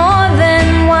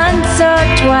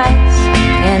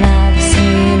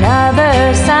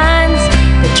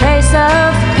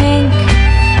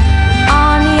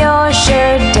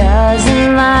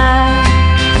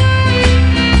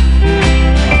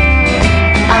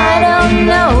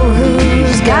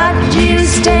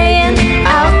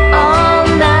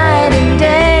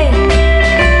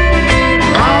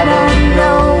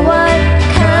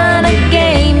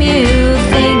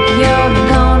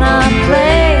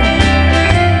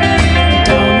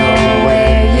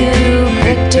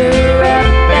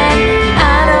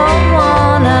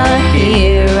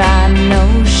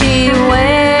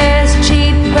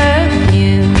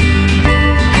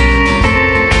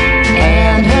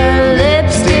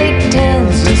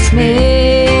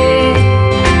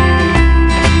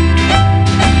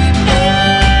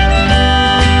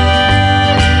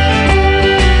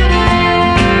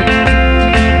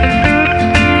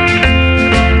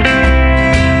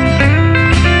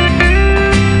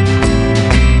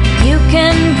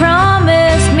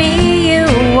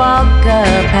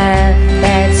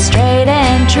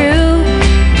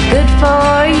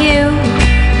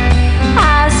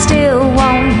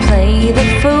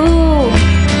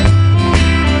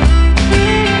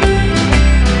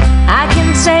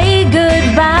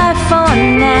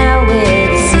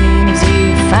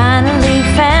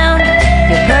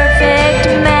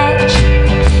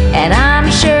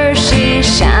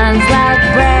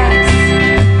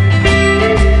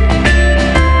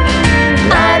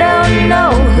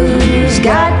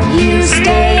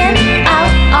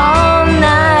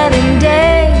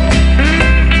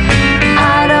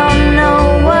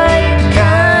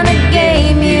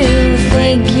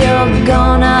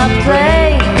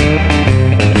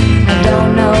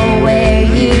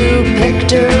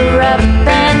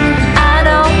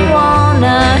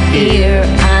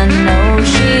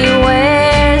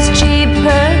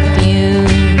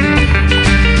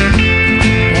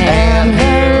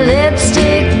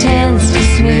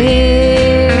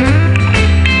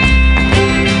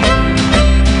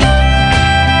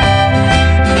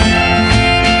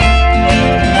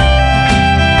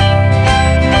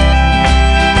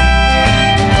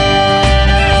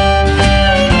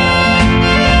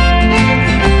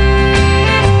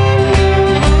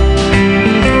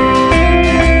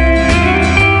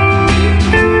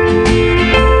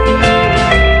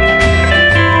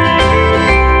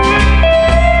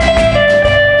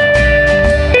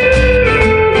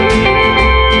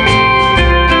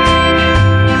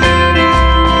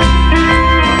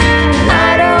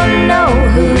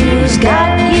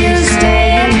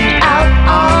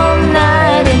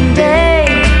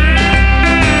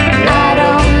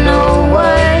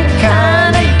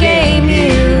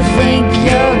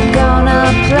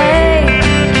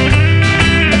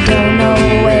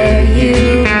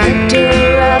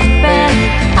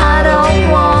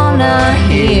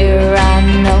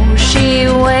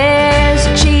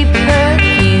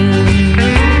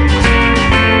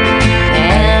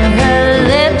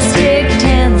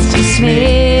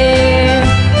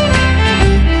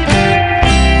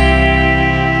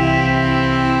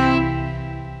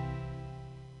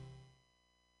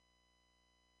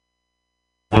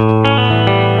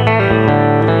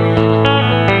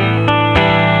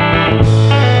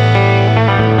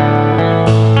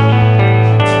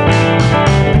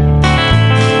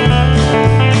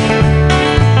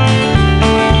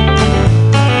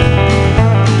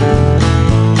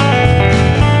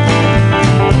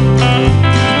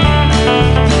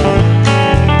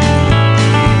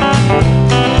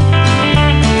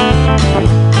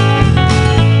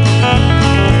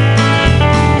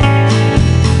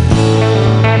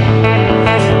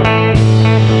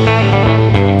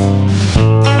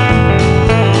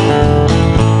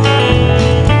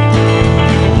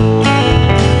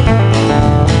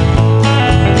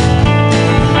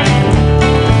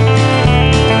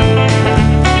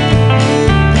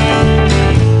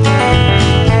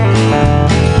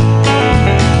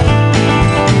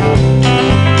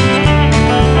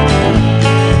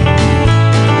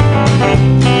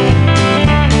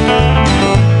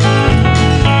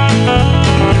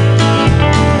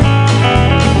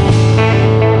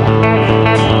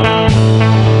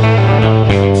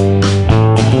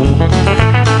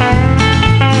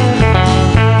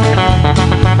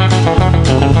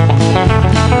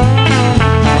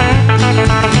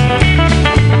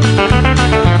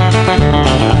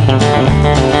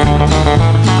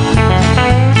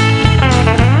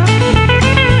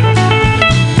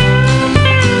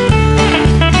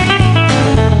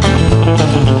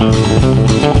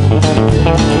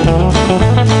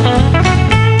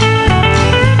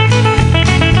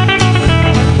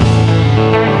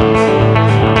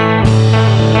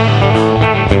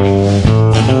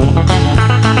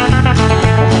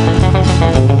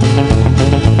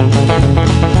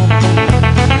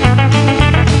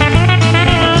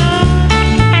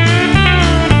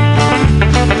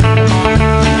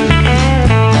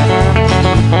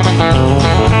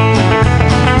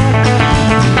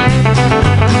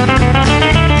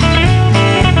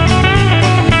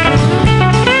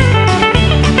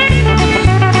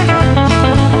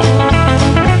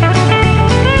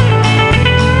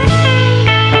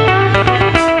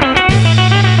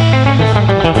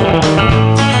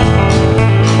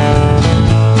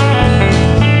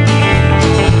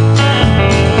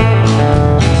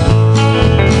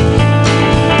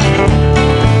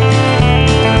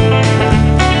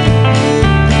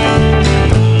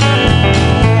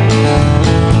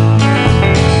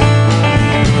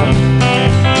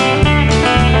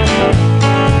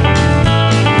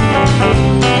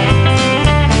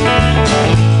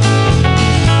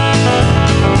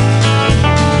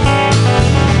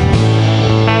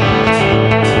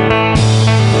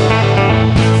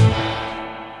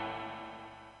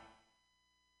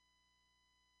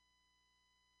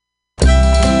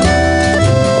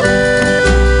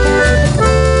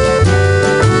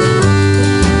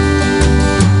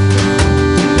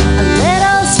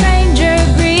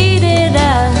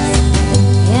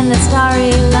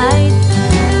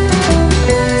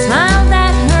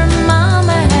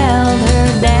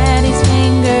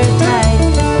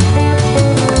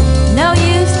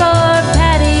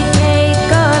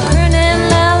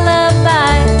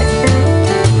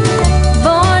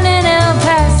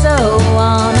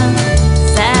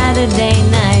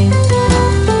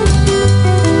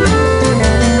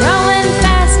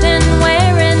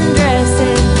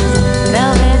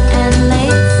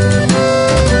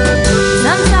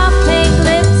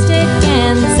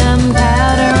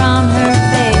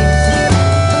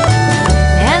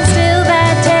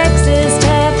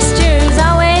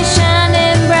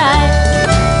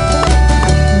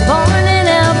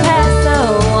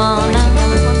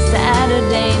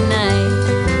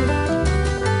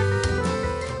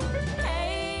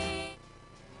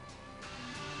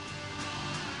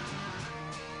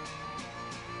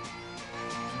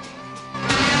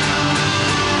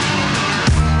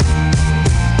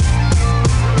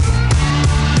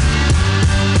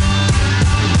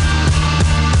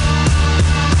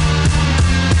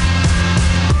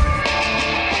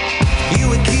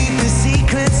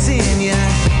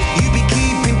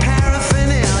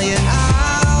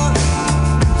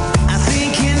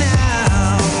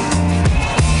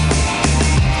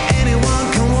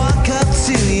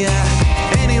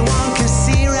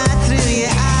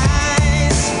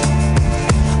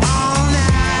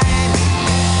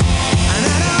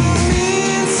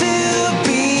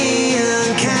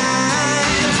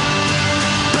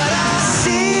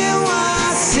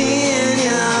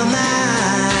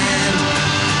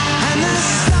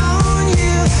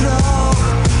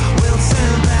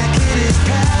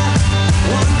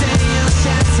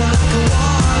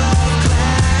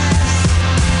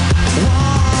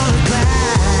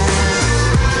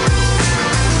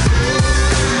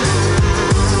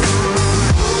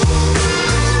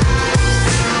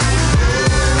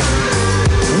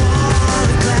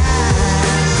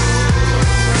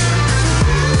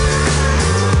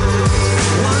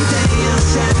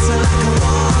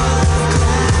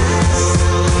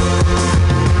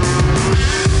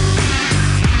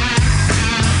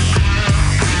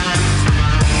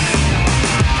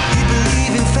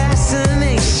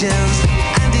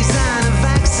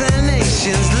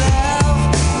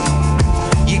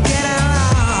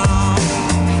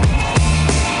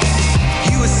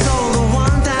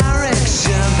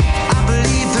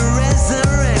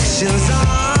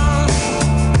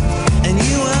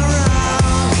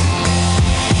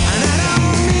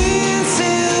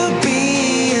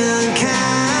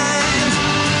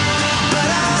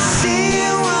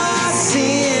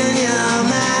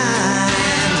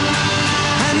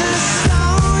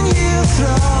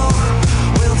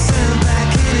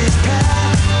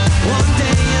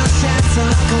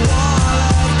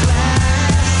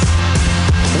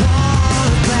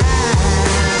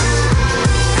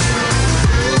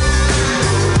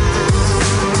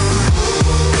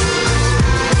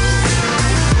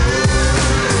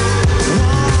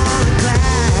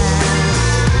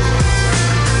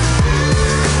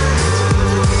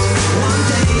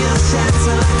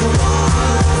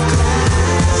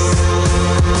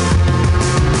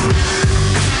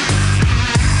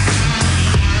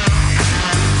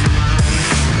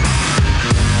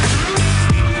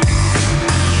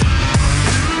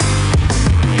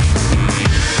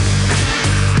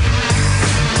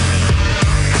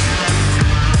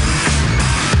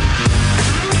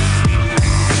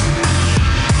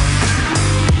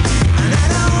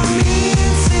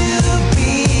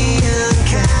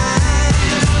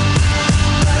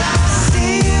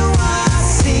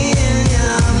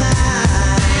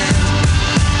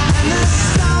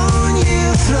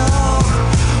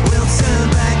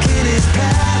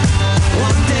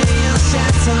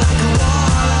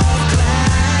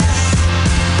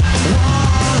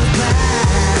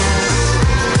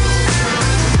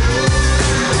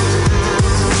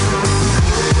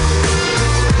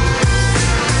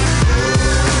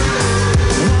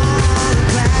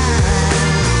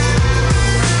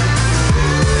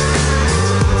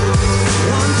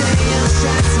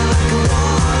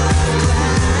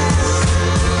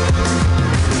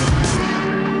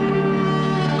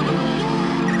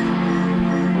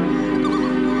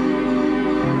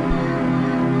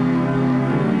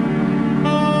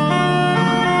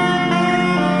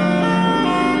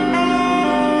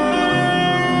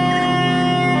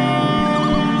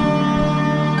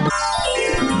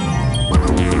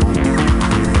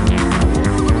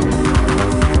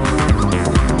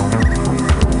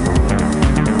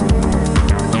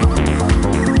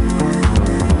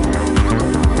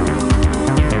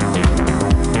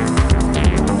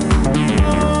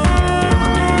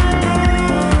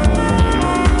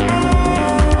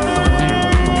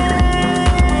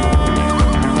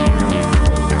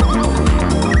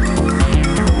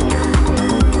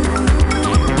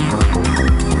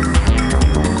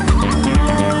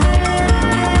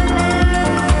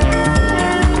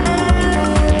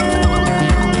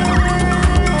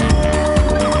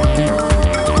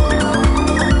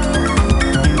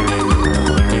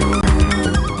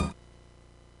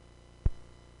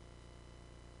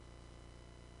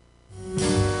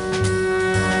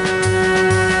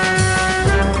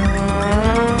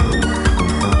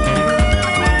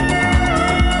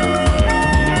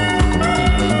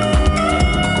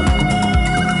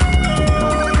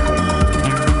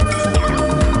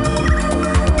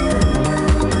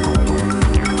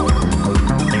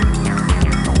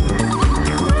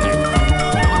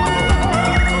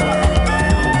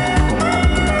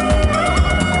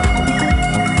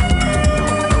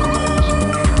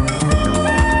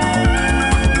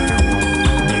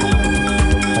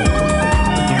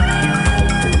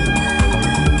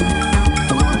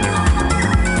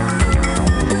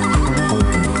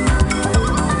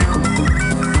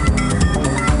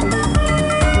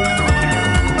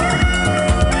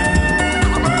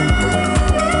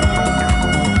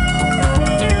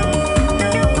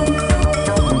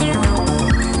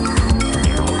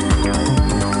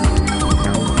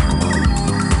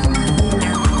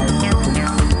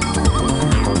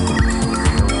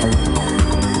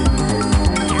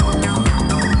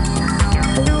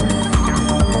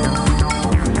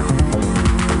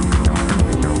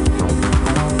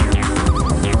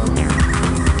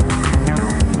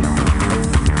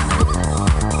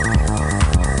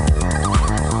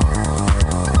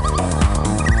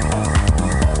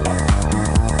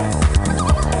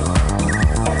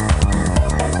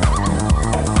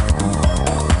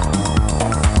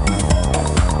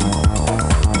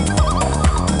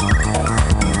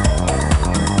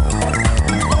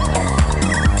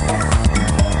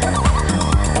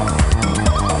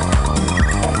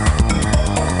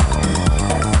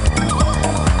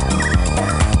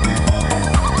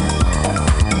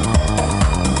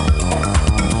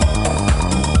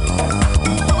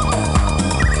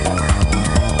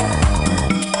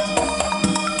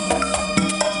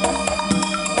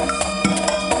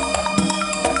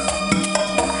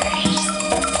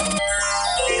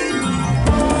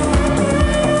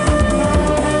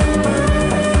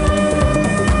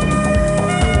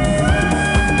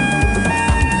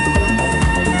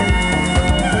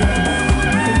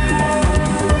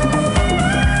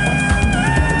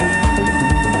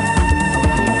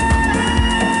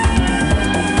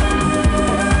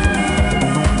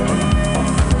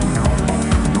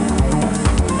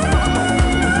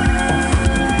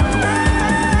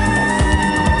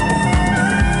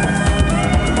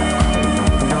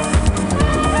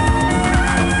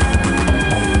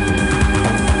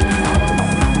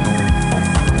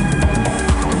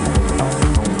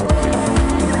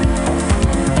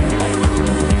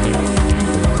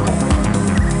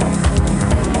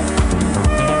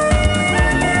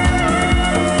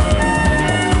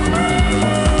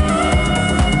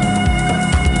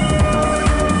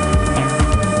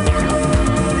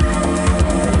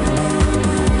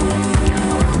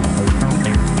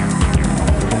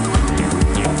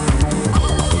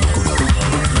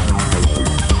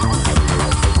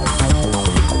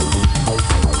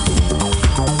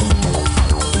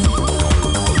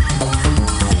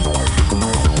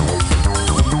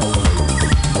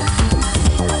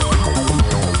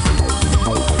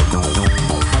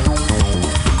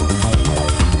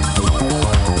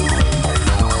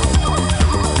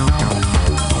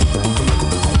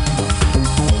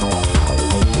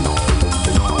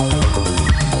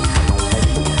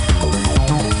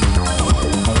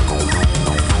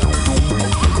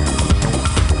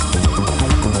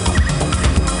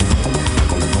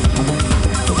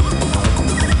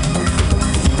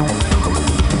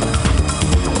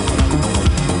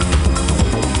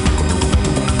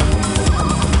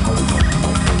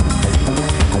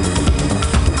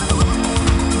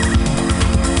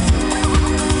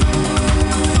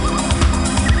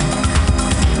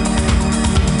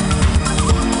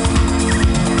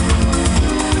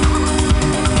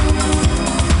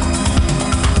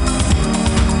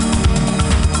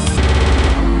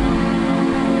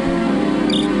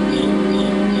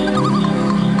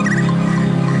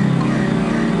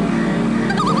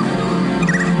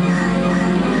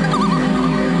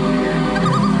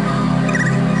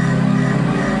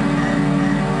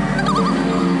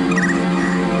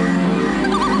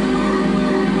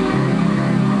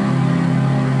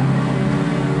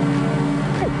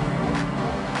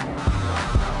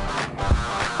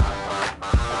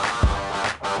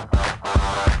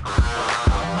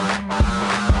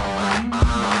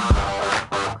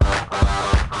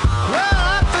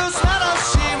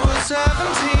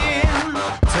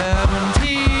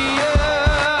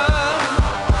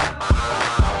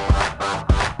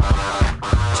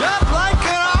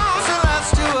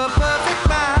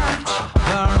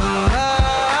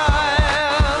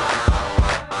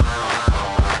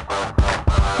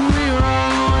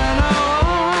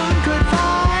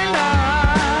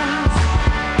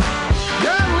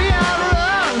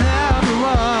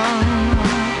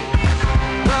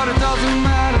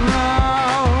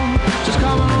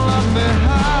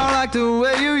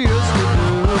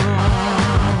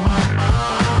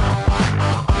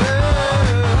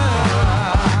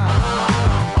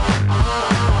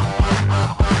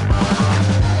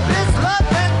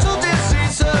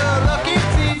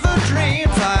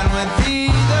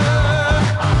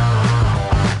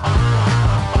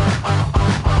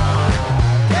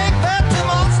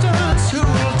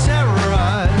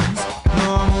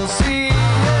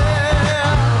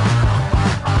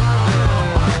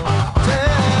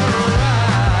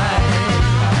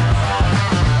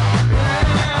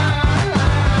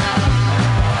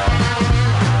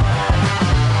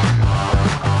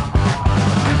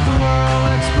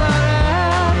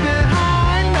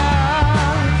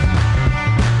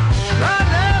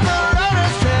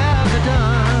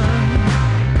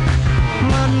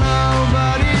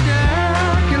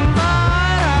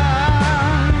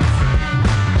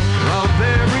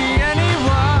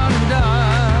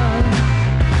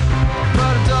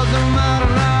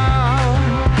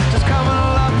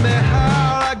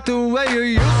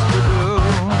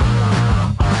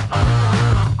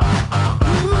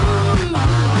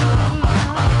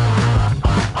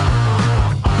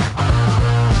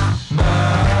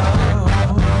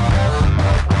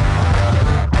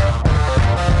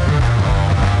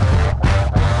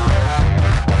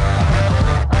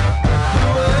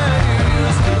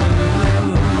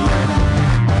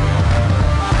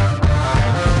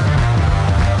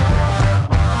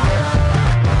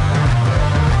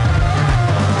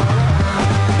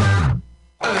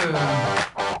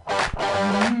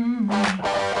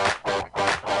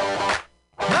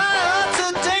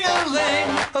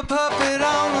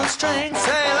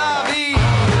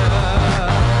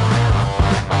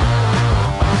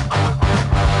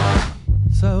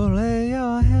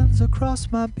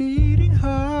across my beating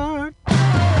heart. If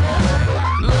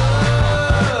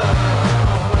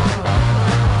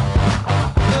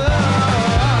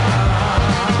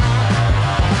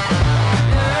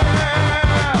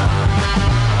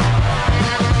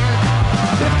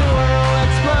the world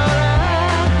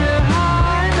exploded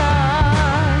behind us,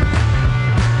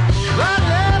 I'd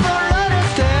never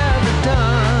understand the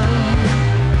done.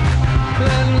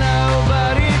 But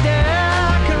nobody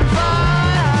there can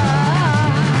find.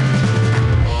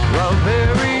 Well,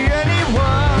 maybe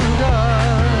anyone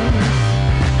does,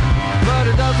 but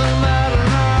it doesn't matter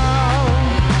now.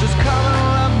 Just come and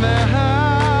let me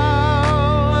out,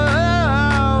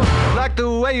 like the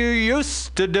way you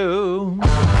used to do.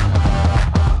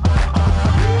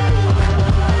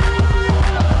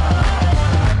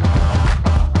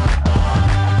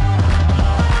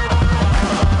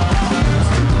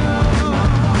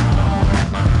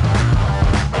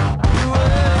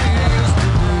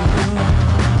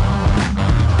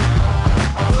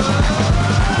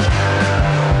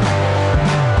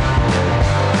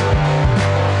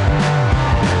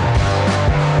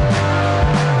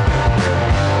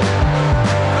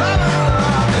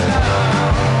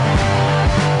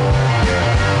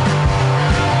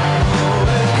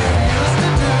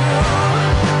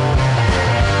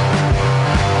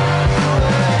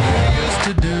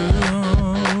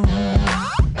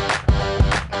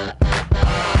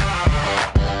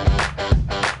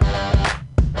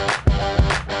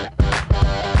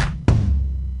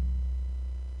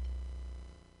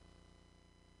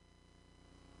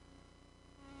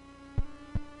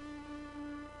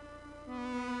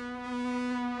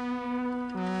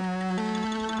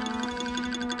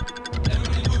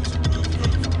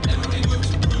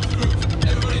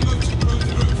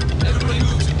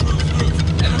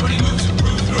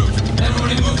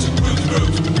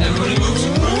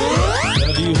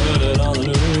 Have you heard it on the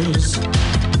news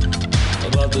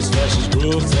about this fascist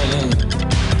groove thing?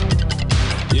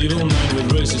 Evil men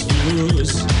with racist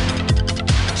views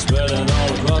spreading all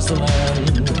across the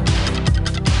land.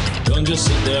 Don't just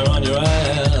sit there on your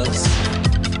ass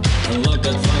and look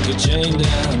that funky chain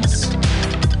dance.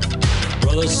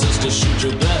 Brothers, sisters, shoot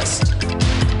your best.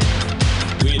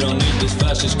 We don't need this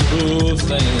fascist groove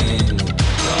thing.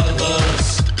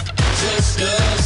 Brothers, sisters.